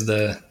too, because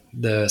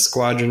the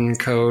squadron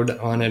code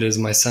on it is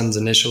my son's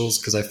initials,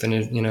 because I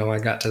finished, I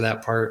got to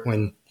that part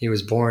when he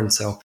was born.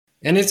 So,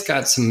 and it's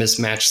got some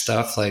mismatched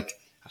stuff. Like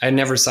I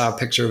never saw a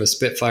picture of a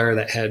Spitfire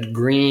that had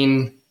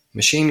green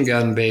machine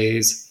gun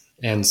bays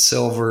and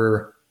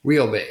silver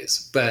wheel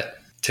bays. But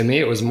to me,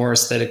 it was more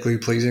aesthetically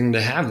pleasing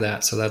to have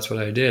that. So that's what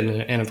I did.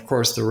 And of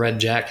course, the red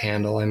jack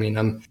handle. I mean,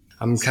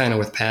 I'm kind of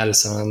with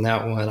Pattison on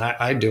that one.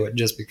 I do it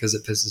just because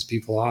it pisses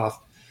people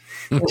off.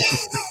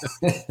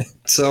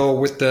 So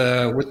with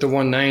the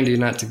 190,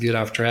 not to get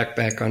off track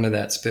back onto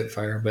that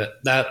Spitfire, but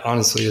that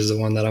honestly is the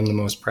one that I'm the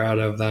most proud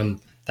of.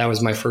 That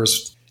was my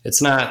first.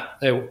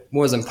 It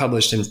wasn't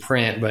published in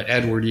print, but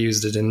Edward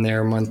used it in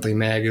their monthly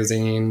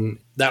magazine.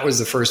 That was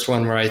the first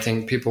one where I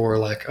think people were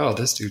like, "Oh,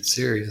 this dude's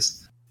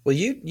serious." Well,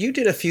 you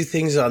did a few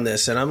things on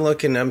this, and I'm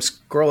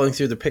scrolling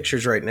through the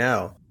pictures right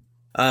now.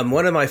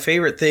 One of my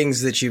favorite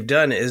things that you've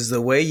done is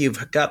the way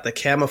you've got the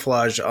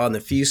camouflage on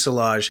the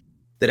fuselage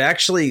that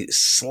actually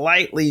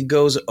slightly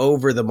goes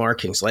over the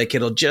markings. Like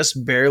it'll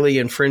just barely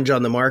infringe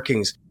on the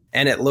markings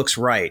and it looks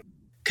right.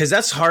 Because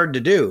that's hard to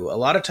do. A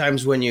lot of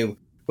times when you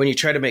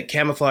try to make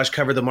camouflage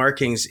cover the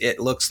markings, it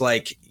looks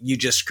like you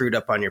just screwed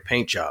up on your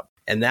paint job.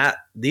 And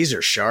these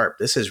are sharp.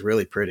 This is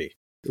really pretty.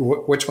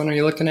 Which one are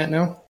you looking at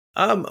now?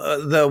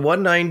 The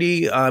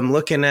 190 I'm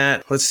looking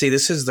at, let's see,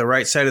 this is the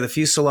right side of the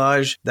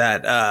fuselage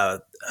that,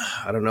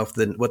 I don't know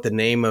what the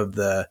name of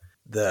the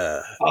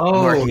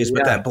marking is,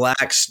 but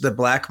the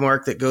black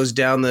mark that goes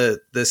down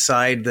the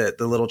side, the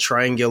little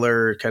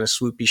triangular kind of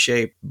swoopy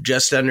shape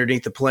just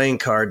underneath the playing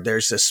card.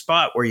 There's a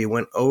spot where you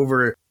went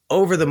over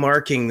the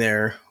marking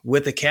there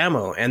with the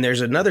camo. And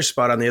there's another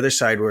spot on the other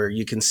side where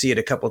you can see it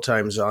a couple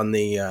times on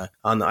the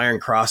iron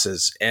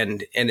crosses.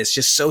 And it's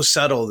just so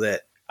subtle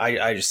that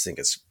I just think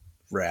it's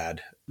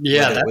rad.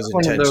 Yeah, whether it was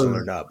intentional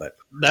or not, but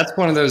that's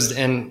one of those,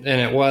 and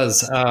it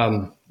was.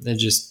 It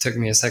just took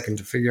me a second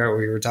to figure out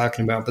what you were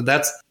talking about,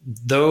 but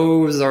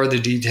those are the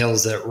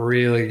details that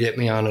really get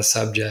me on a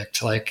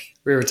subject. Like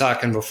we were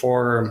talking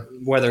before,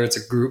 whether it's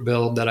a group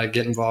build that I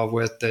get involved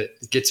with that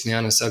gets me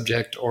on a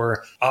subject,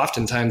 or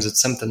oftentimes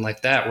it's something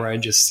like that where I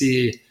just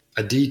see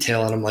a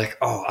detail and I'm like,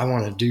 oh, I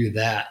want to do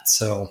that.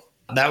 So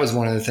that was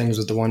one of the things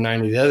with the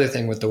 190. The other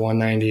thing with the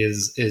 190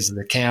 is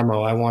the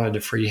camo. I wanted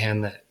to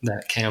freehand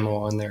that camo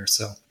on there.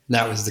 So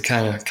that was the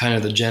kind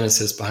of the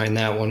genesis behind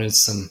that one, is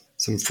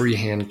some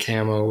freehand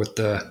camo with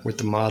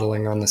the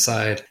modeling on the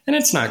side. And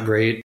it's not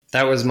great.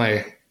 That was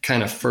my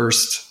kind of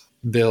first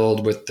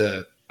build with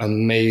the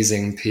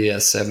amazing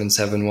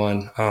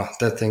PS771. Oh,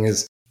 that thing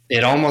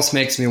it almost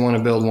makes me want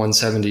to build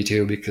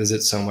 172 because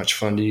it's so much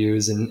fun to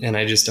use, and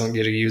I just don't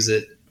get to use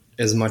it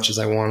as much as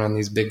I want on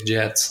these big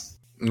jets.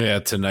 Yeah,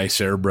 it's a nice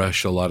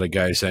airbrush. A lot of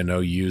guys I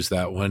know use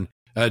that one.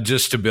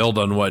 Just to build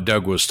on what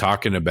Doug was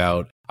talking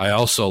about, I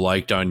also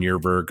liked on your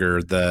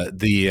Virger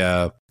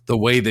the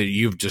way that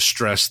you've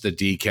distressed the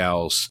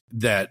decals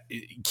that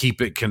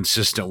keep it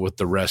consistent with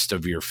the rest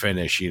of your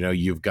finish.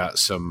 You've got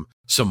some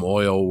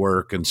oil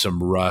work and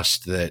some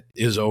rust that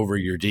is over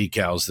your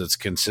decals that's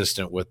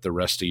consistent with the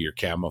rest of your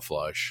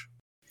camouflage.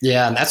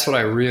 Yeah, and that's what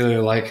I really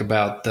like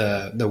about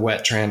the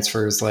wet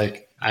transfers.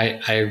 Like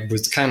I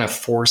was kind of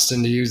forced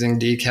into using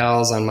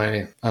decals on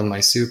my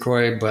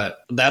Sukhoi, but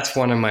that's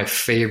one of my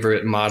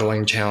favorite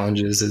modeling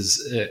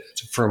challenges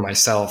for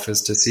myself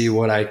is to see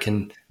what I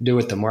can do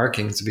with the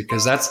markings,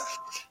 because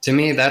to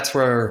me, that's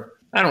where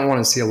I don't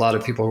want to see a lot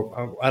of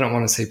people. I don't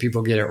want to say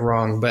people get it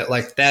wrong, but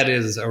like that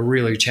is a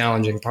really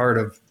challenging part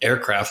of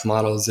aircraft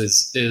models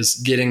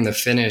is getting the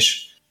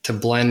finish to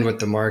blend with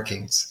the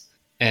markings.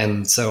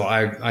 And so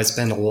I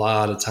spend a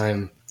lot of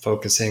time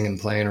focusing and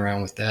playing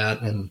around with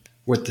that. And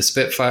with the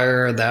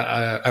Spitfire,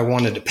 that I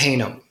wanted to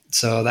paint them.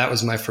 So that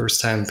was my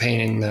first time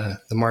painting the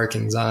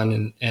markings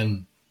on,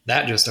 and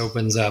that just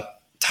opens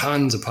up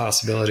tons of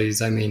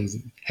possibilities. I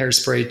mean,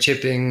 hairspray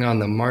chipping on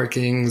the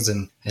markings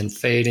and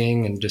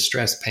fading and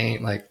distressed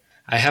paint. Like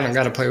I haven't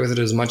got to play with it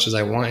as much as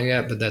I want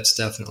yet, but that's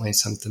definitely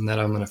something that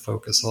I'm going to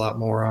focus a lot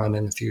more on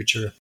in the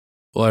future.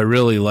 Well, I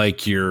really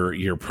like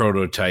your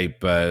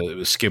prototype,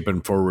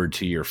 skipping forward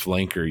to your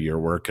flanker you're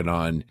working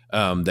on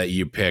that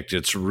you picked.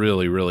 It's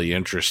really, really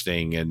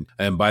interesting.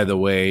 And by the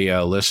way,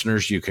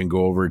 listeners, you can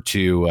go over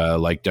to,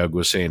 like Doug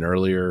was saying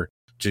earlier,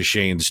 to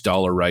Shane's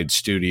Dollar Ride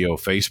Studio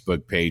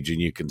Facebook page,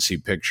 and you can see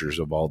pictures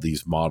of all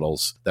these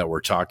models that we're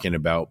talking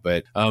about.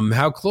 But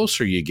how close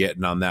are you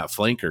getting on that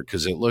flanker?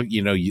 Because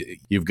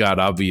you've got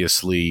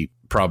obviously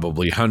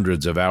probably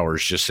hundreds of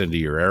hours just into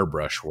your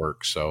airbrush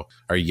work. So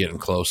are you getting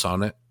close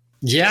on it?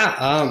 Yeah,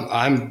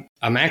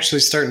 I'm actually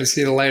starting to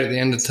see the light at the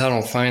end of the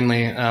tunnel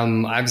finally.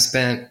 I've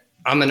spent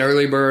I'm an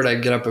early bird. I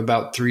get up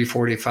about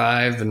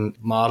 3:45 and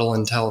model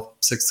until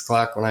 6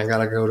 o'clock when I got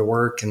to go to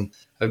work. And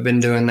I've been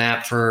doing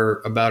that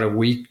for about a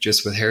week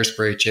just with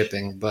hairspray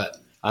chipping. But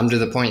I'm to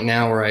the point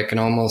now where I can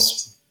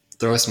almost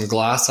throw some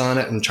gloss on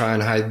it and try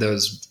and hide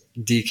those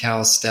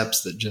decal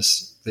steps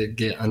that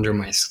get under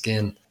my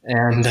skin,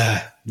 and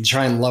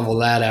try and level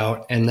that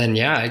out. And then,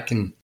 I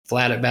can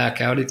flat it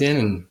back out again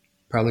and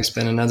probably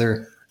spend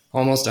another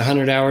almost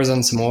 100 hours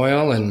on some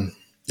oil, and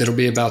it'll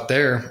be about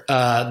there.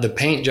 The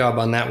paint job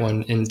on that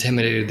one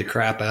intimidated the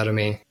crap out of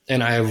me,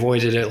 and I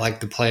avoided it like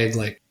the plague.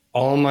 Like,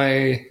 all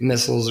my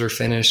missiles are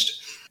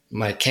finished.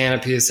 My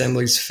canopy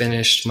assembly's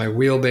finished. My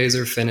wheelbase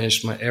are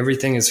finished.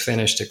 Everything is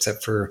finished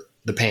except for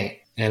the paint.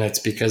 And it's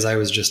because I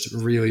was just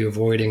really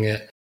avoiding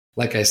it.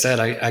 Like I said,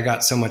 I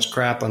got so much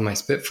crap on my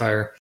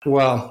Spitfire.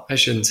 Well, I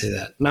shouldn't say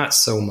that. Not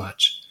so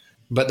much.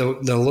 But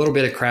the little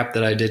bit of crap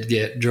that I did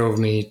get drove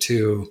me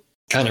to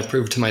kind of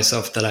prove to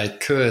myself that I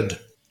could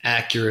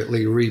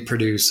accurately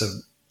reproduce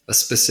a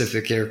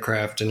specific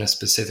aircraft in a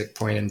specific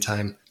point in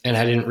time. And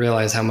I didn't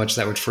realize how much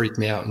that would freak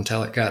me out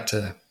until it got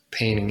to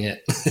painting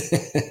it.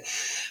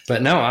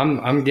 But no,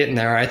 I'm getting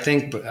there. I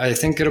think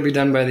it'll be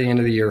done by the end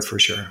of the year for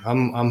sure.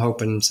 I'm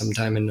hoping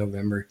sometime in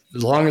November,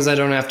 as long as I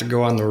don't have to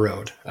go on the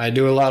road. I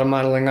do a lot of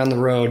modeling on the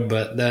road,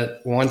 but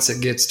that once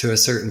it gets to a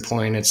certain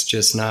point, it's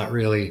just not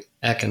really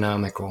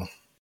economical.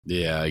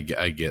 Yeah,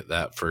 I get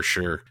that for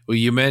sure. Well,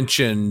 you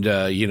mentioned,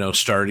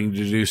 starting to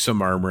do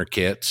some armor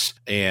kits,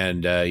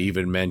 and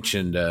even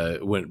mentioned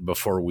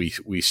before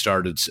we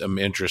started some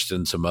interest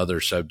in some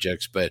other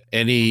subjects. But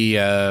any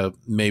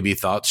maybe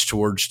thoughts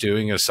towards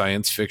doing a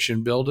science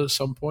fiction build at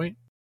some point?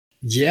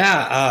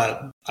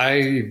 Yeah,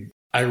 I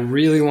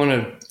really want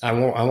to. I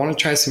want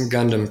to try some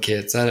Gundam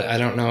kits. I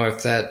don't know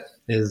if that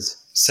is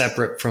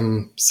separate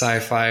from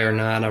sci-fi or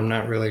not. I'm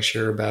not really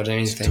sure about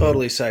anything. It's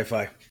totally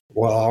sci-fi.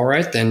 Well, all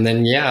right, then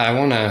I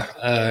want to,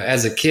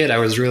 as a kid, I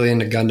was really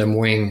into Gundam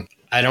Wing.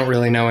 I don't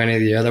really know any of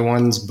the other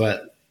ones,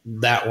 but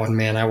that one,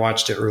 man, I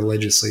watched it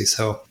religiously.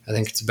 So I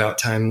think it's about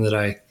time that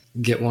I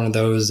get one of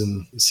those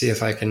and see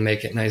if I can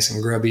make it nice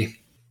and grubby.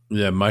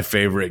 Yeah, my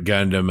favorite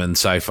Gundam and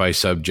sci-fi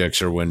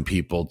subjects are when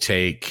people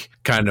take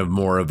kind of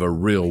more of a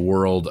real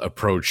world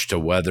approach to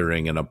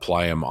weathering and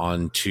apply them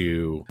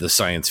onto the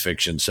science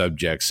fiction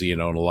subjects. In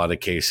a lot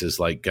of cases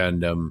like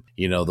Gundam,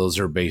 those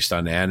are based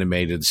on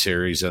animated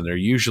series and they're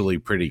usually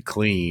pretty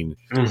clean.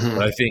 Mm-hmm.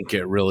 But I think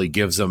it really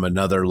gives them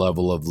another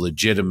level of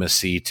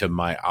legitimacy to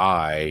my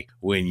eye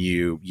when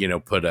you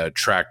put a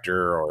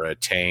tractor or a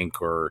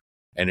tank or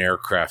an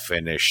aircraft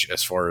finish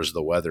as far as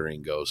the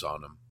weathering goes on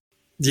them.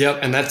 Yep,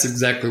 and that's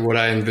exactly what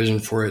I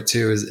envisioned for it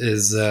too. Is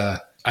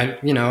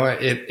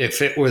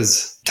if it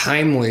was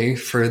timely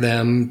for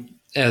them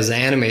as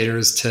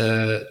animators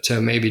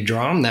to maybe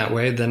draw them that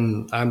way,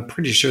 then I'm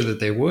pretty sure that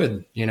they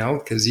would.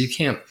 Because you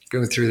can't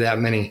go through that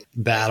many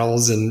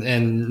battles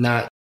and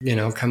not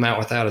come out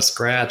without a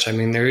scratch. I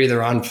mean, they're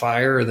either on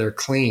fire or they're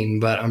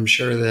clean. But I'm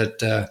sure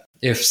that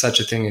if such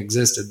a thing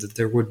existed, that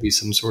there would be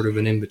some sort of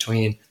an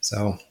in-between.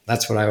 So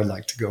that's what I would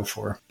like to go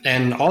for.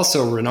 And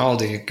also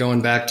Rinaldi,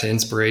 going back to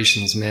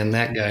inspirations, man,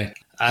 that guy,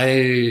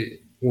 I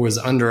was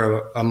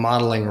under a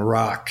modeling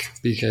rock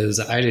because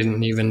I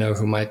didn't even know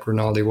who Mike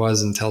Rinaldi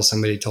was until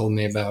somebody told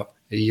me about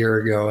a year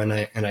ago. And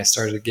I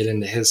started to get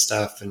into his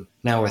stuff. And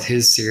now with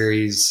his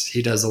series,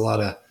 he does a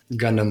lot of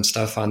Gundam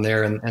stuff on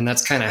there. And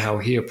that's kind of how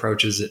he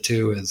approaches it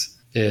too,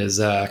 is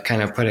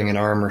kind of putting an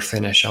armor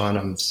finish on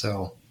them.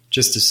 So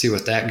just to see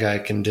what that guy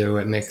can do,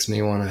 it makes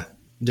me want to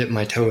dip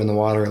my toe in the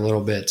water a little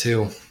bit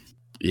too.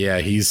 Yeah,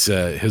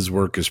 his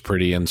work is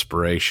pretty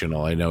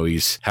inspirational. I know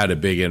he's had a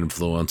big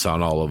influence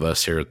on all of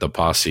us here at the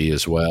Posse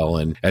as well.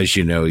 And as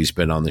you know, he's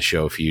been on the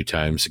show a few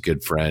times, a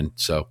good friend.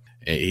 So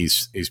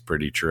he's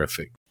pretty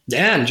terrific.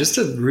 Yeah, and just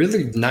a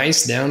really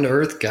nice,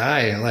 down-to-earth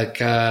guy.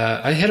 Like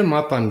I hit him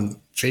up on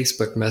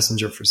Facebook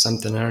Messenger for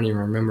something. I don't even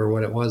remember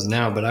what it was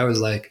now, but I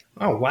was like,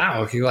 oh,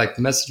 wow. He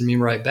messaged me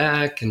right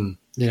back. And,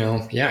 he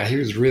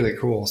was really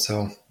cool.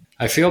 So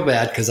I feel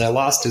bad because I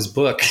lost his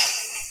book.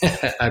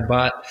 I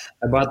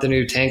bought the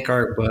new Tank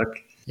Art book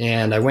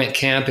and I went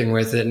camping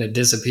with it and it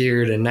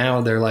disappeared. And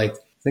now they're I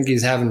think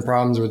he's having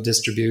problems with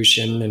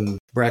distribution and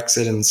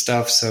Brexit and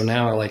stuff. So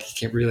now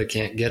you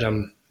can't get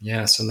them.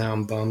 Yeah. So now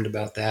I'm bummed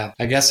about that.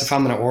 I guess if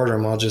I'm going to order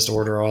them, I'll just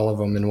order all of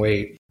them and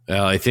wait.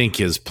 Well, I think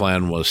his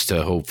plan was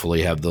to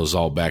hopefully have those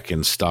all back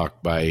in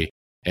stock by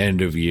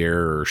end of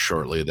year or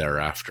shortly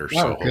thereafter.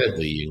 So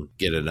hopefully you can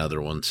get another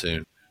one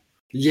soon.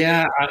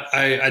 Yeah,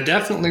 I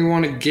definitely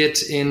want to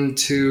get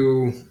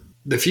into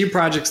the few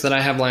projects that I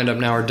have lined up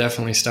now are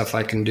definitely stuff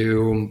I can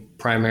do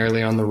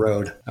primarily on the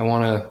road. I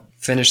want to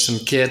finish some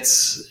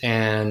kits,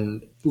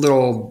 and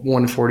little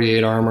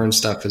 148 armor and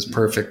stuff is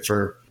perfect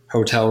for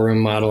hotel room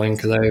modeling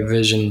because I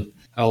envision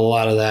a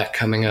lot of that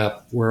coming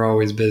up. We're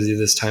always busy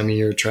this time of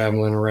year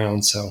traveling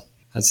around, so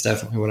that's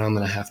definitely what I'm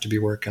going to have to be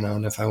working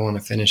on if I want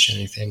to finish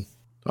anything.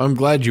 I'm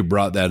glad you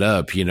brought that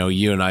up. You know,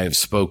 you and I have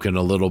spoken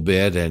a little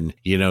bit, and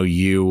you know,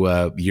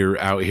 you're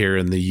out here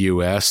in the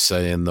U.S.,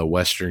 in the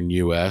Western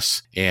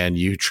U.S., and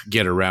you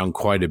get around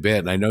quite a bit.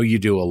 And I know you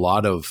do a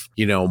lot of,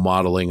 you know,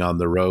 modeling on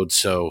the road.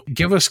 So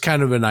give us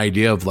kind of an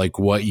idea of like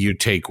what you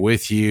take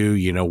with you,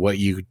 you know, what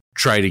you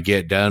try to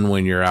get done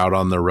when you're out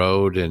on the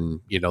road,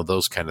 and you know,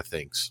 those kind of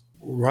things.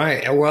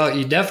 Right. Well,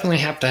 you definitely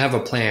have to have a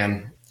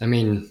plan. I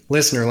mean,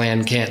 listener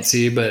land can't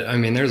see, but I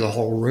mean, there's a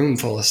whole room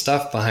full of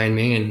stuff behind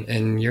me,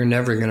 and you're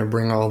never going to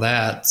bring all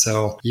that.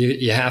 So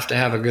you have to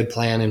have a good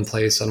plan in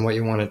place on what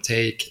you want to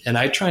take. And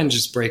I try and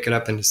just break it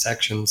up into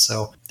sections.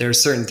 So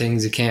there's certain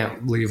things you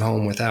can't leave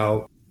home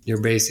without,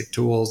 your basic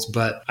tools.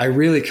 But I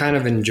really kind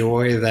of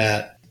enjoy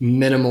that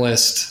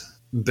minimalist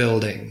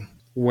building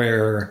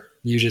where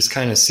you just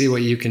kind of see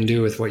what you can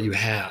do with what you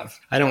have.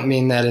 I don't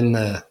mean that in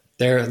the...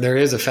 There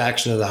is a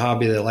faction of the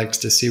hobby that likes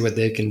to see what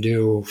they can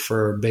do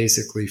for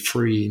basically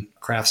free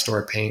craft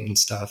store paint and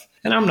stuff.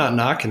 And I'm not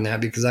knocking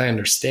that because I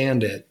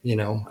understand it. You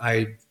know,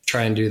 I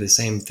try and do the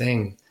same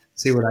thing,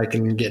 see what I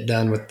can get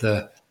done with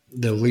the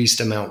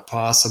least amount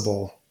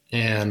possible.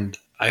 And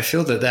I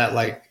feel that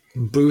like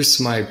boosts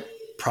my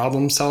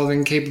problem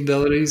solving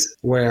capabilities,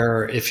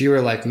 where if you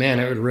were like, man,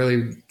 it would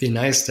really be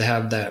nice to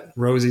have that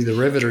Rosie the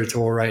Riveter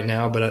tool right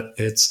now, but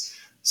it's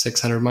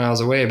 600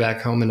 miles away back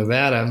home in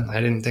Nevada.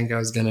 I didn't think I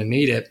was going to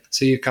need it.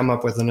 So you come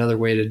up with another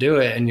way to do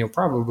it and you'll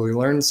probably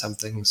learn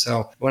something.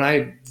 So when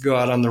I go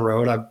out on the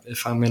road,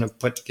 if I'm going to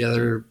put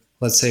together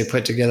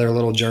a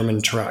little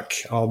German truck,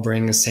 I'll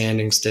bring a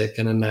sanding stick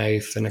and a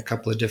knife and a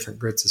couple of different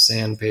grits of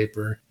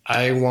sandpaper.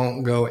 I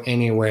won't go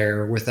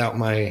anywhere without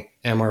my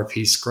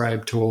MRP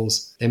scribe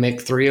tools. They make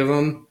 3 of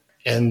them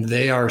and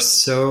they are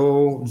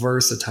so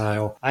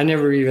versatile. I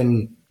never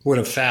even would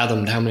have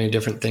fathomed how many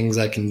different things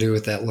I can do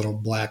with that little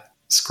black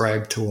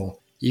scribe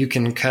tool. You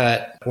can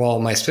cut,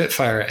 my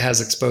Spitfire, it has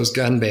exposed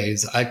gun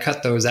bays. I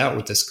cut those out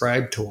with the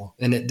scribe tool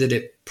and it did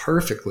it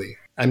perfectly.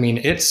 I mean,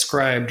 it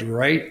scribed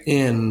right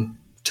in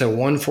to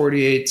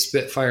 148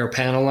 Spitfire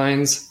panel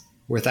lines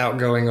without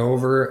going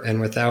over and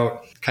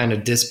without kind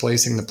of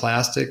displacing the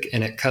plastic,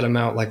 and it cut them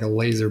out like a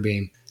laser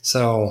beam.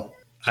 So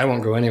I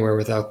won't go anywhere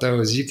without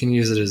those. You can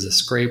use it as a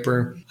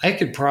scraper. I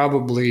could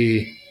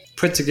probably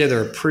put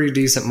together a pretty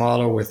decent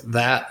model with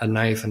that, a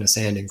knife, and a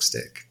sanding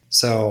stick.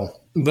 So,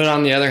 but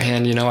on the other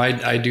hand, you know,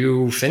 I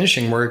do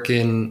finishing work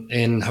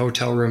in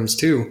hotel rooms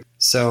too.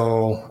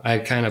 So I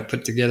kind of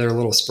put together a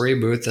little spray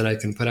booth that I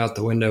can put out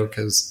the window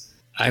because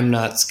I'm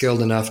not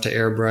skilled enough to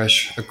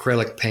airbrush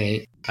acrylic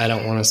paint. I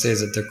don't want to say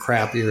that they're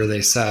crappy or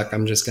they suck.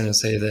 I'm just going to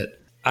say that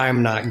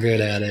I'm not good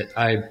at it.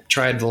 I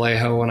tried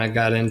Vallejo when I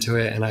got into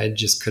it and I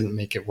just couldn't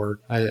make it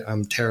work.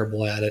 I'm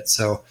terrible at it.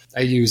 So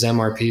I use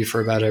MRP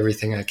for about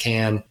everything I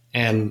can.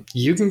 And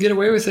you can get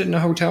away with it in a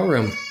hotel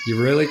room.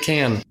 You really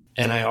can.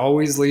 And I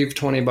always leave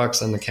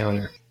 $20 on the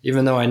counter.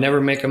 Even though I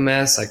never make a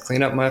mess, I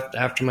clean up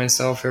after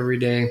myself every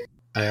day.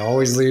 I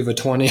always leave a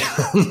 20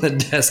 on the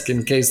desk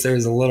in case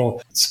there's a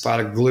little spot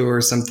of glue or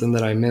something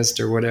that I missed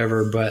or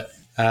whatever. But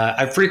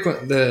I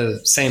frequent the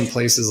same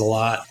places a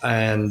lot.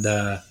 And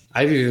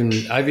I've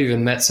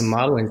even met some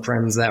modeling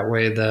friends that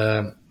way.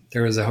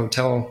 There was a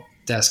hotel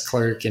desk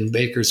clerk in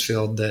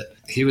Bakersfield that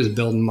he was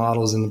building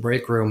models in the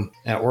break room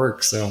at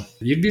work. So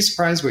you'd be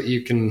surprised what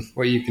you can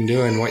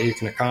do and what you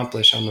can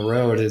accomplish on the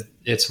road.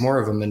 It's more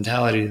of a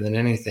mentality than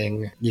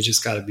anything. You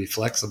just got to be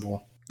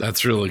flexible.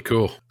 That's really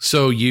cool.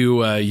 So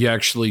you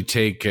actually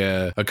take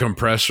a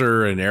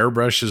compressor and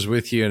airbrushes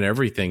with you and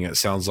everything. It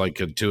sounds like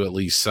to at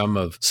least some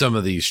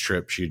of these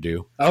trips you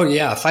do. Oh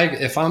yeah,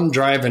 if I'm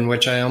driving,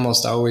 which I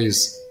almost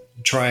always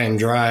try and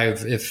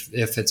drive if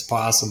it's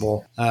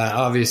possible.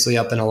 Obviously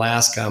up in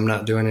Alaska, I'm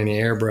not doing any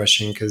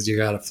airbrushing because you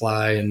got to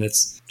fly and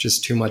it's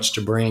just too much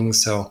to bring.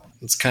 So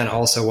it's kind of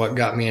also what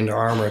got me into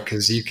Armor,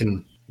 because you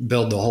can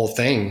build the whole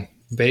thing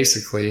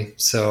basically.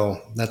 So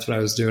that's what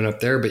I was doing up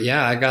there. But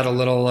yeah, I got a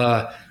little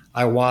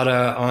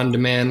Iwata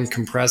on-demand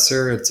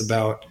compressor. It's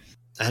about,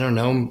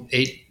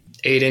 8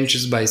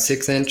 inches by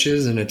 6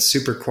 inches, and it's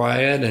super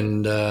quiet.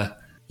 And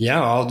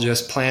I'll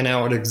just plan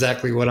out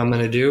exactly what I'm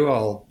going to do.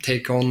 I'll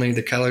take only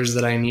the colors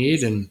that I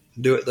need and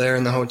do it there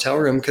in the hotel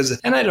room.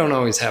 And I don't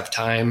always have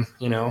time,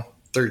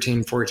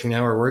 13,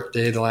 14-hour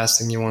workday. The last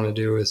thing you want to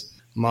do is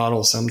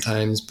model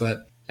sometimes.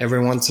 But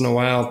every once in a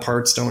while,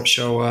 parts don't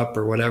show up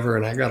or whatever,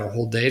 and I got a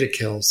whole day to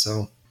kill.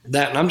 So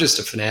that, and I'm just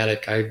a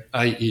fanatic.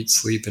 I eat,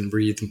 sleep, and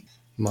breathe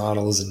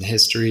models and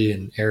history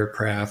and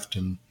aircraft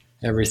and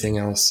everything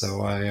else.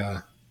 So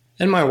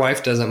and my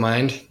wife doesn't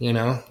mind,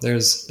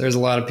 there's a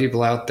lot of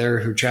people out there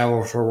who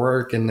travel for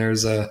work, and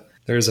there's a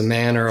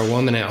man or a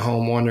woman at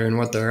home wondering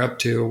what they're up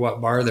to,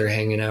 what bar they're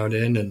hanging out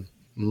in. And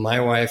my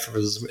wife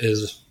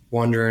is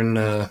wondering,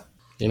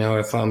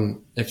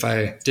 if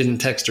I didn't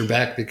text her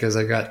back because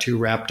I got too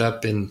wrapped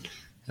up in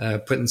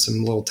putting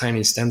some little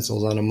tiny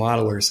stencils on a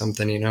model or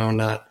something,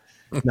 not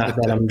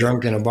that I'm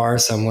drunk in a bar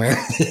somewhere.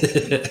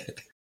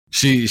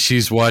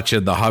 She's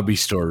watching the hobby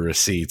store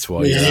receipts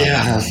while you're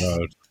out on the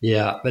road.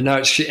 Yeah, but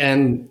no,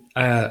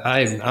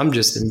 I'm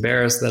just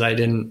embarrassed that I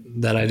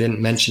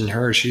didn't mention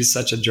her. She's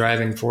such a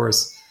driving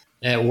force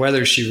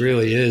whether she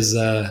really is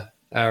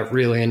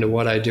really into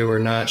what I do or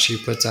not, she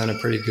puts on a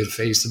pretty good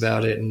face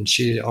about it. And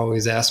she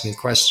always asks me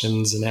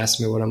questions and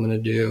asks me what I'm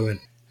going to do. And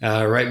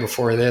right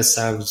before this,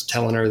 I was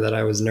telling her that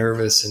I was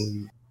nervous,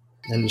 and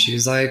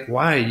she's like,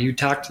 why? You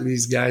talk to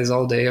these guys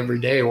all day, every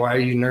day. Why are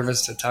you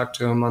nervous to talk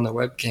to them on the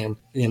webcam?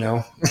 And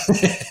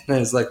I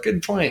was like,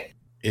 good point.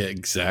 Yeah,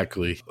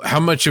 exactly. How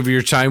much of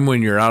your time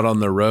when you're out on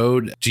the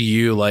road do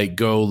you like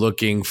go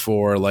looking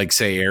for, like,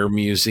 say, air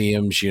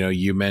museums?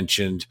 You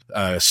mentioned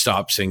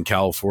stops in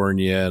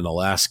California and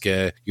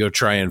Alaska. You'll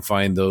try and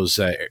find those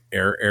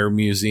air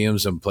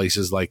museums and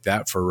places like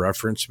that for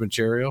reference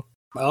material?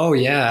 Oh,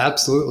 yeah,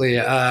 absolutely.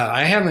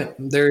 I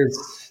haven't.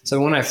 So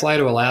when I fly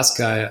to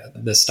Alaska,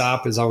 the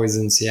stop is always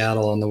in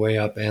Seattle on the way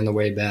up and the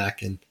way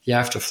back. And you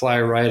have to fly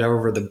right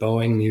over the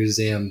Boeing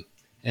Museum.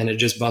 And it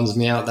just bums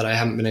me out that I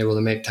haven't been able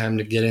to make time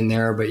to get in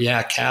there. But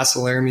yeah,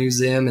 Castle Air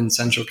Museum in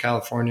Central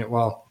California,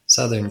 well,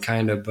 Southern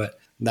kind of, but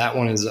that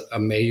one is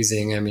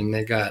amazing. I mean,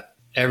 they got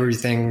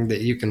everything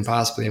that you can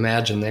possibly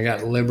imagine. They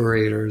got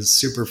Liberators,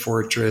 Super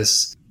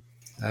Fortress,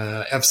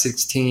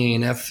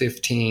 F-16,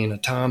 F-15, a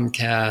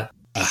Tomcat,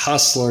 a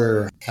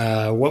Hustler.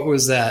 What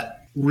was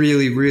that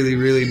really, really,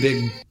 really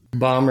big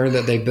bomber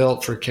that they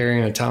built for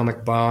carrying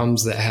atomic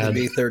bombs that had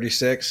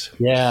B-36?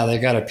 Yeah, they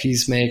got a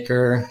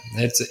Peacemaker.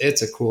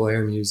 It's a cool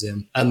air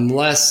museum,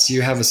 unless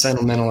you have a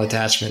sentimental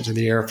attachment to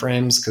the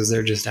airframes because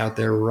they're just out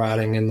there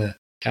rotting in the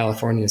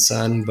California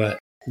sun. But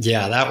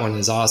yeah, that one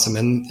is awesome,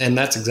 and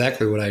that's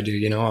exactly what I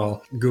do.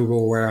 I'll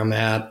Google where I'm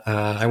at.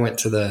 I went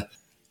to the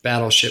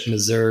Battleship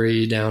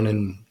Missouri down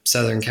in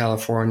Southern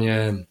California,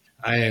 and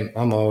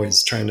I'm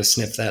always trying to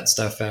sniff that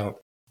stuff out.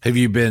 Have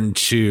you been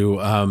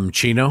to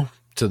Chino,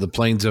 to the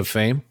Plains of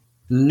Fame?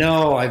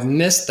 No, I've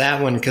missed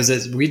that one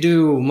because we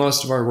do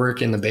most of our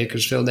work in the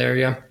Bakersfield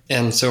area.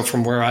 And so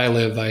from where I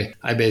live,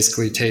 I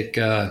basically take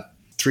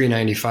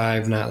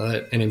 395, not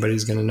that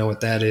anybody's going to know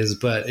what that is,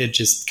 but it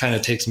just kind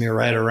of takes me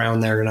right around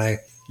there. And I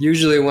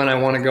usually when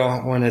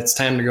it's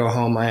time to go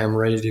home, I am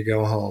ready to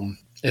go home.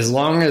 As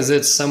long as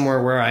it's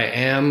somewhere where I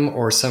am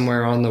or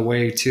somewhere on the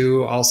way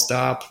to, I'll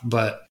stop,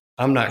 but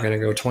I'm not going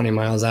to go 20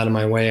 miles out of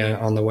my way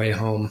on the way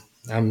home.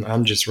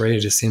 I'm just ready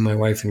to see my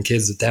wife and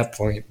kids at that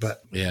point.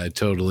 But yeah,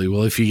 totally.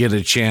 Well, if you get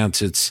a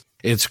chance,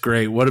 it's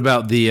great. What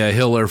about the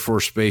Hill Air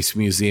Force Base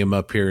Museum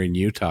up here in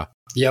Utah?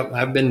 Yep,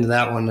 I've been to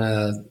that one.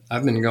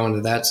 I've been going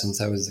to that since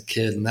I was a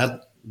kid, and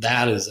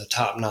that is a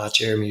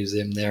top-notch air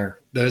museum there.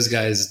 Those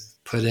guys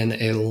put in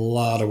a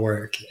lot of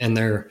work, and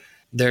their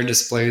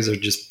displays are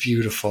just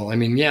beautiful. I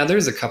mean, yeah,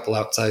 there's a couple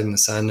outside in the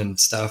sun and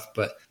stuff,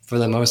 but for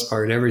the most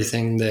part,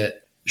 everything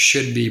that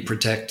should be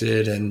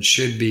protected and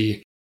should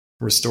be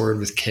restored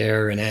with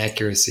care and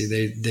accuracy,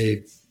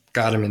 they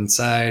got them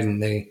inside,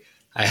 and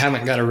I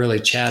haven't got to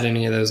really chat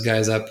any of those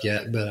guys up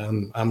yet, but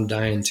I'm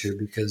dying to,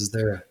 because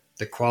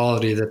the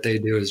quality that they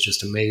do is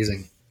just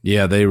amazing.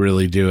 Yeah, they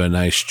really do a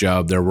nice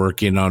job. They're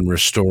working on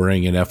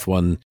restoring an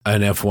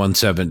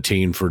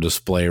F-117 for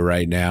display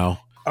right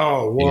now.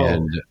 Oh, whoa.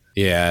 And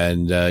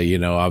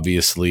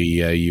obviously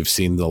you've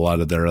seen a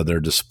lot of their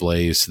other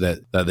displays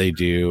that they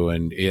do,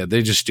 and yeah,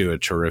 they just do a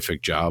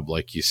terrific job,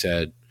 like you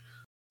said.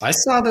 I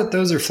saw that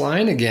those are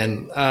flying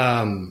again.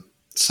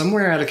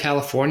 Somewhere out of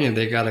California,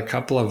 they got a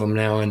couple of them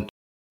now,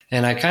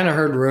 and I kind of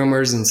heard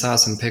rumors and saw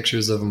some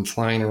pictures of them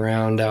flying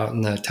around out in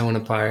the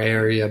Tonopah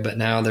area, but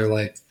now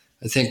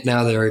I think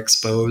now they're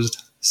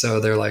exposed, so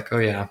they're like, oh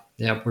yeah,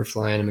 we're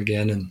flying them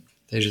again, and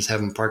they just have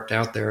them parked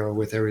out there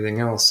with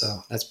everything else,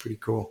 so that's pretty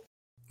cool.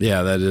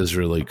 Yeah, that is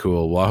really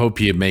cool. Well, I hope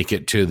you make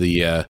it to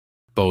the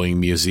Boeing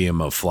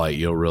Museum of Flight.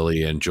 You'll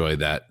really enjoy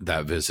that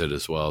visit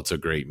as well. It's a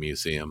great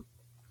museum.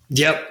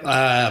 Yep.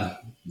 Back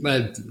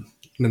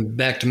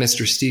to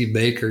Mr. Steve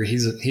Baker.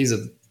 He's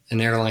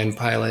an airline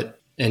pilot,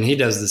 and he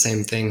does the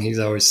same thing. He's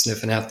always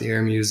sniffing out the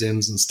air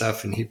museums and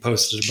stuff, and he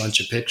posted a bunch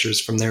of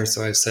pictures from there.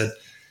 So I said,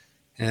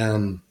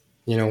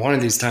 one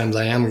of these times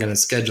I am going to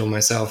schedule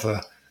myself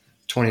a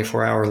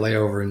 24-hour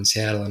layover in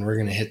Seattle, and we're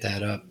going to hit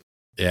that up.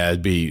 Yeah,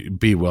 it'd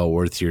be well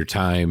worth your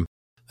time.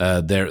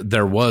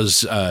 There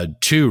was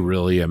two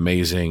really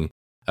amazing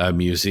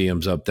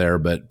museums up there,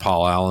 but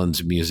Paul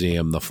Allen's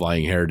museum, the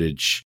Flying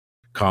Heritage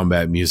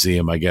Combat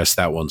Museum, I guess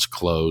that one's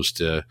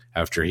closed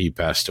after he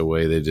passed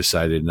away. They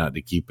decided not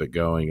to keep it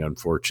going,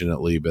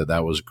 unfortunately, but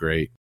that was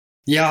great.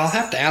 Yeah, I'll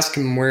have to ask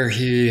him where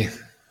he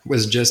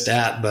was just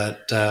at,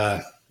 but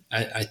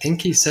I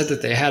think he said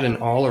that they had an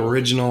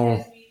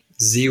all-original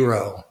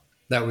Zero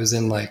that was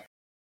in like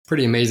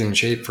pretty amazing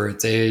shape for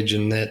its age,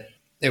 and that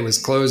it was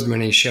closed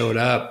when he showed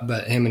up,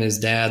 but him and his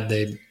dad,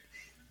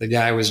 the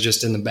guy was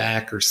just in the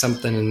back or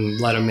something and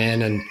let him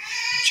in and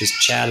just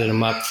chatted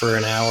him up for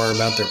an hour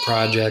about their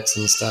projects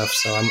and stuff.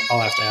 So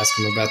I'll have to ask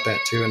him about that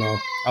too, and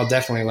I'll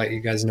definitely let you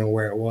guys know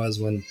where it was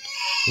when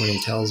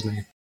he tells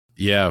me.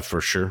 Yeah,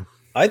 for sure.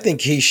 I think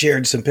he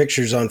shared some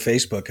pictures on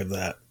Facebook of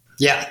that.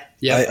 Yeah,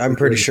 Yeah, I'm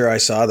pretty sure I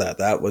saw that.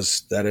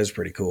 That is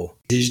pretty cool.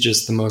 He's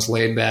just the most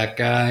laid back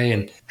guy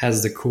and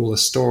has the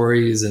coolest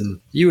stories. And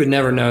you would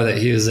never know that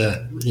he was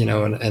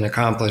an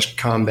accomplished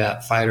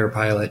combat fighter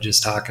pilot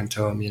just talking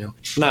to him,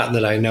 Not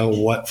that I know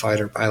what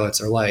fighter pilots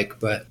are like,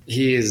 but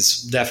he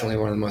is definitely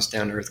one of the most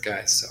down to earth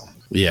guys. So.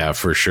 Yeah,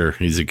 for sure.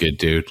 He's a good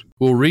dude.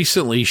 Well,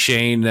 recently,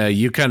 Shane,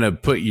 you kind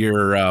of put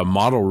your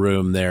model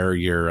room there,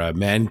 your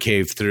man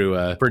cave, through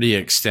a pretty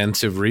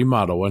extensive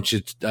remodel. Why don't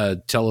you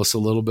tell us a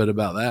little bit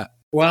about that?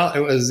 Well,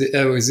 it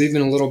was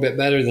even a little bit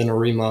better than a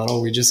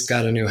remodel. We just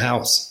got a new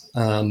house.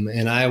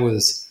 And I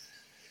was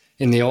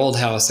in the old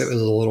house. It was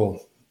a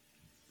little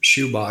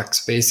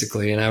shoebox,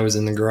 basically. And I was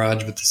in the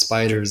garage with the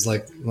spiders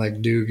like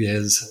Doug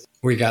is.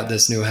 We got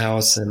this new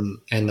house, and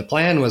the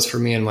plan was for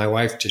me and my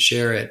wife to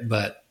share it,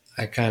 but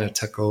I kind of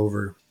took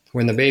over.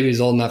 When the baby's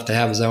old enough to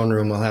have his own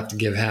room, I'll have to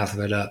give half of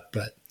it up.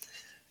 But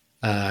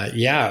I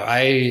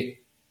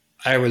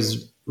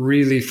was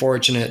really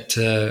fortunate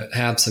to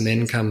have some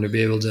income to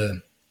be able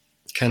to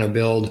kind of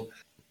build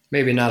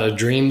maybe not a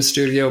dream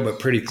studio, but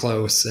pretty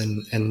close.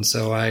 And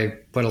so I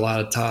put a lot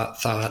of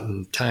thought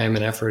and time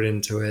and effort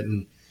into it,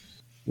 and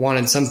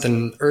wanted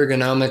something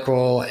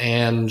ergonomical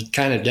and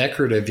kind of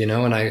decorative,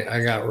 and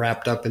I got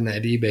wrapped up in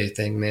that eBay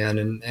thing, man.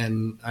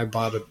 And I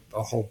bought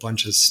a whole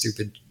bunch of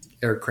stupid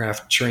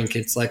aircraft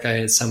trinkets. Like I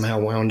had somehow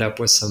wound up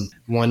with some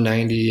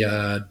 190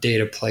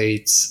 data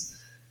plates.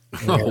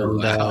 Oh,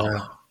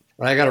 wow.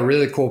 I got a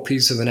really cool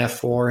piece of an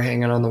F4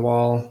 hanging on the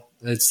wall.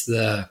 It's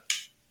the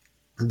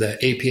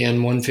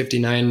APN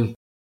 159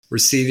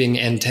 receiving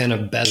antenna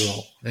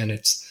bezel, and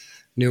it's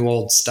new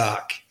old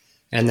stock.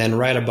 And then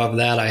right above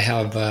that, I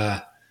have,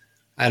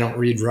 I don't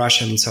read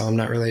Russian, so I'm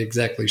not really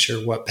exactly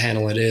sure what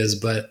panel it is,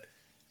 but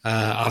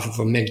off of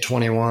a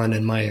MiG-21.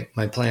 And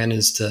my plan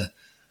is to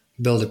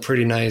build a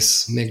pretty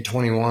nice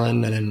MiG-21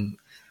 and then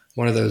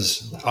one of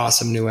those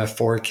awesome new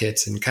F4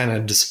 kits and kind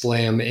of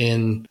display them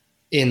in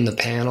the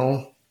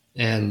panel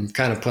and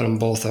kind of put them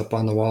both up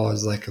on the wall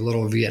as like a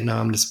little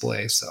Vietnam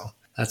display. So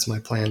that's my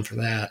plan for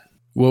that.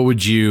 What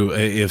would you,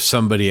 if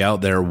somebody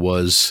out there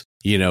was,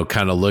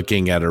 kind of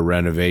looking at a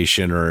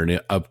renovation or an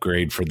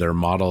upgrade for their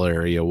model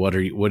area, what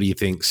do you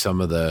think some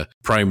of the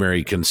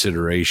primary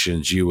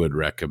considerations you would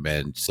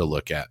recommend to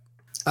look at?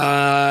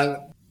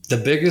 The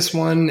biggest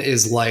one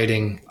is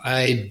lighting.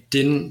 I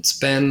didn't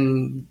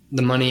spend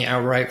the money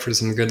outright for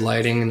some good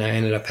lighting, and I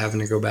ended up having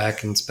to go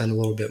back and spend a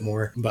little bit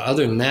more. But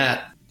other than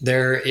that,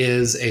 there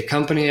is a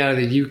company out of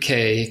the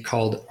UK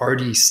called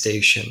Arty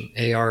Station,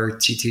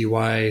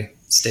 ARTTY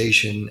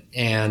Station,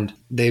 and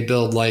they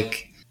build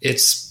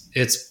it's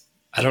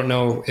I don't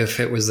know if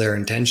it was their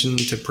intention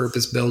to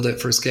purpose build it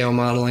for scale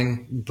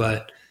modeling,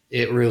 but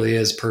it really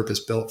is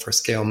purpose built for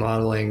scale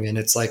modeling. And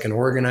it's like an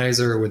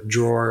organizer with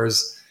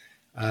drawers,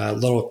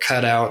 little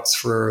cutouts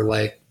for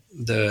like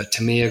the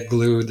Tamiya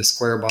glue, the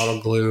square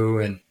bottle glue.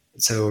 And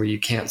so you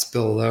can't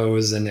spill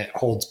those, and it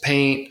holds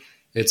paint.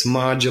 It's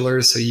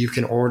modular, so you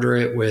can order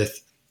it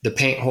with the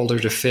paint holder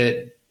to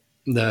fit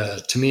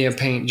the Tamiya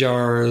paint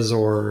jars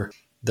or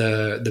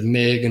the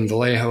MiG and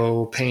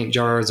Vallejo paint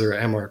jars or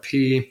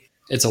MRP.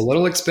 It's a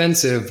little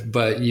expensive,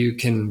 but you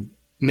can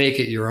make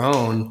it your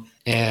own.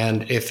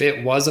 And if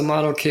it was a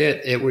model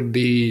kit, it would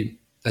be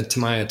a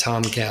Tamiya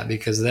Tomcat,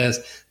 because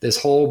this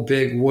whole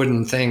big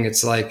wooden thing,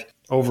 it's like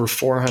over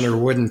 400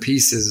 wooden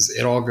pieces.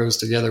 It all goes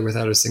together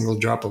without a single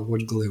drop of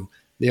wood glue.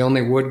 The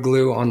only wood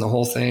glue on the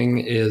whole thing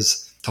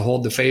is to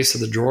hold the face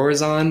of the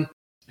drawers on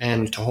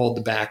and to hold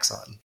the backs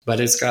on. But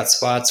it's got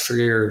spots for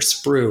your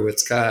sprue.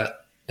 It's got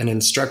an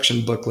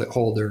instruction booklet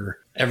holder.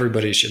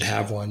 Everybody should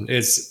have one.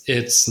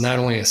 It's not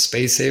only a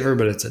space saver,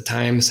 but it's a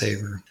time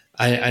saver.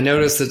 I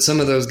noticed that some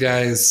of those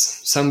guys,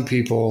 some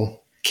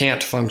people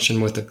can't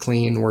function with a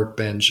clean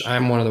workbench.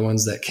 I'm one of the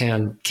ones that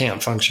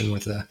can't function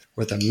with a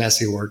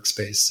messy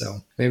workspace.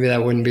 So maybe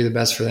that wouldn't be the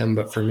best for them,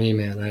 but for me,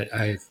 man,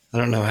 I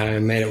don't know how I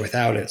made it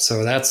without it.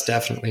 So that's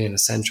definitely an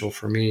essential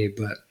for me.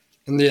 But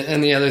and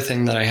the other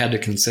thing that I had to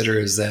consider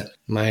is that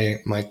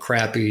my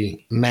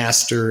crappy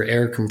master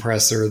air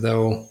compressor,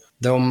 though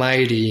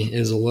mighty,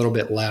 is a little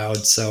bit loud.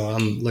 So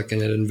I'm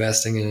looking at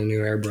investing in a new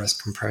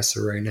airbrush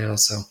compressor right now.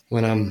 So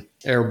when I'm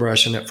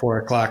airbrushing at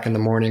 4:00 in the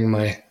morning,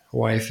 my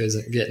wife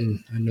isn't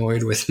getting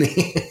annoyed with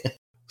me.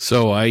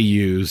 So I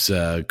use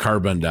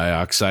carbon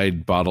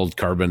dioxide, bottled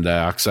carbon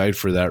dioxide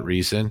for that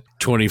reason.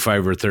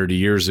 25 or 30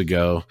 years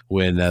ago,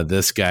 when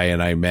this guy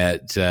and I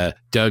met,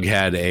 Doug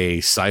had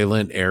a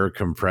silent air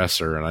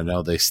compressor, and I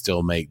know they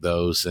still make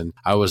those. And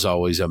I was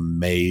always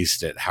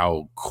amazed at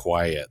how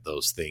quiet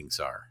those things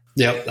are.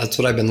 Yep, that's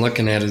what I've been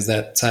looking at, is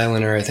that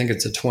silent air. I think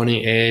it's a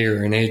 20A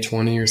or an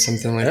A20 or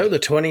something like that. Oh, the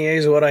 20A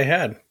is what I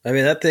had. I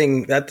mean, that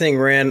thing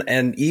ran,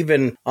 and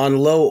even on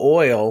low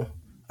oil,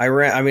 I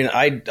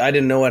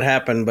didn't know what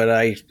happened, but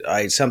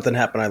I something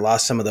happened. I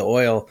lost some of the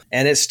oil,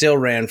 and it still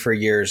ran for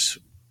years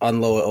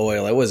on low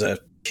oil. It was a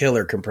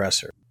killer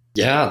compressor.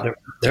 Yeah,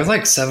 they're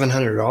like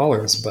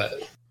 $700,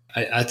 but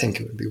I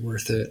think it would be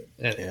worth it.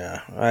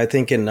 Yeah, I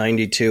think in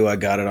 '92 I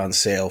got it on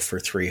sale for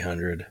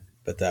 $300,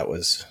 but that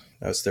was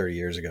That was 30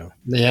 years ago.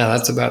 Yeah,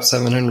 that's about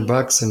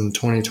 $700 in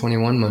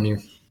 2021 money.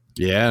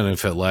 Yeah, and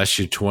if it lasts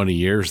you 20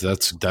 years,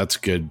 that's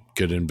good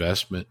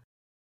investment.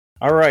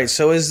 All right,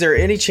 so is there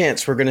any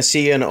chance we're going to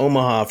see you in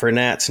Omaha for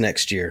Nats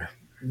next year?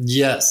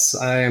 Yes,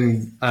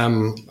 I'm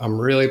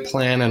really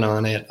planning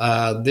on it.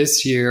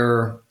 This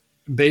year,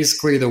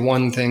 basically the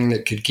one thing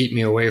that could keep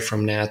me away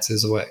from Nats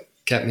is what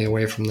kept me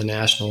away from the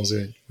Nationals.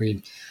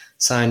 We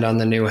signed on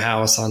the new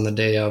house on the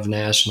day of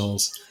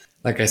Nationals.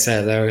 Like I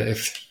said,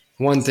 if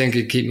one thing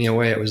could keep me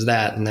away, it was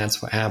that, and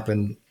that's what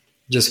happened.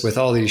 Just with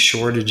all these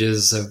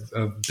shortages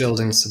of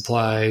building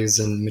supplies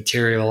and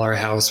material, our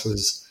house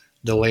was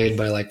delayed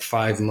by like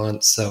 5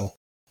 months. So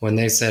when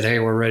they said, hey,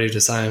 we're ready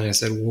to sign, I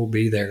said, we'll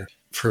be there.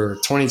 For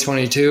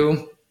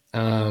 2022,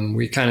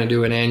 we kind of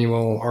do an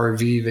annual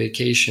RV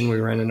vacation. We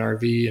rent an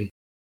RV and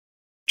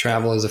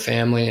travel as a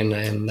family,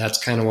 and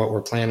that's kind of what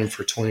we're planning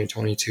for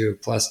 2022.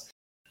 Plus,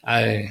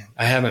 I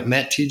haven't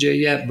met TJ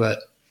yet, but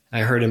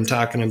I heard him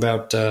talking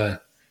about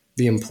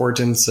the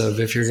importance of,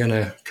 if you're going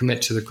to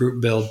commit to the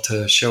group build,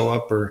 to show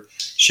up or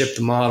ship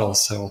the model.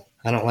 So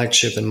I don't like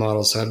shipping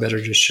models, so I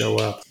better just show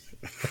up.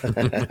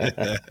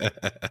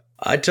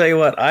 I tell you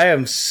what, I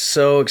am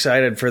so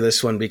excited for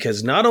this one,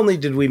 because not only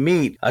did we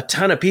meet a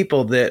ton of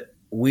people that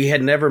we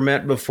had never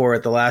met before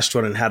at the last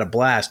one and had a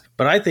blast,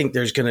 but I think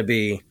there's going to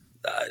be,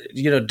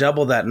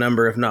 double that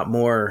number, if not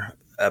more,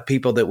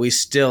 people that we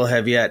still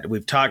have yet.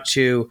 We've talked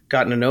to,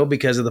 gotten to know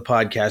because of the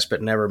podcast,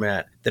 but never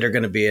met, that are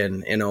going to be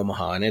in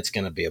Omaha, and it's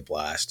going to be a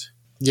blast.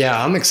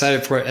 Yeah, I'm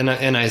excited for it.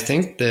 And I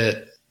think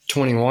that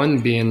 21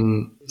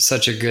 being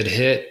such a good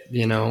hit,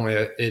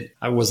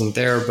 I wasn't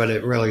there, but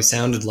it really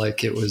sounded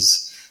like it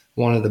was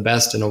one of the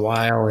best in a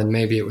while. And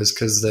maybe it was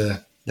because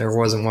there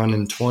wasn't one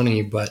in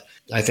 20, but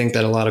I think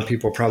that a lot of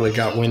people probably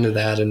got wind of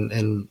that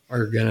and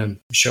are going to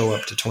show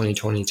up to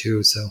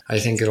 2022. So I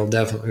think it'll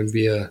definitely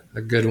be a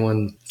good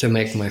one to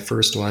make my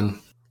first one.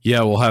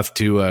 Yeah, we'll have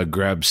to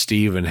grab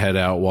Steve and head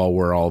out while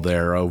we're all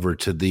there over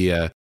to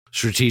the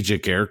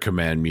Strategic Air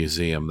Command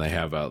Museum they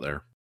have out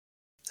there.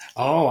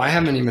 Oh, I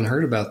haven't even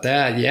heard about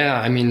that. Yeah,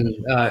 I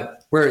mean,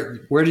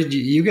 where did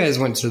you guys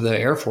went to the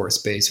Air Force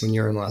Base when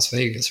you were in Las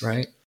Vegas,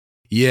 right?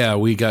 Yeah,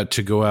 we got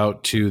to go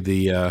out to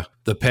the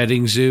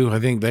petting zoo, I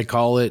think they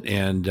call it,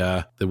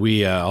 and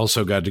we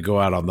also got to go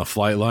out on the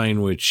flight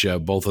line, which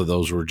both of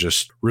those were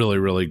just really,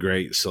 really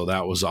great. So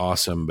that was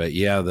awesome. But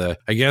yeah,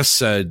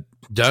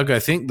 Doug, I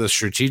think the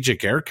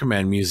Strategic Air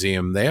Command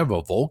Museum, they have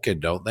a Vulcan,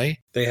 don't they?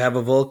 They have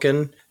a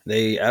Vulcan.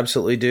 They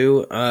absolutely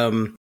do.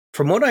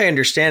 From what I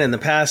understand in the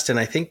past, and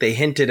I think they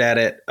hinted at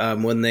it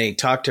when they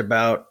talked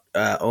about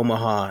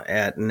Omaha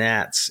at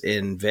Nats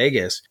in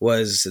Vegas,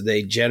 was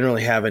they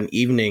generally have an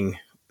evening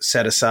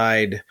set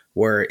aside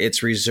where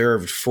it's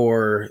reserved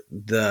for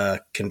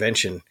the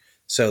convention.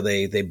 So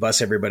they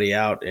bus everybody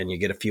out, and you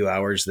get a few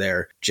hours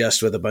there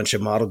just with a bunch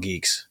of model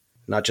geeks,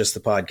 not just the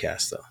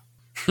podcast though.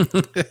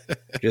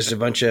 just a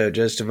bunch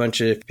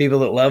of people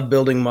that love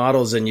building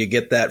models, and you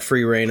get that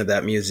free reign of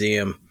that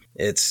museum.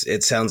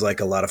 It sounds like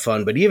a lot of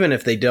fun, but even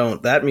if they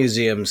don't, that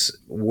museum's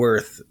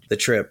worth the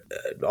trip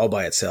all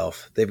by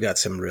itself. They've got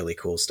some really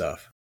cool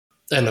stuff.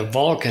 And the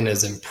Vulcan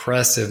is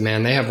impressive,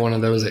 man. They have one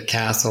of those at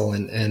Castle,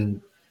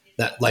 and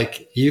that,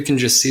 like, you can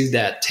just see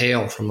that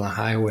tail from the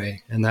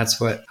highway. And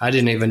that's what, I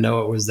didn't even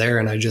know it was there.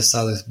 And I just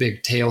saw this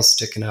big tail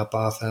sticking up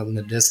off out in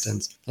the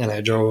distance. And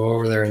I drove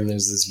over there, and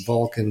there's this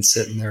Vulcan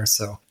sitting there.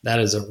 So that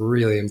is a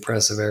really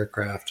impressive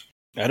aircraft.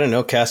 I didn't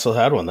know Castle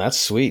had one. That's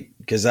sweet,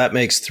 because that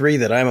makes 3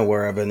 that I'm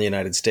aware of in the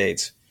United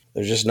States.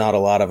 There's just not a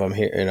lot of them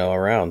here,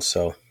 around.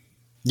 So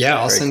yeah,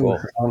 I'll send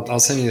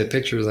you the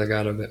pictures I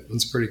got of it.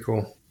 It's pretty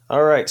cool.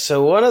 All right.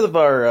 So one of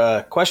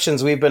our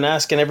questions we've been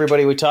asking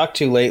everybody we talked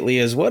to lately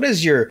is, what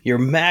is your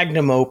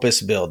magnum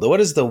opus build?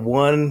 What is the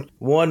one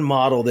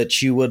model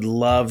that you would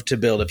love to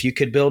build? If you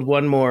could build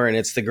one more and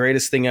it's the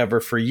greatest thing ever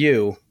for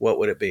you, what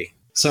would it be?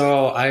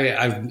 So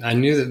I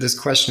knew that this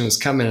question was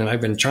coming, and I've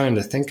been trying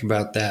to think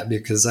about that,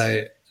 because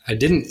I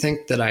didn't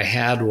think that I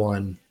had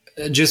one,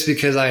 just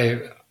because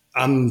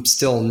I'm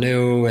still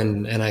new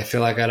and I feel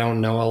like I don't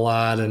know a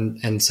lot.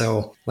 And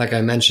so, like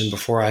I mentioned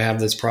before, I have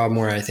this problem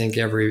where I think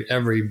every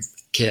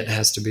kit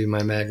has to be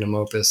my magnum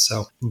opus.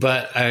 So,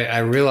 but I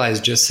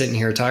realized, just sitting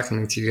here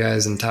talking to you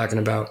guys and talking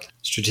about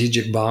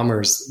strategic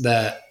bombers,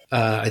 that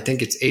I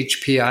think it's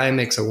HPI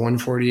makes a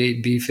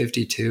 148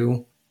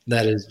 B-52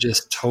 that is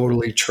just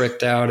totally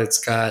tricked out. It's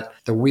got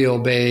the wheel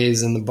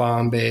bays and the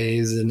bomb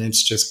bays, and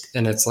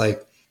it's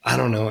like, I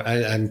don't know.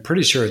 I'm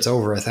pretty sure it's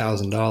over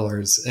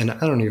 $1,000, and I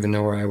don't even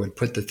know where I would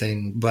put the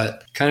thing.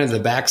 But kind of the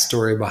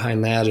backstory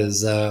behind that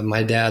is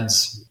my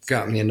dad's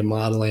got me into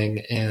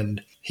modeling,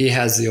 and he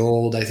has the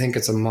old, I think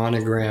it's a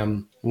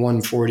Monogram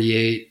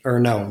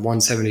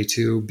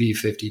 172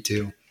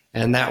 B-52,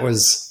 and that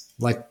was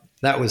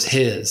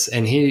his,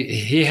 and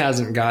he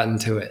hasn't gotten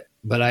to it.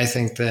 But I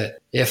think that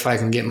if I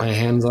can get my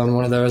hands on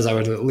one of those, I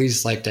would at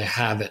least like to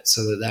have it,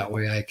 so that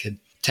way I could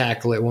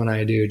tackle it when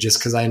I do, just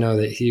because I know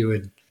that he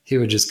would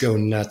just go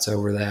nuts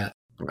over that.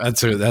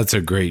 That's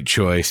a great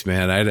choice,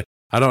 man.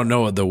 I don't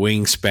know what the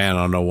wingspan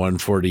on a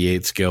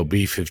 148 scale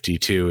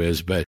B-52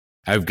 is, but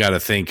I've got to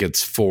think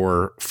it's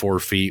 4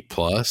 feet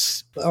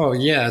plus. Oh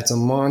yeah, it's a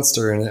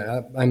monster.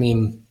 And I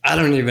mean, I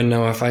don't even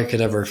know if I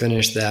could ever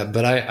finish that,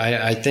 but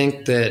I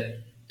think that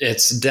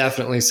it's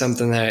definitely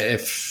something that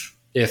if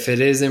it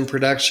is in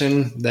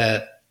production,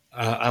 that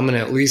I'm going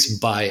to at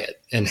least buy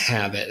it and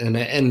have it.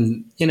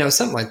 And, you know,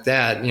 something like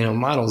that, you know,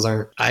 models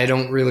I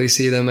don't really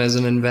see them as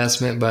an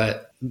investment,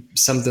 but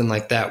something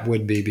like that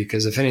would be,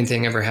 because if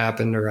anything ever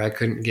happened or I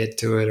couldn't get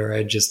to it, or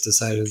I just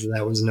decided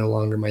that was no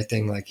longer my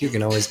thing, like, you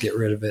can always get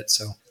rid of it.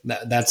 So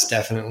that's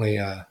definitely,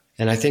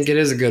 and I think it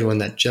is a good one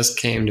that just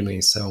came to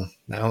me. So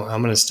now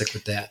I'm going to stick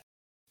with that.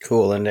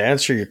 Cool. And to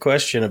answer your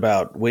question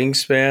about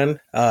wingspan,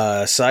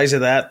 size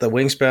of that, the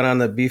wingspan on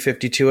the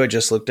B-52 I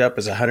just looked up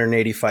is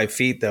 185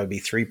 feet. That would be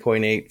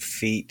 3.8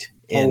 feet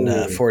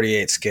in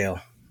 48 scale.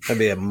 That'd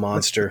be a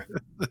monster.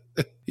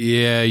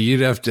 Yeah, you'd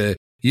have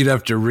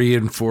to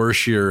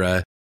reinforce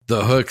your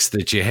the hooks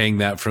that you hang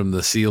that from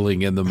the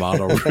ceiling in the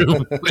model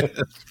room with.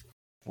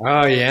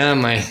 Oh yeah,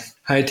 my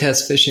high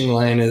test fishing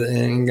line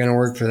ain't gonna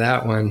work for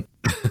that one.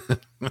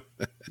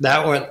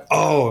 That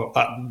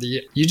one,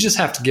 you just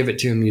have to give it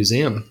to a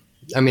museum.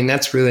 I mean,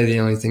 that's really the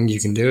only thing you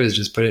can do is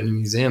just put it in a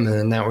museum, and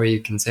then that way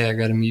you can say, I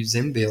got a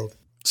museum build.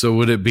 So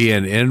would it be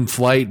an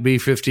in-flight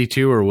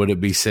B-52, or would it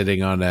be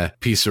sitting on a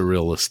piece of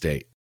real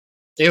estate?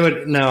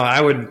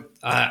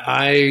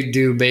 I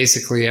do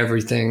basically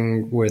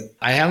everything with,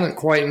 I haven't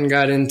quite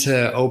got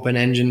into open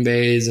engine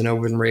bays and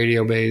open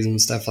radio bays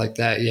and stuff like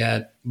that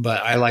yet,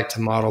 but I like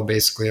to model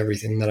basically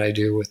everything that I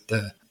do with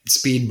the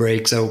speed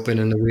brakes open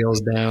and the wheels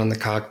down, the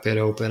cockpit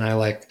open.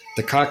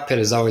 The cockpit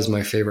is always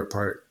my favorite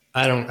part.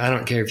 I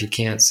don't care if you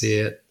can't see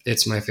it.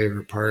 It's my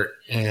favorite part.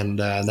 And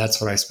that's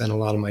what I spend a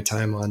lot of my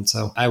time on.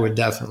 So I would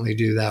definitely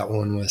do that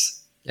one with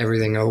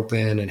everything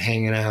open and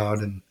hanging out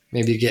and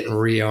maybe getting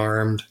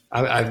rearmed.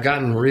 I've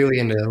gotten really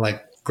into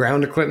like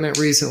ground equipment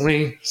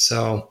recently.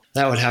 So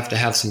that would have to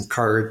have some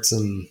carts,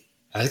 and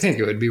I think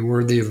it would be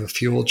worthy of a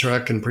fuel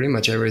truck and pretty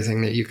much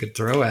everything that you could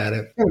throw at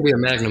it. It would be a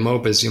magnum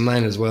opus. You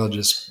might as well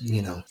just,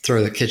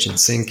 throw the kitchen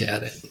sink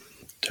at it.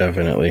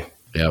 Definitely.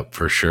 Yep,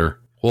 for sure.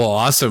 Well,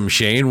 awesome,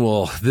 Shane.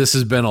 Well, this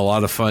has been a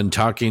lot of fun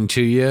talking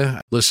to you.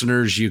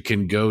 Listeners, you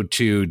can go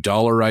to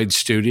Dollar Ride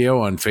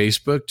Studio on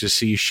Facebook to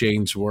see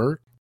Shane's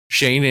work.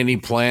 Shane, any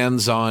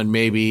plans on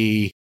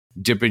maybe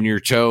dipping your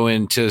toe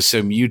into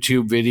some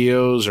YouTube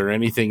videos or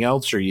anything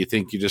else, or you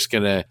think you're just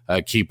going to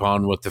keep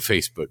on with the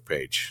Facebook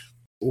page?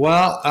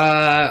 Well,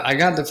 I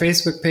got the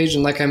Facebook page,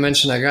 and like I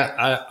mentioned,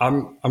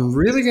 I'm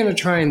really going to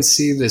try and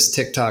see this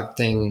TikTok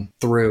thing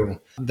through.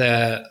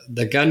 The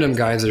Gundam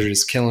guys are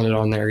just killing it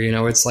on there.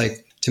 It's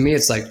like, to me,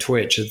 it's like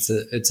Twitch.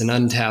 It's an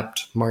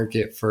untapped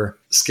market for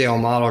scale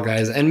model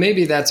guys, and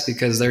maybe that's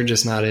because they're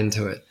just not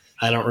into it.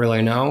 I don't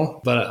really know,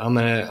 but I'm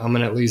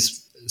gonna at least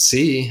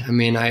see. I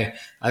mean,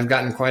 I've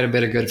gotten quite a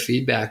bit of good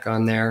feedback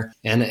on there,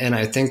 and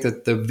I think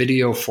that the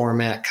video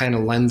format kind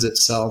of lends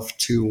itself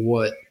to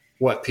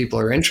what people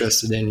are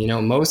interested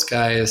in. Most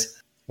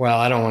guys, well,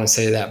 I don't want to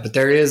say that, but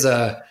there is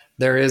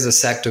a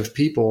sect of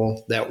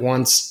people that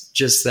wants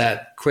just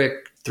that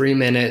quick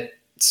 3-minute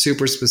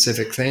super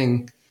specific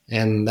thing,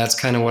 and that's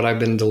kind of what I've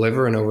been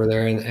delivering over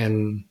there,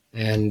 and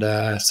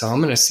so I'm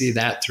going to see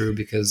that through,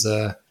 because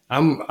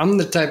I'm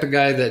the type of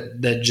guy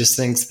that just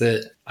thinks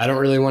that I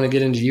don't really want to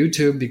get into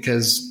YouTube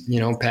because,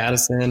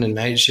 Pattison and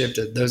Night Shift,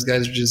 those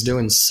guys are just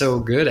doing so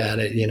good at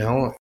it.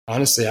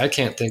 Honestly, I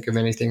can't think of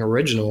anything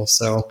original,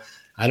 so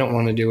I don't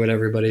want to do what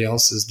everybody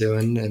else is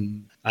doing,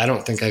 and I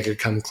don't think I could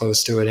come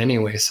close to it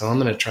anyway. So I'm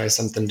going to try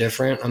something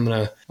different. I'm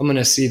going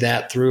to see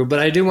that through, but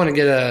I do want to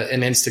get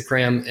an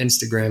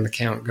Instagram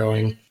account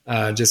going,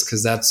 just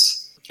because that's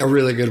a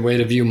really good way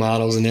to view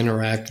models and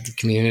interact with the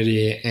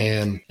community,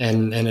 and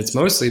it's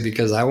mostly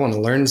because I want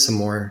to learn some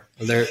more.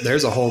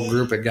 There's a whole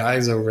group of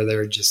guys over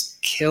there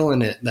just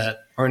killing it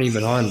that aren't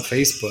even on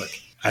Facebook.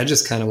 I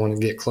just kind of want to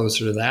get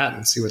closer to that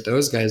and see what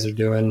those guys are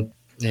doing,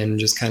 and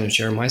just kind of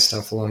share my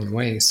stuff along the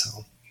way.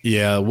 So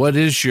yeah, what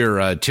is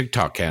your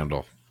TikTok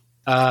handle?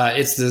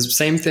 It's the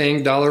same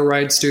thing, Dollar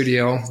Ride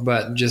Studio,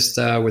 but just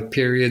with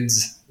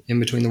periods in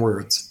between the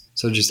words.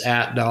 So just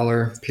at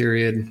 $.ride.studio.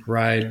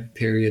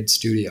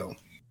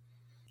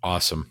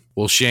 Awesome.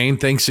 Well, Shane,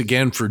 thanks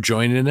again for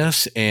joining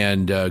us,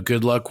 and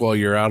good luck while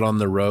you're out on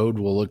the road.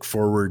 We'll look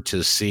forward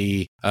to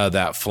see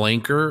that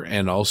flanker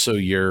and also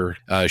your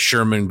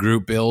Sherman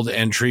Group build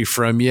entry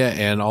from you,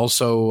 and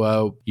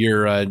also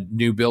your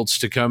new builds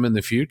to come in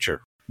the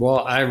future.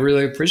 Well, I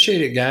really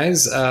appreciate it,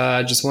 guys.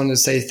 I just wanted to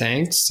say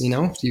thanks.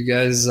 You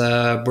guys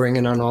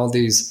bringing on all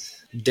these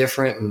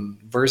different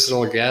and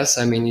versatile guests.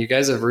 I mean, you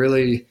guys have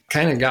really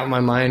kind of got my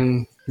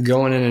mind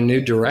going in a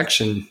new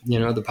direction.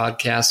 The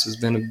podcast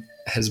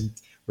has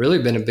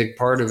really been a big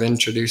part of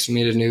introducing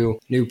me to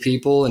new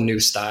people and new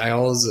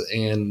styles,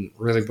 and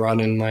really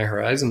broadening my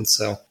horizons.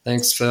 So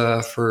thanks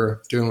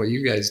for doing what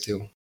you guys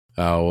do.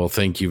 Oh, well,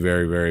 thank you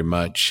very, very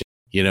much.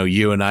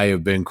 You and I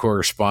have been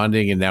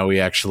corresponding, and now we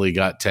actually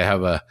got to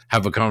have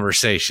a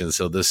conversation.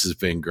 So this has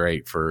been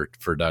great for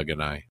Doug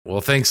and I.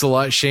 Well, thanks a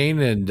lot, Shane,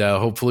 and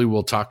hopefully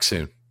we'll talk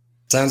soon.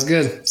 Sounds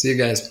good. See you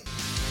guys.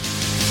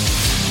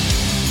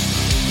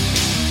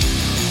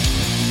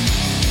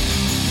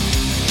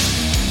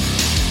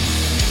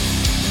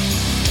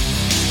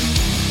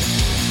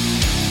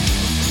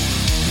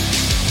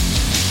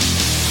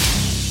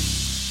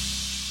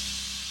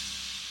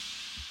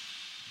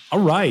 All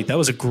right. That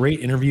was a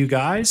great interview,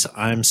 guys.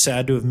 I'm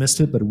sad to have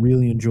missed it, but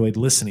really enjoyed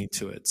listening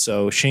to it.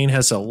 So Shane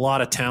has a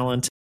lot of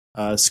talent.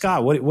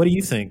 Scott, what do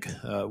you think?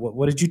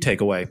 What did you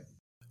take away?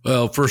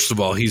 Well, first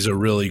of all, he's a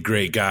really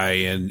great guy.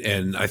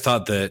 And I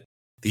thought that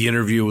the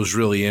interview was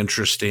really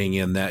interesting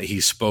in that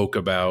he spoke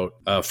about,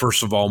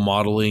 first of all,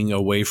 modeling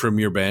away from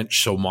your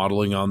bench. So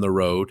modeling on the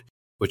road,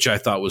 which I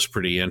thought was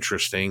pretty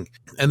interesting.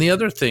 And the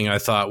other thing I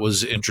thought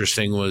was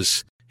interesting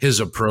was his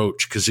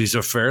approach, because he's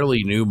a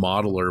fairly new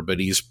modeler,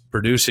 but he's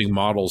producing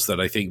models that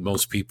I think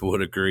most people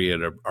would agree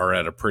are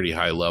at a pretty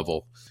high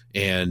level.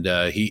 And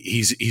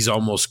he's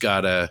almost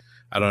got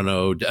I don't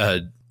know,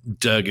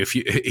 Doug,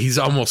 he's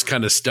almost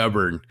kind of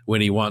stubborn.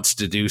 When he wants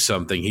to do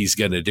something, he's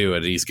going to do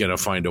it. He's going to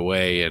find a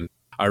way. And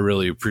I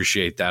really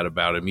appreciate that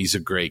about him. He's a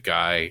great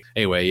guy.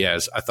 Anyway,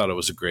 yes, I thought it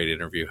was a great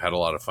interview. Had a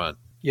lot of fun.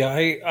 Yeah,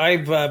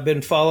 I've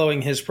been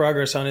following his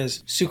progress on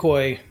his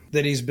Sukhoi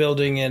that he's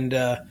building,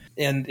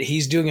 and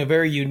he's doing a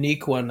very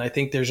unique one. I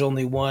think there's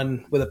only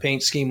one with a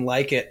paint scheme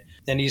like it,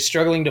 and he's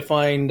struggling to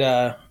find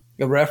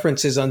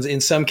references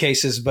in some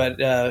cases, but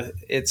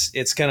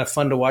it's kind of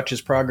fun to watch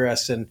his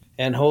progress.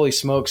 And holy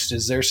smokes,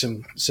 is there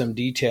some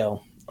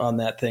detail on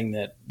that thing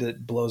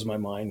that blows my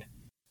mind.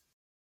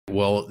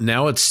 Well,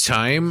 now it's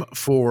time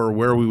for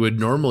where we would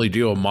normally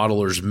do a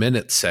Modeler's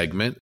Minute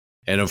segment.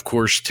 And of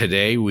course,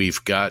 today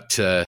we've got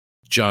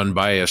John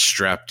Bias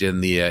strapped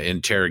in the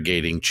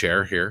interrogating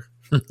chair here.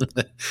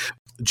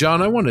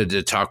 John, I wanted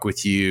to talk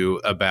with you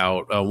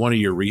about one of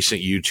your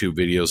recent YouTube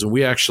videos, and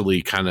we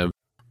actually kind of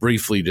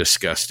briefly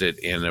discussed it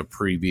in a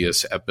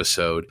previous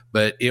episode,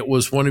 but it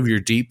was one of your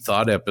deep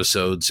thought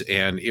episodes,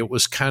 and it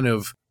was kind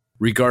of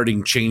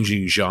regarding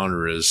changing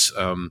genres.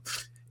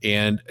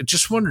 And I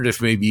just wondered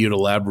if maybe you'd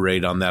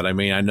elaborate on that. I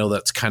mean, I know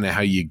that's kind of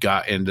how you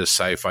got into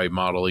sci-fi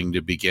modeling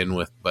to begin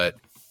with, but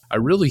I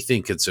really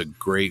think it's a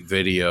great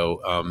video.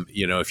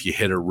 If you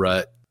hit a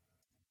rut.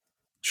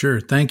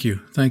 Sure. Thank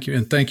you.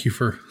 And thank you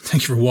for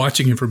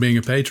watching and for being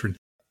a patron.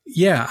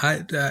 Yeah.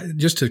 I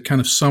just to kind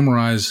of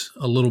summarize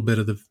a little bit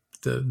of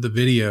the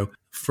video,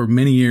 for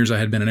many years, I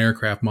had been an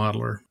aircraft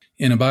modeler.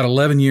 In about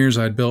 11 years,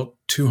 I'd built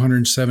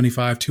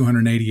 275,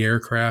 280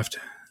 aircraft,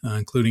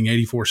 including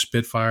 84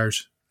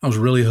 Spitfires. I was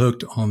really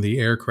hooked on the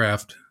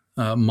aircraft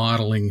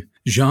modeling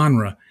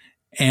genre.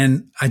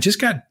 And I just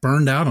got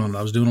burned out on it.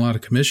 I was doing a lot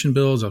of commission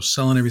builds. I was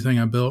selling everything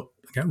I built.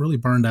 I got really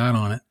burned out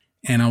on it.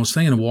 And I was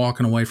thinking of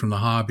walking away from the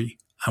hobby.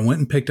 I went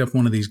and picked up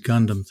one of these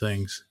Gundam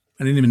things.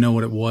 I didn't even know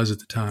what it was at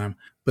the time.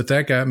 But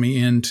that got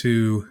me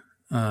into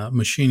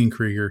Machining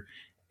Krieger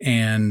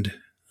and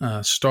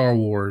Star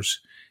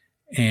Wars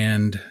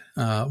and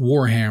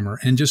Warhammer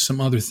and just some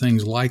other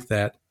things like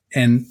that.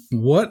 And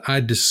what I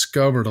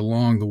discovered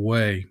along the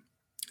way,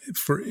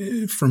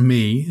 for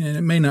me, and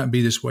it may not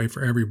be this way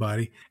for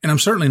everybody, and I'm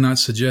certainly not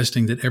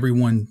suggesting that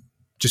everyone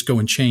just go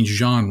and change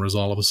genres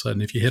all of a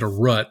sudden. If you hit a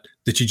rut,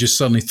 that you just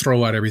suddenly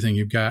throw out everything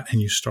you've got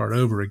and you start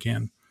over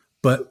again.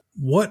 But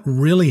what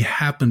really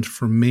happened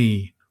for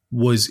me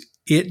was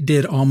it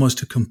did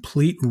almost a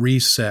complete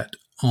reset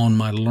on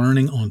my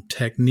learning on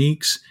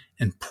techniques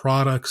and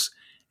products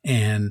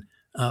and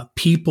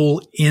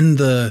people in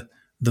the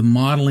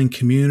modeling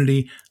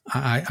community.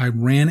 I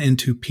ran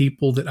into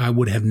people that I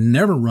would have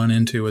never run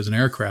into as an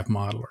aircraft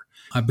modeler.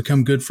 I've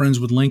become good friends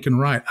with Lincoln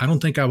Wright. I don't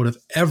think I would have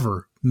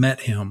ever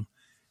met him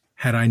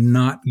had I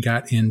not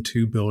got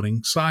into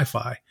building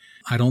sci-fi.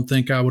 I don't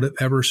think I would have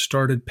ever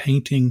started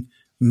painting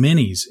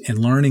minis and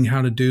learning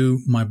how to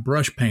do my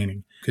brush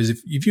painting. Because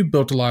if you've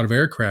built a lot of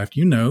aircraft,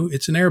 you know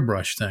it's an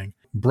airbrush thing.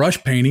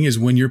 Brush painting is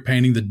when you're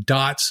painting the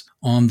dots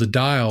on the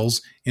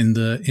dials in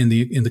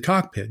the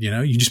cockpit.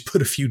 You just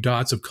put a few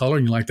dots of color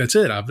and you're like, that's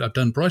it. I've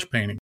done brush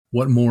painting.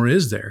 What more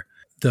is there?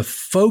 The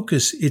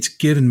focus it's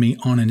given me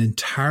on an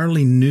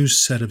entirely new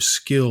set of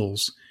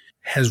skills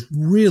has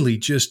really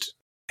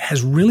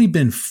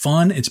been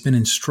fun. It's been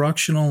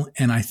instructional,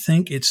 and I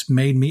think it's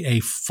made me a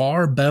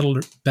far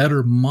better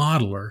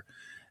modeler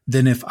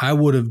than if I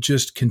would have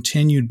just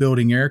continued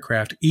building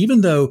aircraft, even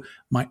though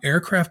my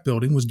aircraft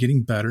building was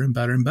getting better and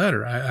better and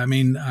better.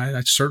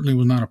 I certainly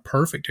was not a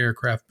perfect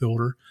aircraft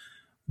builder,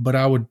 but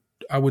I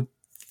would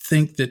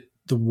think that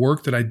the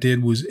work that I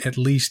did was at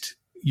least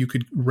you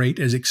could rate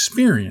as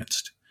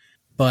experienced.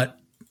 But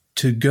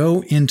to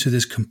go into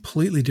this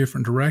completely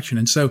different direction.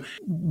 And so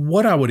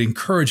what I would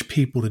encourage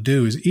people to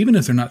do is, even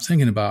if they're not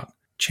thinking about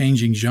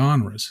changing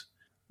genres,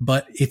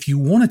 but if you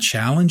want to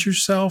challenge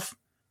yourself,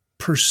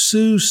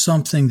 pursue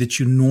something that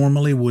you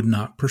normally would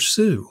not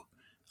pursue.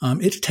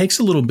 It takes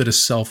a little bit of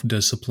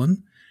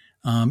self-discipline.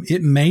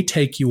 It may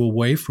take you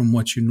away from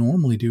what you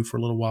normally do for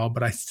a little while,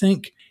 but I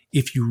think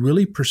if you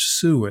really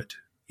pursue it,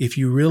 if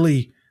you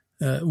really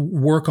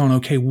work on,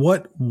 okay,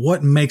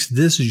 what makes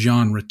this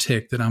genre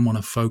tick that I'm going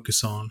to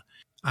focus on,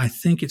 I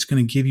think it's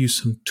going to give you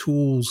some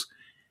tools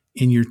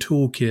in your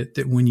toolkit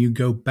that when you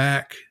go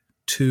back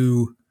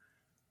to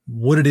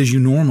what it is you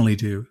normally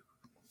do,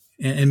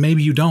 and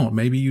maybe you don't,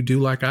 maybe you do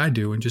like I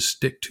do and just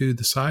stick to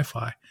the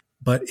sci-fi,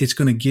 but it's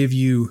going to give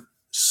you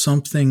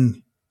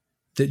something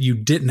that you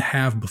didn't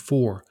have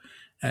before.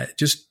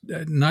 just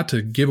not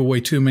to give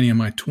away too many of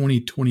my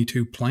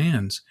 2022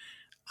 plans,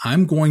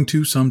 I'm going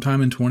to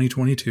sometime in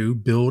 2022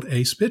 build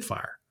a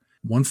Spitfire.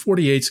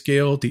 148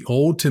 scale, the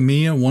old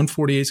Tamiya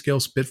 148 scale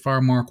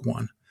Spitfire Mark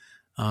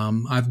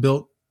I. I've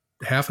built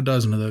half a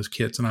dozen of those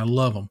kits and I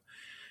love them.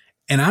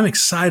 And I'm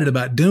excited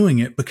about doing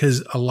it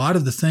because a lot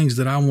of the things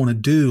that I want to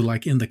do,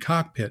 like in the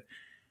cockpit,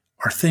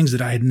 are things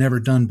that I had never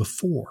done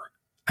before.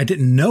 I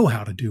didn't know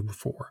how to do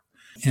before.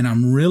 And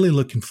I'm really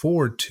looking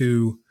forward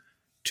to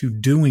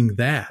doing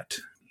that.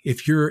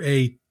 If you're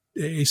a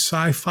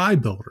sci-fi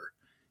builder,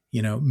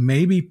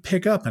 maybe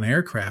pick up an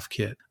aircraft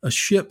kit, a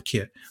ship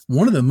kit.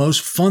 One of the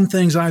most fun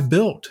things I've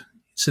built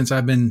since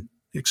I've been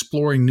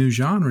exploring new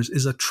genres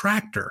is a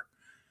tractor.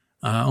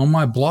 On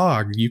my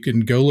blog, you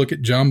can go look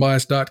at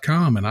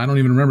johnbias.com, and I don't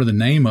even remember the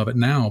name of it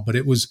now, but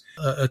it was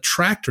a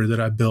tractor that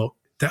I built.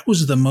 That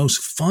was the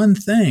most fun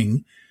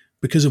thing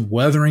because of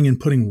weathering and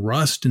putting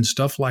rust and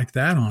stuff like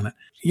that on it.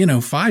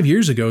 5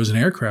 years ago as an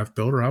aircraft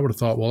builder, I would have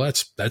thought, well,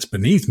 that's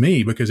beneath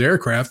me because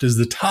aircraft is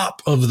the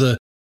top of the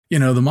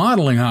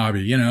modeling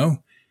hobby.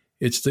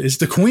 It's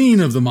the queen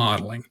of the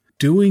modeling.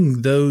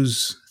 Doing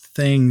those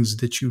things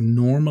that you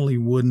normally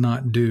would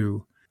not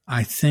do,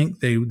 I think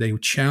they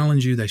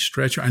challenge you, they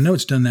stretch you. I know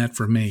it's done that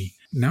for me.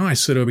 Now I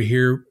sit over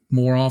here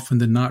more often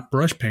than not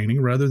brush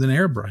painting rather than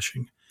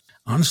airbrushing.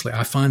 Honestly,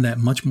 I find that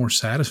much more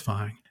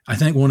satisfying. I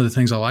think one of the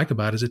things I like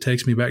about it is it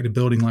takes me back to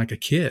building like a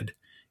kid.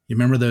 You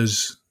remember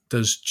those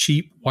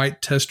cheap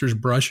white Testors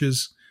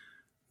brushes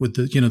with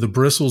the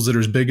bristles that are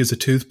as big as a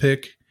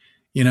toothpick,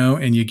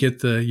 and you get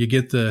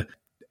the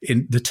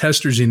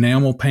Testors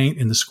enamel paint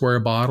in the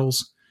square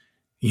bottles,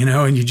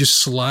 and you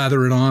just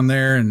slather it on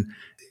there. And,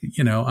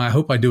 I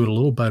hope I do it a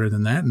little better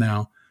than that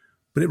now,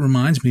 but it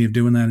reminds me of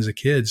doing that as a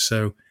kid.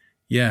 So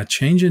yeah,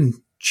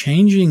 changing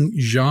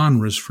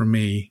genres for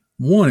me,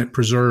 one, it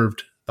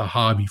preserved the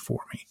hobby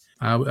for me.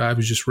 I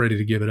was just ready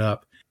to give it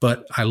up.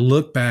 But I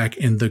look back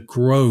and the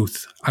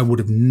growth, I would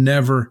have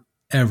never,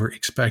 ever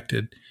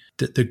expected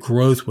that the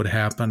growth would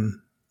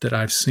happen that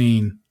I've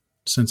seen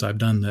since I've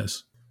done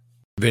this.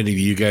 Have any of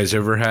you guys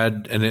ever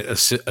had a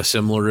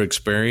similar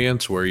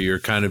experience where you're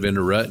kind of in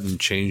a rut and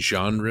changed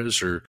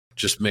genres or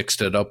just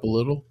mixed it up a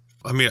little?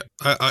 I mean,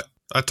 I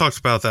talked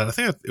about that. I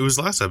think it was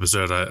last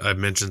episode. I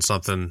mentioned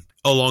something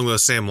along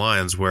those same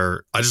lines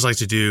where I just like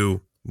to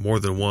do more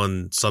than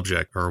one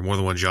subject or more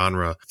than one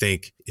genre. I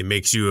think it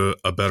makes you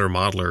a better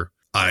modeler.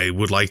 I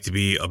would like to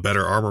be a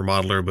better armor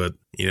modeler, but,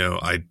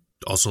 I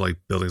also like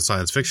building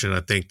science fiction.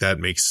 I think that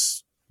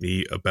makes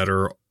me a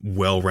better,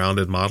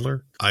 well-rounded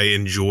modeler. I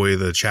enjoy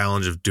the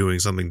challenge of doing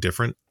something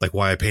different, like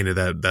why I painted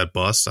that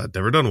bus. I'd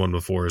never done one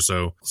before,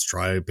 so let's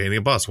try painting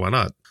a bus. Why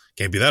not?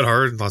 Can't be that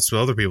hard. Lots of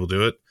other people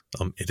do it.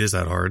 It is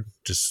that hard,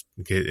 just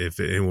in case if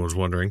anyone was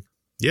wondering.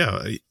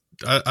 Yeah,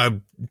 I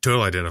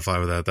totally identify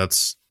with that.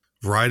 That's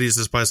variety is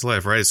the spice of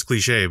life, right? It's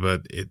cliche,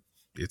 but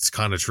it's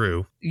kind of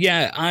true.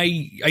 Yeah, I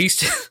used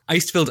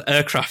to build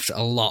aircraft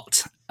a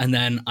lot, and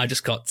then I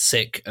just got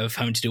sick of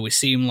having to deal with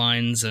seam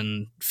lines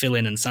and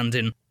filling and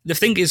sanding. The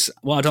thing is,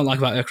 what I don't like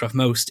about aircraft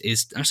most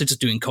is actually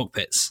just doing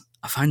cockpits.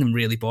 I find them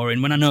really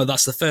boring. When I know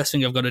that's the first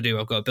thing I've got to do,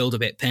 I've got to build a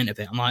bit, paint a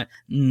bit. I'm like,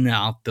 no,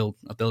 I'll build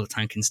a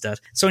tank instead.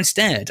 So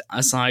instead,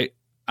 I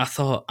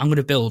thought I'm going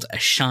to build a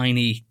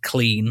shiny,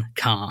 clean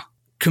car.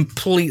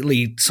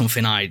 Completely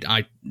something I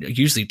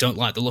usually don't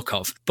like the look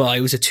of, but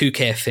it was a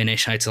 2K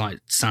finish. I had to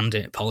sand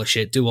it, polish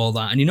it, do all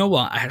that. And you know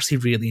what? I actually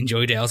really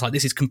enjoyed it. I was like,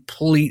 this is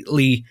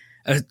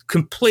a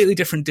completely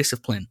different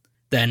discipline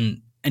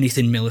than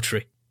anything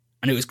military.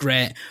 And it was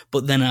great.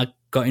 But then I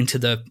got into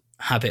the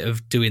habit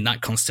of doing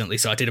that constantly.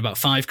 So I did about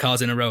 5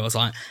 cars in a row. I was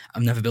like,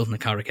 I'm never building a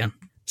car again.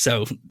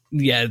 So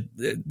yeah,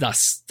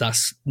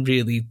 that's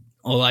really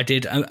all I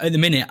did. At the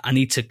minute, I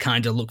need to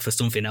kind of look for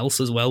something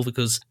else as well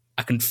because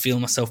I can feel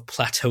myself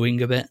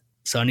plateauing a bit.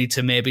 So I need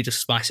to maybe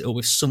just spice it up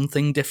with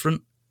something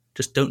different.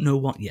 Just don't know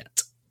what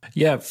yet.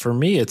 Yeah, for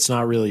me, it's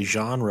not really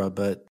genre,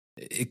 but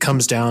it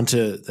comes down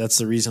to, that's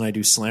the reason I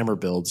do slammer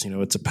builds.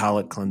 It's a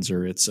palette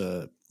cleanser. It's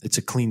a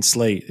clean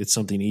slate. It's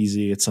something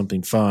easy. It's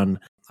something fun.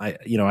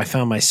 I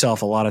found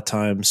myself a lot of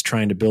times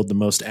trying to build the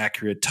most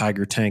accurate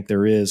Tiger tank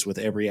there is with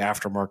every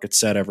aftermarket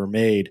set ever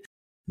made,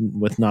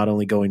 with not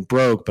only going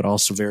broke, but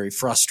also very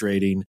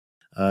frustrating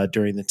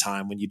during the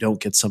time when you don't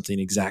get something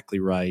exactly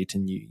right.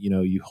 And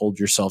you hold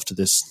yourself to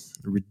this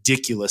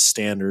ridiculous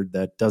standard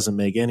that doesn't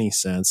make any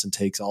sense and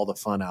takes all the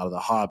fun out of the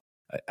hobby.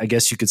 I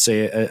guess you could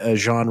say a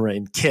genre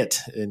in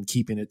kit and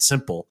keeping it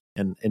simple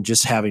and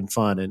just having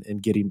fun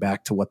and getting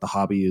back to what the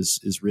hobby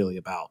is really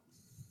about.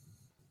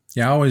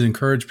 Yeah, I always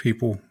encourage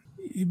people,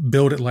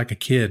 build it like a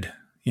kid.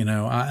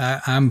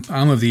 I'm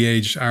of the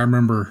age, I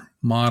remember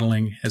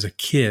modeling as a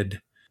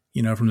kid,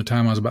 from the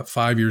time I was about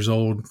 5 years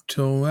old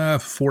till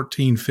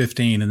 14,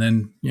 15. And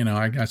then,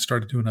 I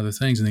started doing other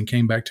things and then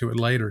came back to it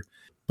later.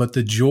 But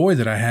the joy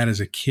that I had as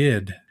a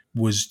kid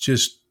was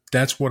just,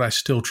 that's what I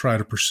still try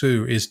to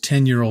pursue. Is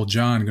 10-year-old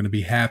John going to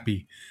be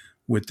happy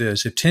with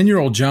this? If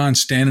 10-year-old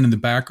John's standing in the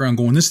background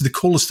going, this is the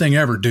coolest thing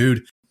ever,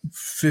 dude,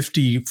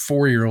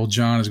 54-year-old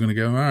John is going to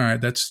go, all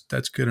right,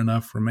 that's good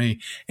enough for me.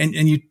 And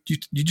you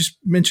just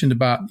mentioned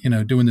about,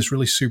 doing this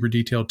really super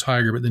detailed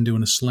Tiger, but then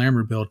doing a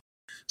Slammer build.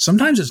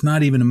 Sometimes it's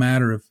not even a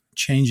matter of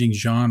changing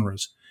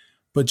genres,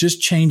 but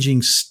just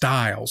changing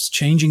styles,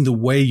 changing the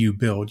way you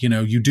build.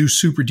 You do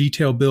super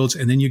detailed builds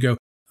and then you go,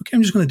 okay,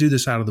 I'm just going to do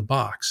this out of the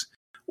box.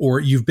 Or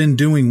you've been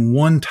doing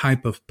one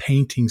type of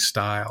painting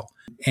style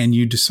and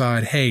you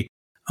decide, hey,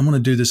 I'm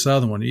going to do this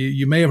other one.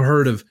 You may have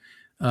heard of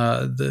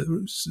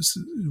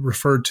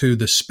referred to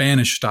the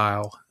Spanish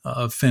style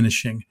of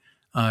finishing.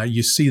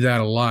 You see that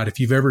a lot. If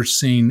you've ever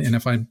seen, and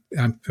if I'm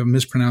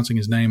mispronouncing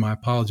his name, I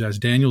apologize.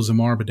 Daniel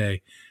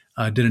Zamarbade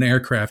did an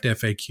aircraft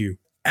FAQ.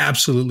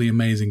 Absolutely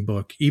amazing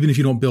book. Even if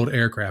you don't build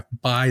aircraft,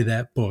 buy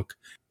that book.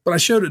 But I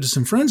showed it to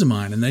some friends of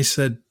mine, and they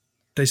said,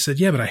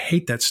 yeah, but I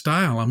hate that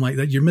style. I'm like,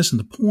 you're missing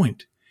the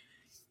point.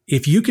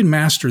 If you can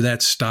master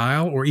that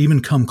style or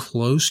even come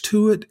close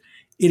to it,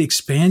 it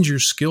expands your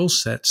skill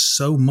set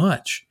so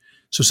much.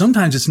 So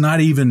sometimes it's not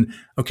even,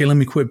 okay, let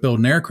me quit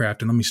building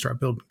aircraft and let me start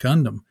building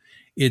Gundam.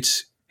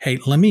 It's, hey,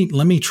 let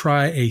me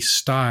try a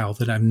style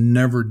that I've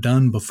never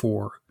done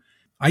before.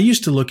 I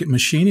used to look at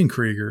Maschinen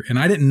Krieger, and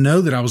I didn't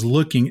know that I was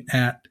looking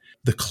at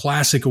the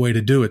classic way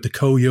to do it, the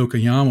Ko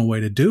Yokoyama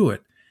way to do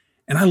it.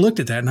 And I looked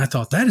at that and I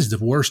thought, that is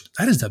the worst,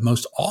 that is the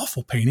most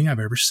awful painting I've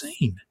ever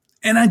seen.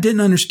 And I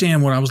didn't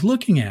understand what I was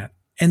looking at.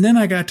 And then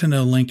I got to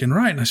know Lincoln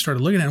Wright and I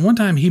started looking at it. And one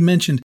time he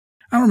mentioned,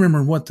 I don't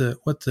remember what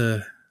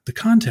the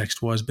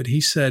context was, but he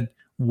said,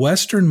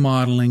 Western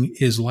modeling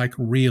is like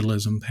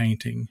realism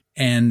painting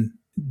and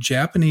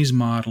Japanese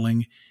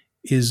modeling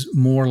is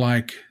more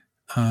like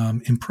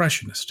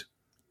impressionist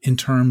in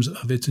terms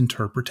of its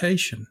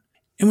interpretation.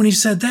 And when he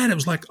said that, it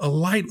was like a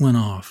light went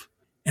off.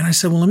 And I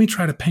said, well, let me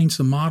try to paint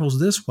some models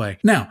this way.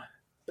 Now,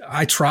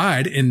 I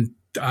tried and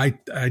I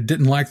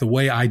didn't like the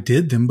way I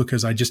did them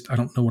because I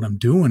don't know what I'm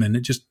doing. And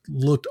it just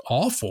looked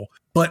awful.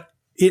 But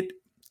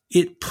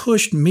it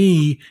pushed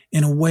me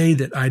in a way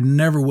that I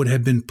never would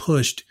have been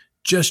pushed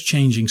just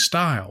changing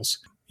styles.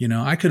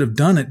 I could have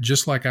done it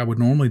just like I would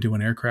normally do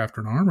an aircraft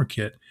or an armor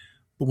kit.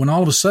 But when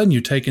all of a sudden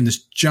you're taking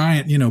this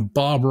giant,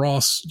 Bob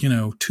Ross,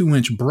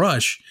 2-inch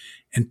brush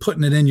and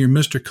putting it in your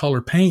Mr.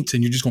 Color paints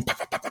and you're just going pop,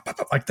 pop, pop, pop,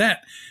 pop, like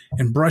that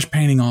and brush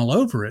painting all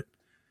over it,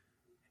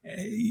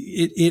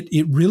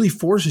 it really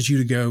forces you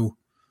to go,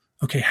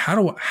 okay, how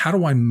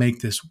do I make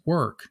this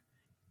work?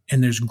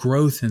 And there's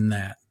growth in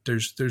that.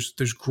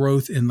 There's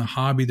growth in the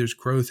hobby. There's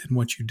growth in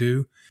what you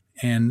do,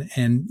 and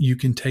you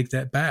can take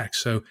that back.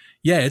 So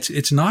yeah,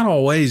 it's not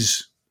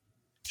always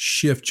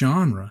shift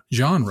genre,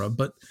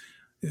 but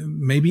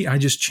maybe I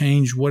just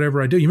change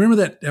whatever I do. You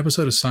remember that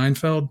episode of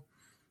Seinfeld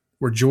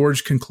where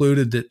George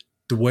concluded that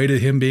the way to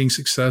him being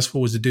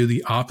successful was to do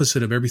the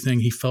opposite of everything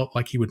he felt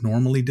like he would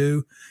normally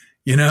do,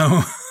 And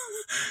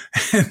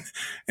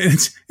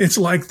it's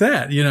like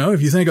that,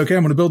 if you think, okay,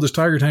 I'm going to build this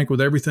Tiger tank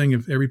with every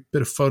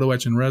bit of photo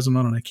etch and resin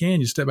on it I can,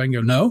 you step back and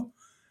go, no,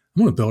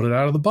 I'm going to build it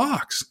out of the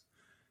box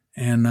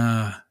and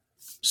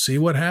see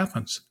what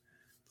happens.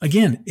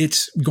 Again,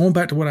 it's going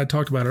back to what I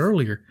talked about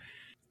earlier.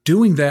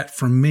 Doing that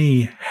for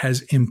me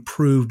has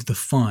improved the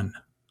fun.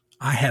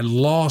 I had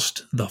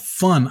lost the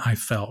fun I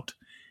felt,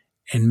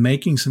 and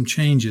making some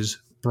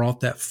changes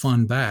brought that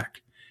fun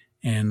back.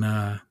 And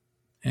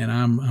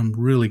I'm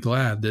really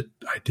glad that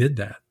I did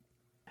that.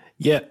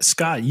 Yeah,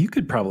 Scott, you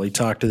could probably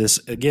talk to this.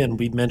 Again,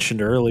 we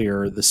mentioned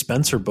earlier the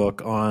Spencer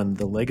book on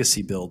the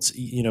legacy builds.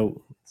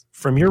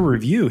 From your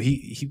review,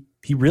 he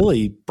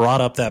really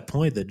brought up that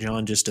point that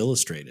John just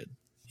illustrated.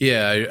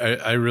 Yeah,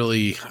 I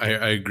really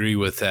agree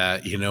with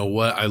that.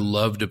 What I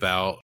loved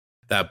about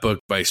that book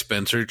by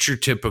Spencer, it's your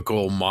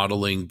typical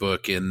modeling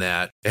book in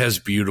that it has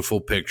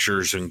beautiful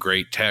pictures and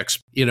great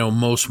text.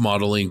 Most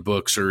modeling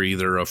books are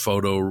either a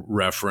photo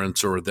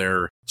reference or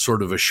they're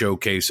sort of a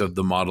showcase of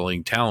the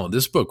modeling talent.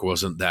 This book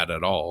wasn't that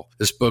at all.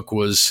 This book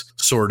was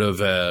sort of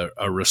a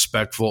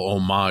respectful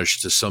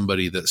homage to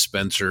somebody that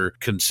Spencer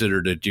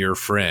considered a dear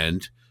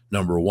friend,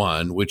 number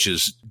one, which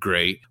is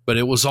great. But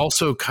it was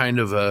also kind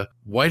of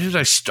why did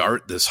I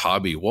start this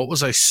hobby? What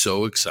was I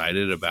so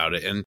excited about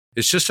it? And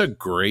it's just a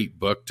great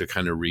book to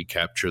kind of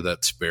recapture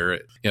that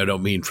spirit. I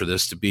don't mean for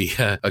this to be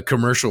a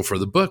commercial for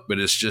the book, but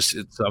it's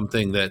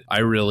something that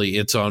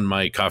it's on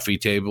my coffee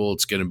table.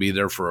 It's going to be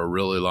there for a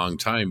really long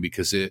time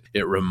because it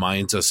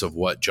reminds us of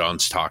what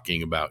John's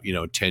talking about.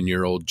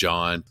 10-year-old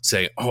John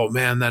saying, "Oh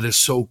man, that is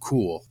so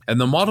cool." And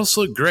the models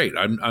look great.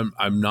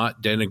 I'm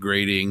not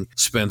denigrating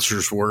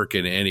Spencer's work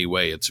in any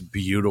way. It's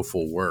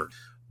beautiful work.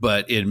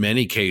 But in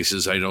many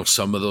cases, I know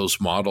some of those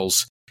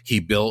models he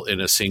built in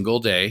a single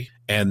day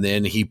and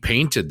then he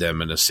painted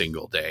them in a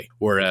single day.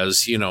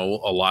 Whereas, a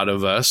lot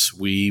of us,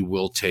 we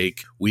will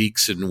take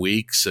weeks and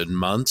weeks and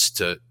months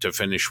to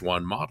finish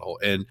one model.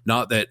 And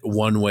not that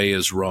one way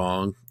is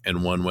wrong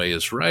and one way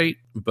is right,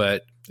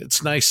 but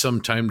it's nice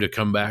sometime to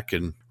come back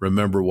and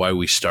remember why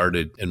we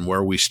started and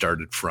where we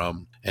started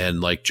from.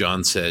 And like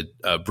John said,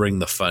 bring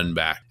the fun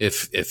back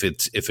if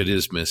it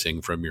is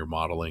missing from your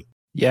modeling.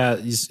 Yeah,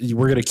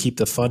 we're going to keep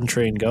the fun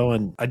train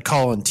going. I'd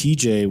call on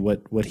TJ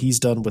what he's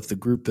done with the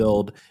group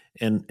build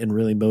and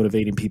really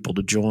motivating people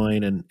to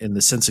join, and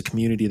the sense of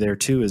community there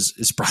too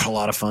is brought a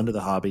lot of fun to the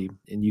hobby,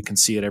 and you can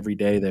see it every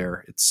day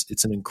there.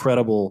 It's an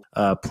incredible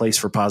place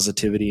for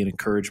positivity and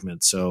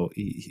encouragement. So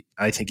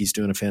I think he's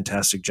doing a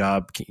fantastic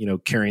job,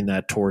 carrying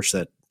that torch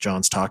that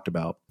John's talked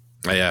about.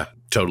 Yeah,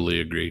 totally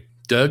agree.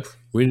 Doug,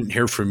 we didn't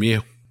hear from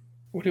you.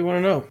 What do you want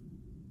to know?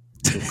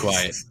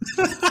 Quiet.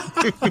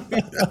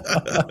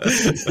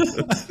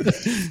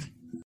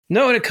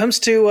 No, when it comes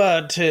to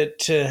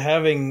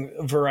having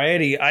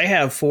variety, I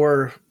have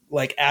 4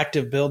 like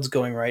active builds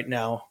going right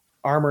now: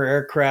 Armor,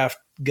 Aircraft,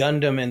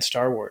 Gundam, and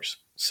Star Wars.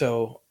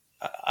 So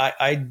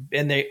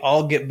and they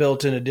all get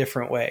built in a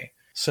different way.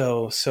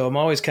 So I'm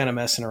always kind of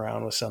messing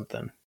around with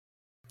something.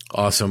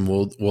 Awesome.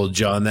 Well,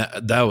 John,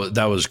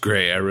 that was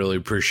great. I really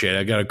appreciate it.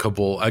 I got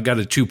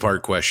a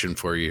 2-part question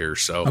for you here.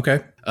 So,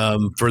 okay.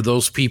 For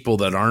those people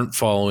that aren't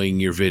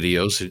following your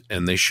videos,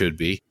 and they should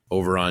be,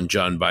 over on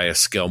John Bias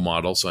Scale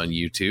Models on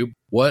YouTube,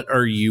 what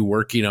are you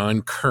working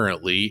on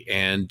currently?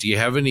 And do you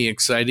have any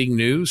exciting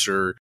news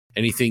or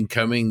anything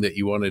coming that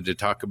you wanted to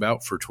talk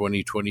about for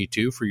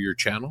 2022 for your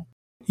channel?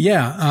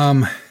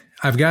 Yeah.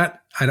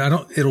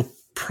 It'll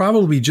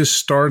probably be just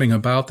starting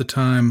about the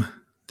time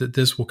that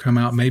this will come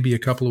out, maybe a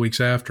couple of weeks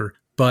after.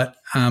 But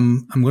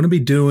I'm going to be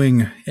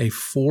doing a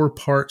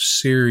 4-part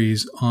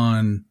series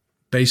on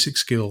basic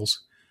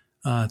skills,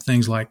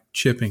 things like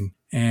chipping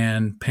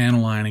and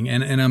panel lining.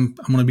 And I'm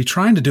going to be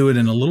trying to do it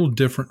in a little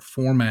different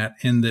format,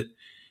 in that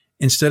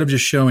instead of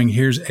just showing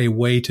here's a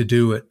way to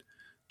do it,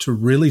 to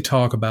really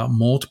talk about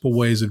multiple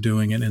ways of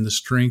doing it and the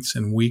strengths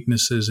and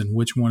weaknesses and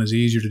which one is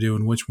easier to do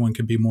and which one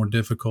can be more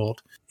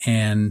difficult,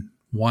 and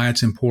why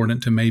it's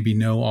important to maybe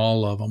know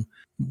all of them.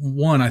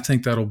 One, I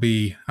think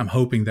I'm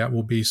hoping that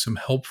will be some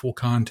helpful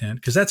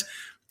content, because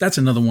that's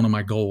another one of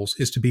my goals,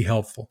 is to be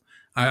helpful.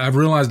 I've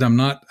realized I'm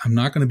not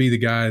going to be the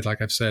guy,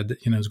 like I've said, that,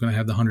 is going to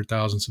have the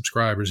 100,000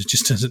 subscribers. It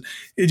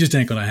just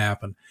ain't going to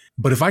happen.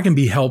 But if I can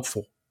be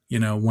helpful,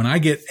 when I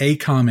get a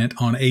comment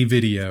on a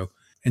video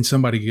and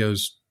somebody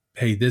goes,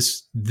 hey,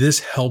 this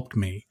helped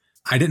me.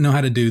 I didn't know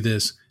how to do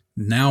this.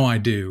 Now I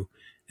do.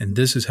 And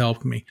this has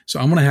helped me. So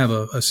I'm going to have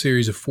a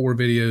series of 4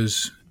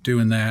 videos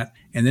doing that.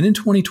 And then in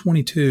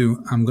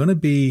 2022, I'm going to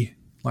be,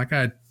 like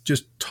I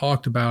just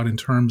talked about in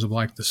terms of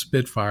like the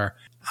Spitfire,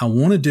 I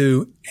want to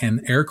do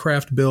an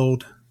aircraft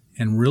build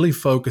and really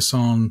focus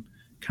on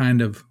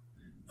kind of,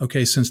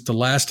 okay, since the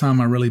last time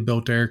I really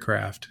built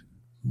aircraft,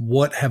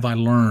 what have I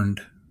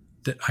learned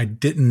that I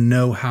didn't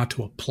know how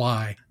to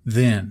apply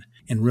then,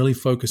 and really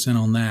focus in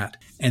on that.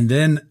 And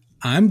then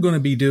I'm going to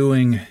be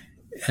doing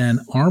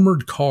an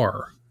armored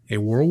car, a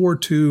World War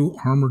II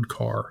armored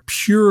car,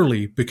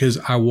 purely because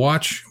I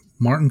watch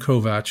Martin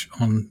Kovac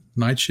on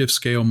Night Shift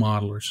Scale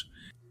Modelers,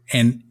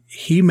 and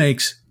he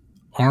makes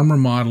armor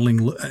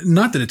modeling,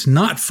 not that it's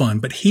not fun,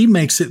 but he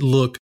makes it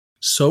look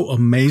so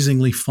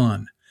amazingly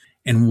fun.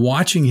 And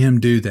watching him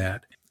do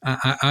that,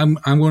 I'm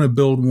going to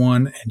build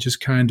one and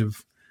just kind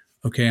of,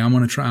 okay, I'm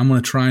going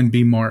to try and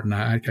be Martin.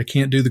 I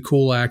can't do the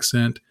cool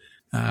accent.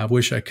 I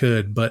wish I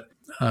could, but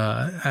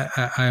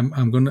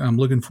I'm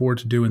looking forward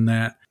to doing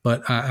that.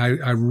 But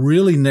I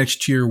really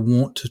next year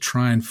want to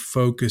try and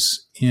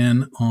focus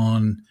in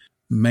on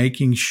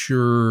making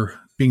sure,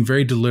 being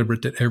very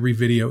deliberate, that every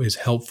video is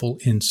helpful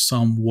in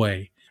some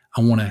way.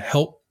 I want to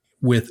help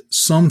with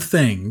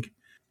something.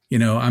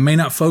 I may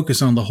not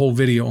focus on the whole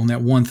video on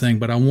that one thing,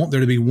 but I want there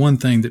to be one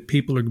thing that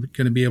people are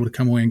going to be able to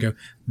come away and go,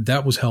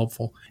 that was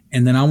helpful.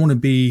 And then I want to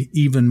be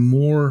even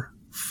more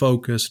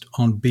focused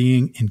on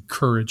being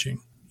encouraging.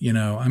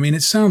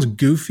 It sounds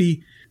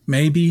goofy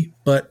maybe,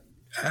 but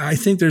I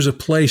think there's a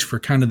place for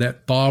kind of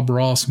that Bob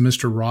Ross,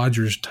 Mr.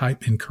 Rogers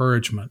type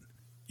encouragement,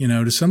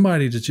 to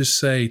somebody to just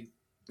say,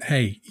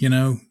 hey,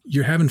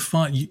 you're having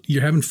fun.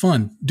 You're having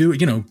fun. Do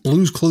it,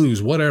 Blue's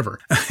Clues, whatever.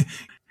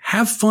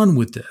 Have fun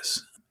with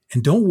this.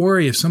 And don't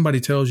worry if somebody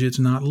tells you it's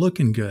not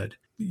looking good.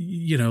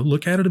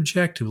 Look at it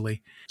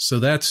objectively. So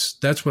that's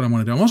what I'm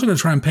going to do. I'm also going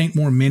to try and paint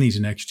more minis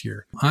next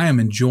year. I am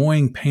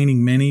enjoying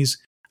painting minis.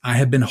 I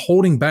have been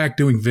holding back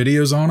doing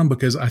videos on them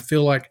because I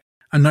feel like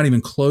I'm not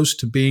even close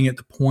to being at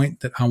the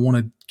point that I want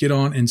to get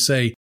on and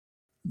say,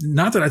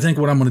 not that I think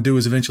what I'm going to do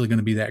is eventually going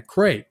to be that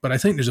great, but I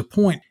think there's a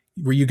point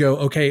where you go,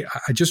 okay,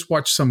 I just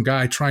watched some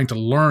guy trying to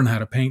learn how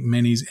to paint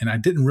minis and I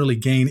didn't really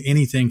gain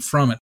anything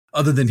from it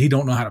other than he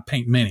don't know how to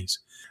paint minis.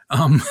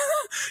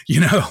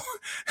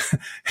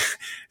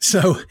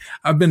 So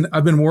I've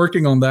been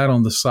working on that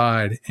on the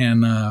side,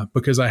 and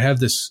because I have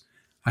this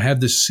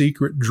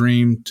secret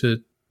dream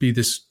to be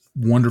this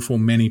wonderful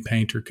mini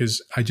painter,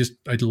 because I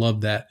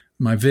love that.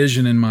 My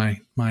vision and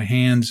my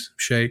hands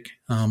shake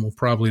will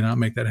probably not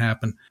make that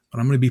happen, but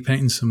I'm going to be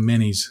painting some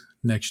minis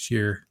next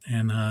year,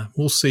 and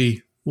we'll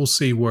see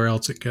where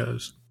else it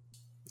goes.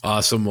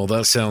 Awesome. Well,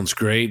 that sounds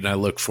great. And I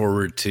look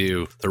forward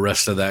to the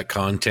rest of that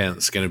content.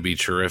 It's going to be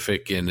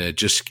terrific, and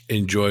just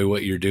enjoy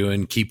what you're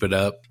doing. Keep it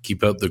up.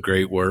 Keep up the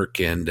great work,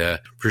 and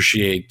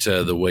appreciate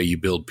the way you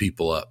build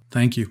people up.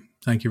 Thank you.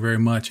 Thank you very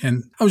much.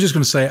 And I was just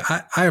going to say,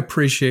 I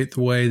appreciate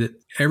the way that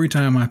every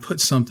time I put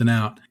something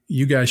out,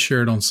 you guys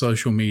share it on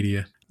social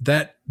media.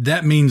 That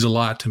means a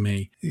lot to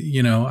me.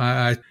 You know,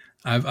 I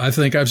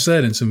think I've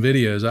said in some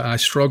videos, I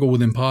struggle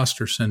with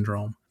imposter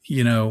syndrome.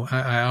 You know,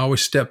 I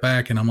always step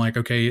back and I'm like,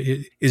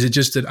 okay, is it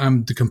just that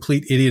I'm the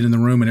complete idiot in the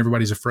room and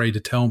everybody's afraid to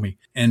tell me?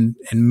 And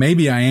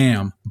maybe I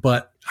am,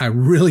 but I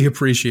really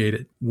appreciate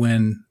it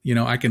when, you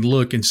know, I can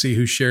look and see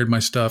who shared my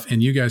stuff,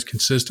 and you guys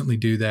consistently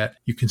do that.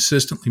 You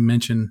consistently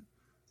mention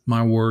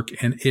my work,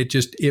 and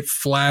it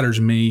flatters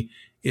me.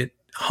 It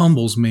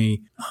humbles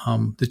me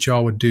that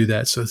y'all would do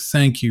that. So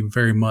thank you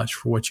very much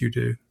for what you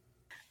do.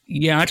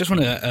 Yeah, I just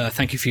want to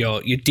thank you for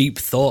your deep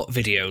thought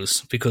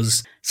videos,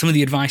 because some of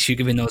the advice you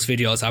give in those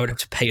videos, I would have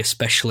to pay a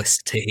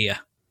specialist to hear.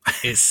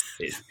 I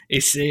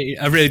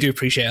really do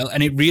appreciate it,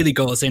 and it really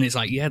goes in. It's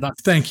like, yeah,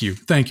 that's. Thank you.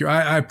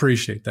 I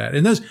appreciate that.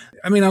 And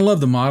I love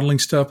the modeling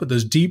stuff, but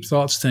those deep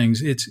thoughts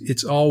things,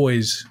 it's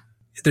always,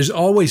 there's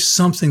always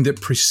something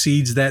that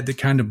precedes that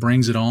kind of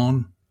brings it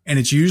on, and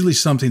it's usually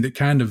something that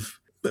kind of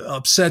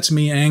upsets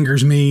me,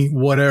 angers me,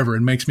 whatever,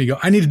 and makes me go,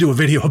 I need to do a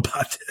video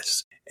about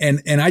this.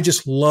 And I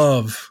just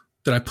love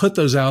that I put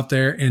those out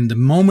there. And the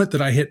moment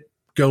that I hit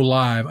go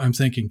live, I'm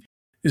thinking,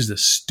 this is the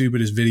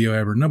stupidest video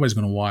ever. Nobody's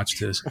going to watch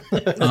this.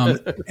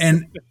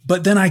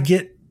 But then I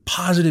get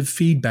positive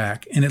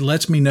feedback, and it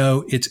lets me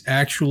know it's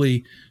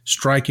actually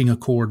striking a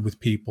chord with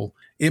people.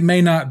 It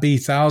may not be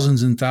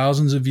thousands and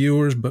thousands of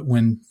viewers, but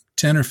when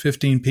 10 or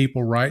 15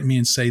 people write me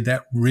and say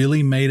that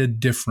really made a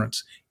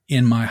difference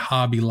in my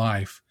hobby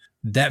life,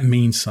 that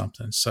means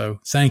something. So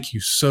thank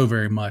you so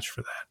very much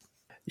for that.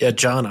 Yeah,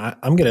 John,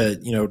 I'm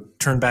going to,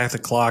 turn back the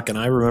clock. And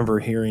I remember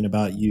hearing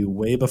about you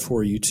way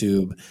before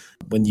YouTube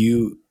when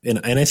you, and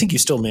I think you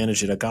still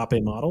manage it,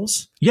 Agape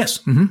Models. Yes.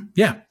 Mm-hmm.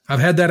 Yeah.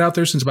 I've had that out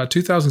there since about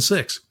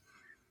 2006.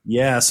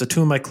 Yeah. So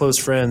two of my close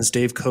friends,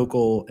 Dave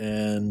Kokel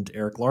and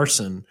Eric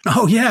Larson.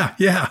 Oh, yeah.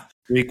 Yeah.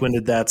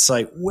 Frequented that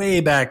site way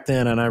back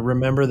then. And I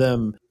remember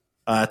them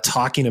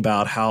talking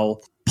about how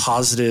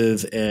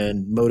positive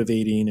and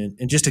motivating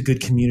and just a good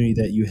community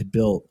that you had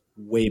built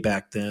way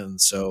back then.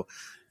 So,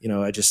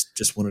 I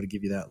just wanted to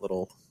give you that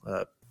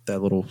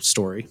little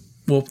story.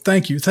 Well,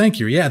 thank you.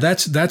 Yeah,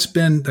 that's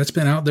been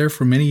out there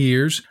for many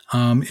years.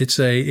 It's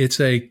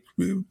a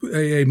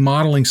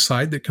modeling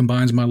site that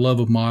combines my love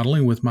of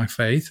modeling with my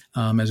faith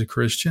as a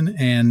Christian,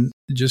 and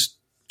just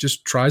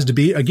tries to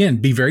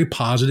be very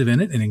positive in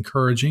it and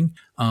encouraging.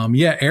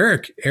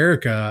 Eric,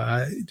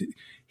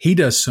 he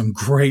does some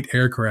great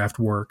aircraft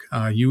work.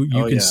 You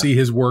can see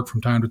his work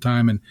from time to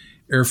time in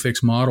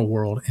Airfix Model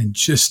World, and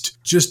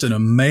just an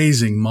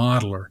amazing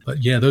modeler.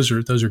 But yeah, those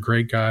are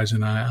great guys,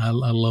 and I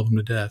love them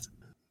to death.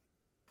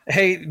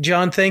 Hey,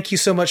 John, thank you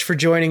so much for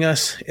joining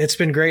us. It's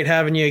been great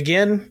having you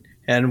again,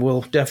 and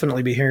we'll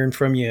definitely be hearing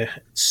from you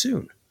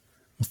soon.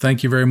 Well,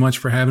 thank you very much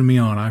for having me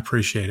on. I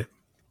appreciate it.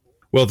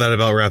 Well, that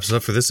about wraps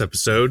up for this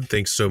episode.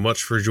 Thanks so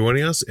much for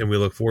joining us, and we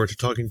look forward to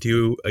talking to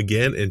you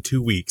again in 2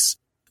 weeks.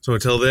 So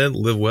until then,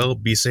 live well,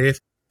 be safe,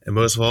 and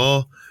most of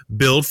all,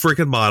 build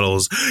freaking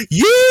models.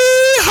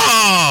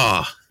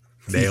 Yeehaw!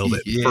 Nailed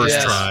it.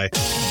 First try.